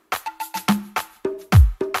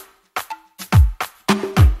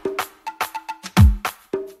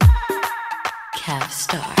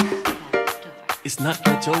 Star. It's not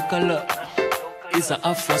no joke, love. It's a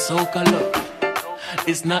Afro soca love.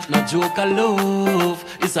 It's not no joke, love.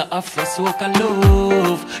 It's a Afro soca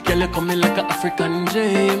love. Girl, you coming like an African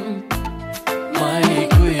dream, my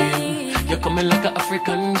queen. You're coming like an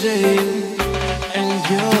African dream, and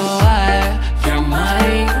you're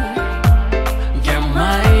mine, you're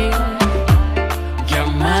mine,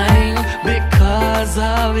 you're mine because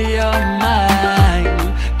of your mind.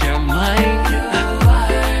 You're mine.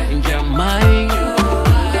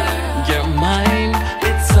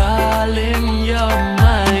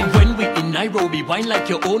 Nairobi, wine like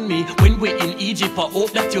you own me. When we're in Egypt, I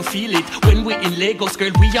hope that you feel it. When we're in Lagos, girl,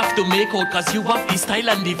 we have to make out, cause you have the style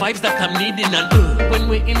and the vibes that I'm needing. And when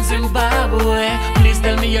we're in Zimbabwe, please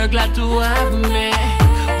tell me you're glad to have me.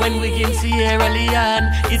 When we're in Sierra Leone,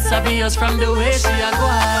 it's obvious from the way she a go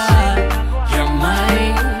on. You're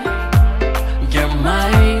mine, you're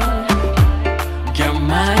mine, you're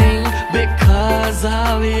mine because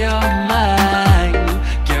of your mind.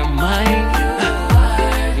 You're mine.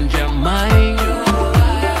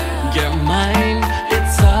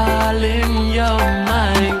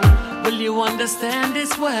 Understand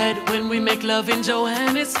this word when we make love in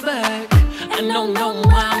Johannesburg. And no,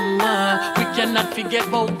 mama, we cannot forget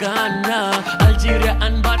about Ghana, Algeria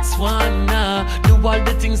and Botswana. Do all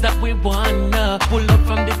the things that we wanna. Pull up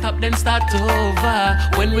from the top, then start over.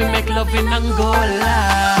 When we make love in Angola.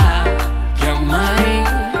 You're mine,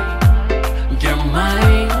 you're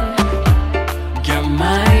mine, you're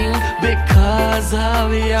mine because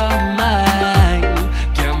of your mind.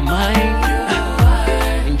 You're mine.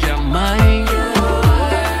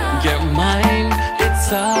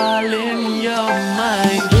 It's all in your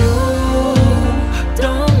mind. You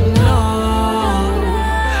don't know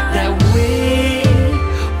that we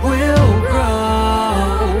will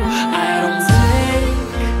grow. I don't take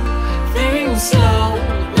things slow.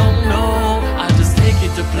 No, I just take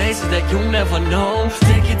it to places that you never know.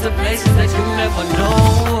 Take it to places that you never know.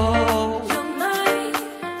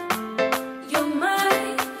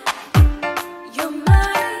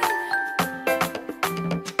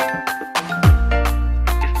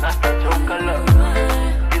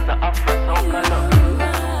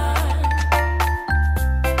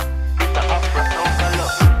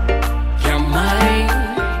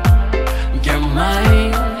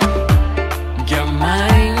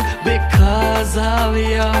 Of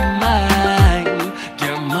your mind,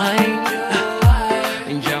 your mind,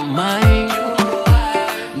 your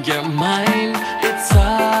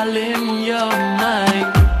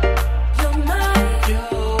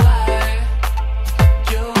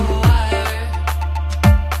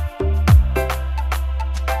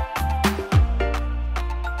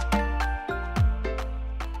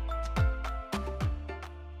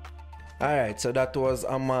Alright, so that was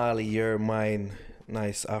Amali, Your Mine.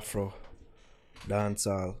 Nice Afro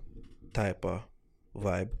dancehall type of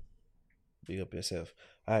vibe. Big up yourself.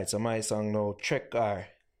 Alright, so my song now, Trek R.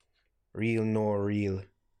 Real No Real.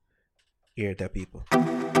 Hear the people.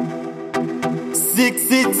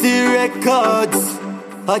 660 Records.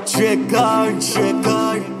 A Trek R.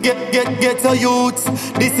 Get a youth.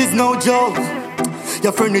 This is no joke.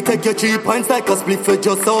 Your friend will take your 3 points like a split for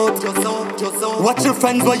just out. Watch your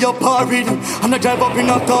friends while you're parried, and I drive up in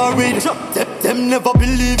a car with them never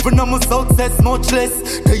believe when I'm a success, much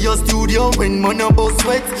less. They your studio when man about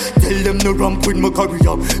sweat. Tell them no ramp with my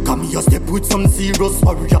career. Come here step with some serious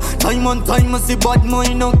warrior. Time on time I see bad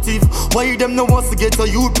mind active. Why them no wants to get a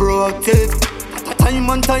youth proactive? Time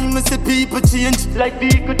on time I see people change, like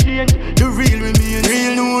people change. The real remain,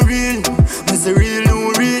 real no real. I say real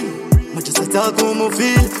no real. I just a talk how I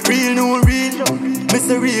feel, real no real. Me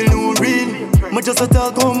say real no real. I just a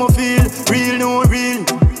talk how I feel, real no real.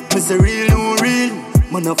 Me say real no real.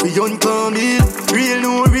 Man a fi young come ill, real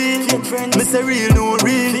no real. Me say real no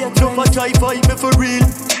real. Jump a try fight me for real.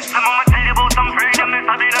 I'ma tell you about some freedom, me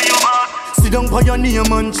sabi that you back. Sit down by your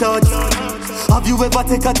name and charge. Have you ever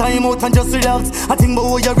take a time out and just relax? I think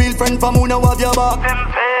about your real friend from who now have your back.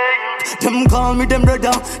 Them call me them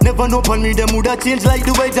brother. Never know upon me them woulda change like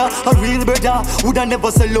the weather. A real brother woulda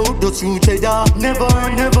never sell out the true cheddar. Never,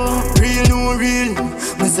 real no real.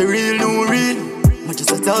 Me say real no real. Me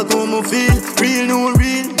just a talk how I feel. Real no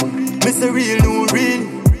real. Me say real no real.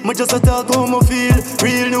 Me just a talk how I feel.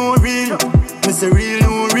 Real no real. Me say real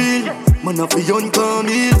no real. Man a fi young come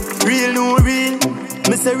ill. Real no real.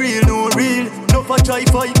 Me say real no real. No for try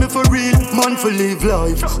fight me for real. Man for live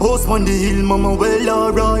life. House on the hill, mama well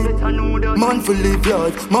alright. Man for live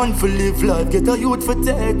life. Man for live life. Get a youth for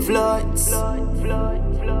take flights.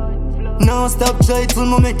 Now stop try till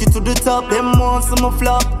me make it to the top. Them want some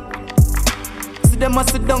flop. See them a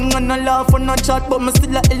sit down and a laugh and a chat, but me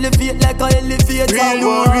still a elevate like a elevator. Real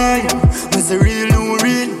no real. Me say real no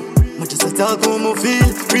real. Me just a talk how I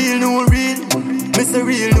feel. Real no real. Me say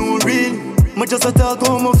real no real. Me just a talk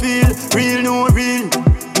how I feel. Real no real.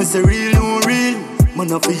 Me say real no real.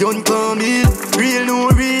 Man a fi young come ill. Real no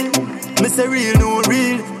real. Me say real no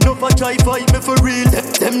real. No for try fight me for real.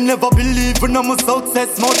 Them never believe when I'm a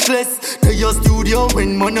success, much less. They your studio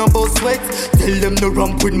when man about sweat. Tell them no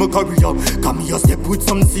ramp with my career. Come here step with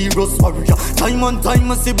some serious warrior. Time on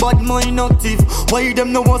time I see bad mind active. Why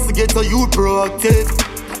them no wants to get a youth proactive?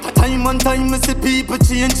 Time on time I see people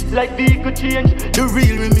change, like people change. The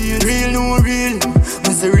real remain, real no real.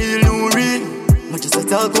 Me say real no real. Me just a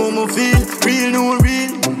talk how I feel, real no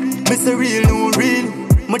real. Me say real no real.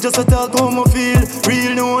 Me just a talk how I feel,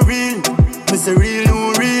 real no real. Me say real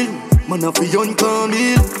no real. Man a fi young come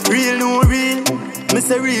ill, real no real. Me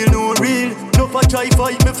say real no real. No for try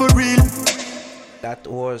fight me for real. That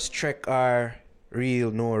was Trek R.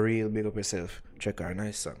 Real No Real. Big up yourself. Trek R.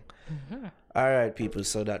 Nice song. Alright, people,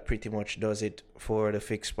 so that pretty much does it for the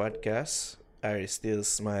Fix podcast. Are still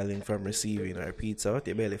smiling from receiving our pizza out?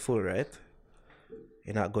 Your belly full, right?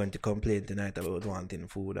 You're not going to complain tonight about wanting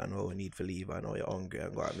food and how you need to leave and how you're hungry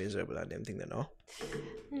and going miserable and them things, no?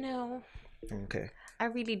 No. Okay. I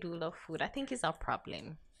really do love food. I think it's a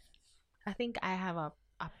problem. I think I have a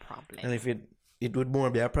problem. And if it would more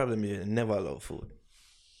be a problem, you never love food.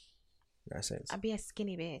 In that sense. I'd be a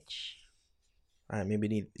skinny bitch.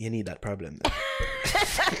 Maybe you need that problem. Maybe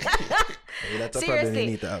that's a Seriously, problem you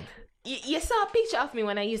need to have. You saw a picture of me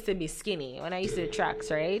when I used to be skinny. When I used to do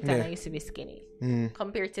tracks, right? Yeah. And I used to be skinny.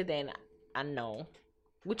 Compared to then and now.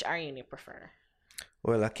 Which are you prefer?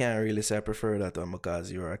 Well, I can't really say I prefer that one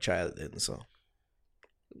because you were a child then, so.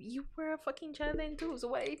 You were a fucking child then too. So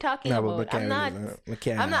what are you talking No, about? I'm not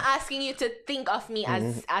asking you to think of me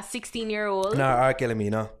as a 16-year-old. No, R. Kelly me,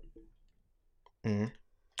 no. I'm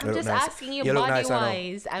just asking you body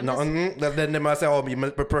wise. Then they must say, oh, you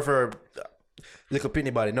prefer little penny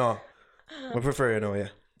body. No. I prefer, yeah.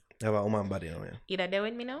 Have a woman body, yeah. You that there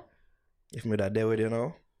with me now? If me that there with you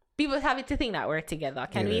now. People have it to think that we're together.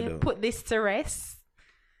 Can we put this to rest?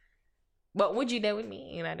 But would you there with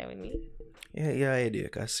me? You not there with me? Yeah, I do,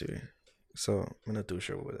 cause so I'm not too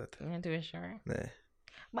sure about that. You're not too sure? Nah.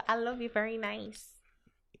 But I love you very nice.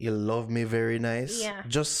 You love me very nice? Yeah.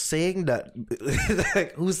 Just saying that.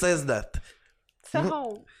 Like, who says that? So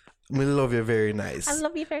how? Me love you very nice. I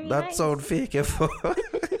love you very nice. That sound fake.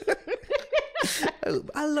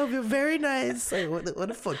 I love you very nice. Like, what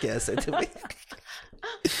the fuck you said to me?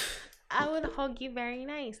 I would hug you very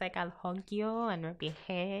nice. Like, I'll hug you and rub your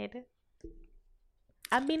head.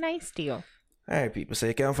 I'll be nice to you. Alright, people. So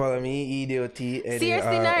you can follow me, EDOT.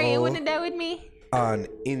 Seriously, Nari, you wouldn't die with me? On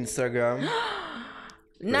Instagram.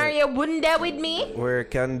 Nah, you wouldn't there with me. Where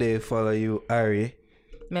can they follow you, Ari?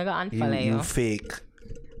 Mega unfollow you. You fake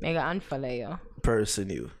Mega unfollow you. person,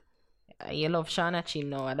 you. You love Shauna Chyn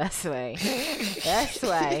now, that's why. That's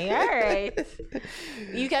why. Alright.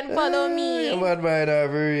 You can follow me. Bad mind,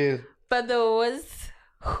 for real. For those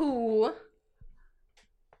who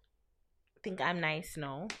think I'm nice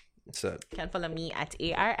now, So, can follow me at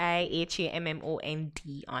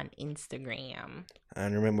ARIHAMMOND on Instagram.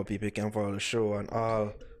 and remember, people can follow the show on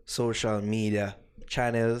all social media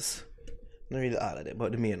channels. Not really all of them,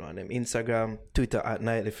 but the main one. Them Instagram, Twitter at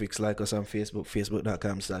Nightly Fix. Like us on Facebook,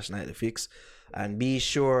 facebook.com/NightlyFix. And be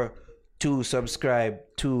sure to subscribe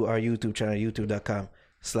to our YouTube channel,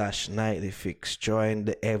 youtube.com/NightlyFix. Join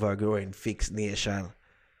the ever-growing Fix Nation.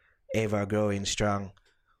 Ever-growing strong.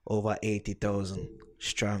 Over 80,000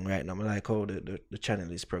 strong right now. I like how the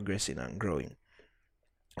channel is progressing and growing.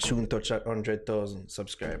 Soon touch that 100,000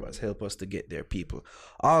 subscribers. Help us to get there, people.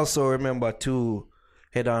 Also, remember to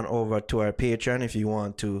head on over to our Patreon if you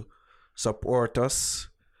want to support us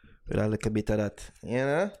with a little bit of that,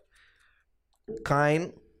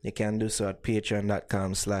 Chyn. You can do so at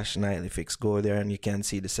patreon.com/nightlyfix. Go there and you can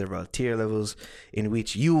see the several tier levels in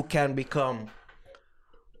which you can become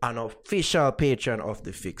an official patron of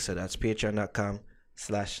the Fix. So that's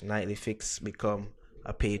patreon.com/nightlyfix. Become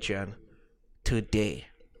a patron today.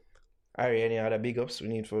 Alright, any other big ups we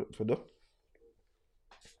need for though?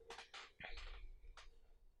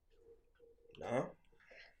 No?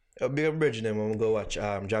 Big up Bridging them when we go watch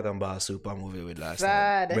Dragon Ball Super movie with last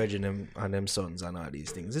night. Bridging them and them sons and all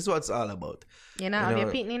these things. This is what it's all about. Have you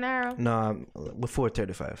pitney now? No, before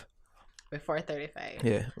 35. Before 35.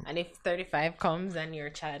 Yeah. And if 35 comes and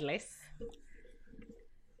you're childless?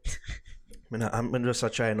 I'm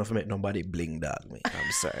just trying not to make nobody bling dog me.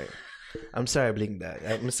 I'm sorry. I'm sorry, bling dog.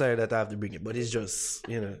 I'm sorry that I have to bring it, but it's just,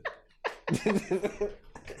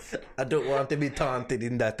 I don't want to be taunted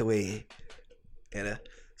in that way.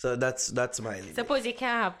 So that's my limit. Suppose you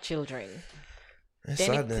can't have children.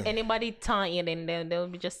 Then if anybody taunt you, then they'll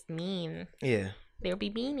be just mean. Yeah. They'll be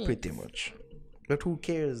beanies. Pretty much. But who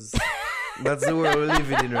cares? That's the world we're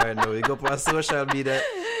living in right now. You go on social media,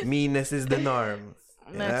 meanness is the norm.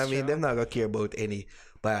 I mean, they're not gonna care about any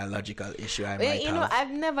biological issue I might have.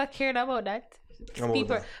 I've never cared about that.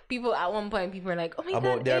 People at one point, people are like, "Oh my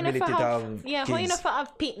about god, their ability to have how you kids. know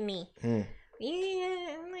have pitney?"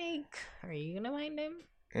 Yeah, I'm like, are you gonna mind them?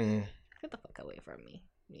 Get the fuck away from me.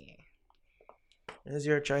 Yeah. It's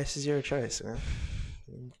your choice. It's your choice. Huh?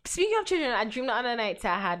 Speaking of children, I dreamed the other night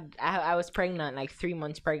I was pregnant, like 3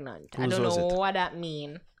 months pregnant. I don't know what that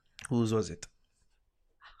mean. Whose was it?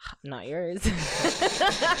 Not yours.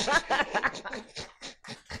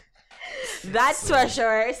 That's for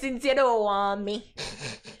sure. Since you don't want me.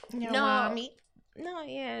 Want me? No,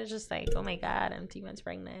 yeah, it's just like, oh my god, I'm 3 months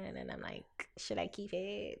pregnant, and I'm like, should I keep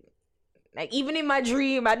it? Like, even in my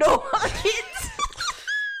dream, I don't want kids.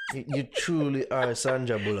 You truly are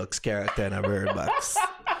Sandra Bullock's character in a bird box.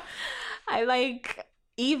 I like,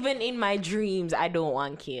 even in my dreams, I don't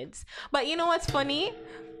want kids. But you know what's funny?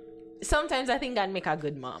 Sometimes I think I'd make a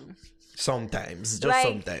good mom. Sometimes, just like,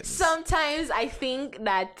 sometimes. Sometimes I think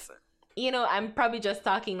that, I'm probably just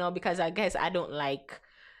talking now because I guess I don't like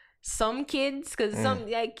some kids, because some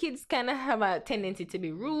kids kind of have a tendency to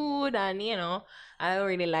be rude, and I don't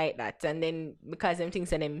really like that. And then because them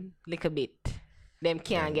things and them little bit, them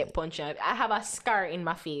can't get punched out. I have a scar in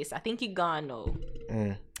my face. I think it gone now.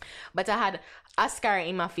 But I had a scar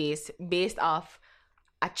in my face based off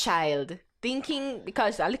a child thinking,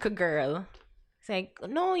 because a little girl, it's like,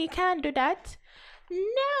 no, you can't do that.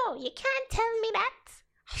 No, you can't tell me that.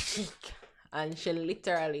 And she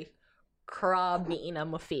literally crabbed me in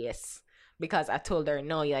my face because I told her,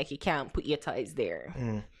 no, you can't put your toys there.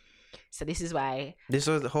 So this is why. This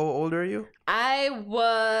was, how old are you? I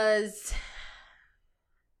was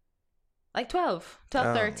like 12,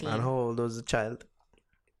 13. And how old was the child?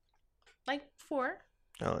 Like 4.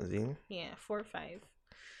 Oh, is he? Yeah, 4 or 5.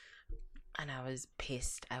 And I was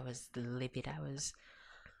pissed. I was livid. I was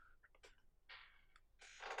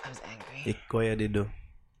angry. What you did do?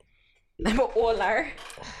 I'm an older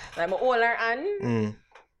and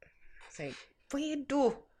it's like, what you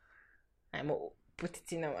do? I'm put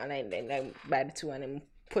it in and I by the 2 and then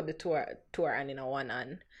put the two hand in a 1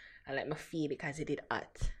 hand and let me feed it because it did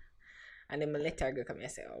hot. And then I let her go come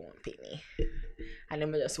and say, I won't pick me. And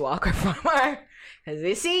then I just walk her from her. Because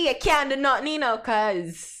you see, you can't do nothing,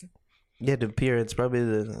 because... Yeah, the parents probably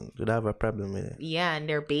would have a problem with it. Yeah, and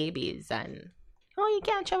they're babies. And, you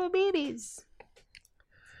can't travel babies.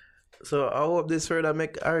 So I hope this further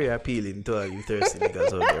make Ari appealing to all you thirsty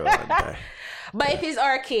niggas out there. But if it's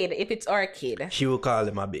our kid. She will call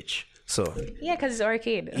him a bitch. So Yeah, because it's our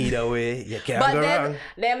kid. either way, you can't But go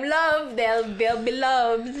then, wrong. they'll be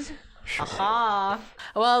loved. Aha.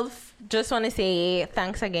 Well, just want to say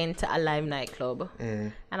thanks again to Alive Nightclub.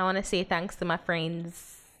 And I want to say thanks to my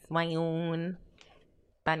friends, Mayun,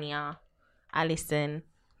 Banya, Alison,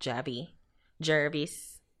 Javi,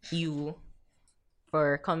 Jervis, you,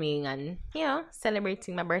 for coming and,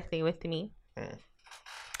 celebrating my birthday with me.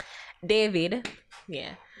 David,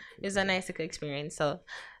 it was a nice experience. So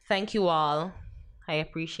thank you all. I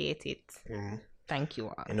appreciate it. Thank you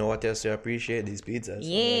all. You know what else you appreciate? These pizzas.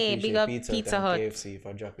 Yeah, big up Pizza Hut. KFC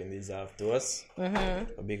for dropping these off to us. A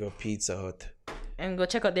big up Pizza Hut. And go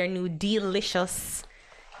check out their new delicious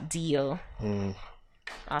deal.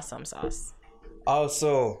 Awesome sauce.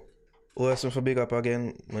 Also, who else for big up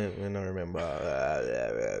again? I don't remember.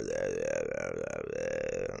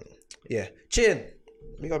 Yeah, Chyn.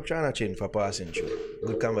 Big up Chyn for passing through.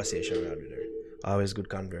 Good conversation around with her. Always good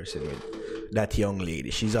conversing with that young lady.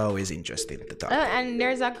 She's always interesting to talk. And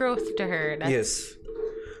there's a growth to her. Yes.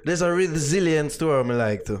 There's a resilience to her I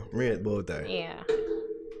like to read about her.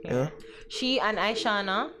 Yeah. She and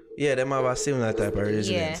Shauna. Yeah, them have a similar type of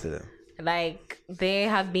resilience to them. Like, they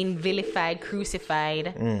have been vilified,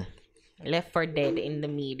 crucified, left for dead in the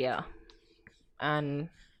media. And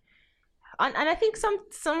I think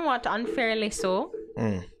somewhat unfairly so.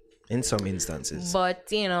 In some instances. But,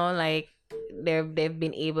 like, they've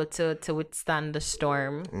been able to withstand the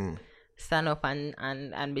storm, stand up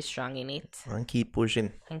and be strong in it. And keep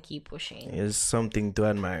pushing. There's something to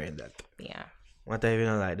admire in that. Yeah. What I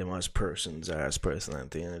even like them as persons or as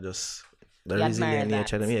personality, just the You resilient admire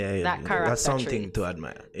nature. that. That character That's something trait. to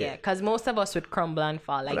admire. Yeah, because most of us would crumble and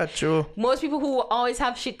fall. Like, That's true. most people who always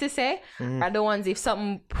have shit to say are the ones, if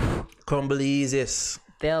something crumble easiest.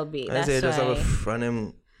 They'll be. I That's say why. just have a front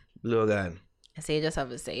them blow gun. I say you just have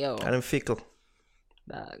to say, yo. And them fickle.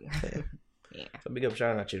 Dog. Yeah. So big up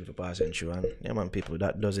Shauna Chyn for passing through. And yeah, man, people,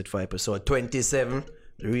 that does it for episode 27.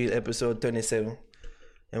 The real episode 27.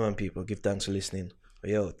 Yeah, man, people, give thanks for listening.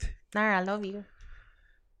 We out. Nara, I love you.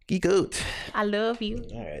 Geek out. I love you.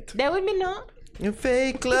 All right. There with me now. You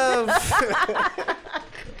fake love.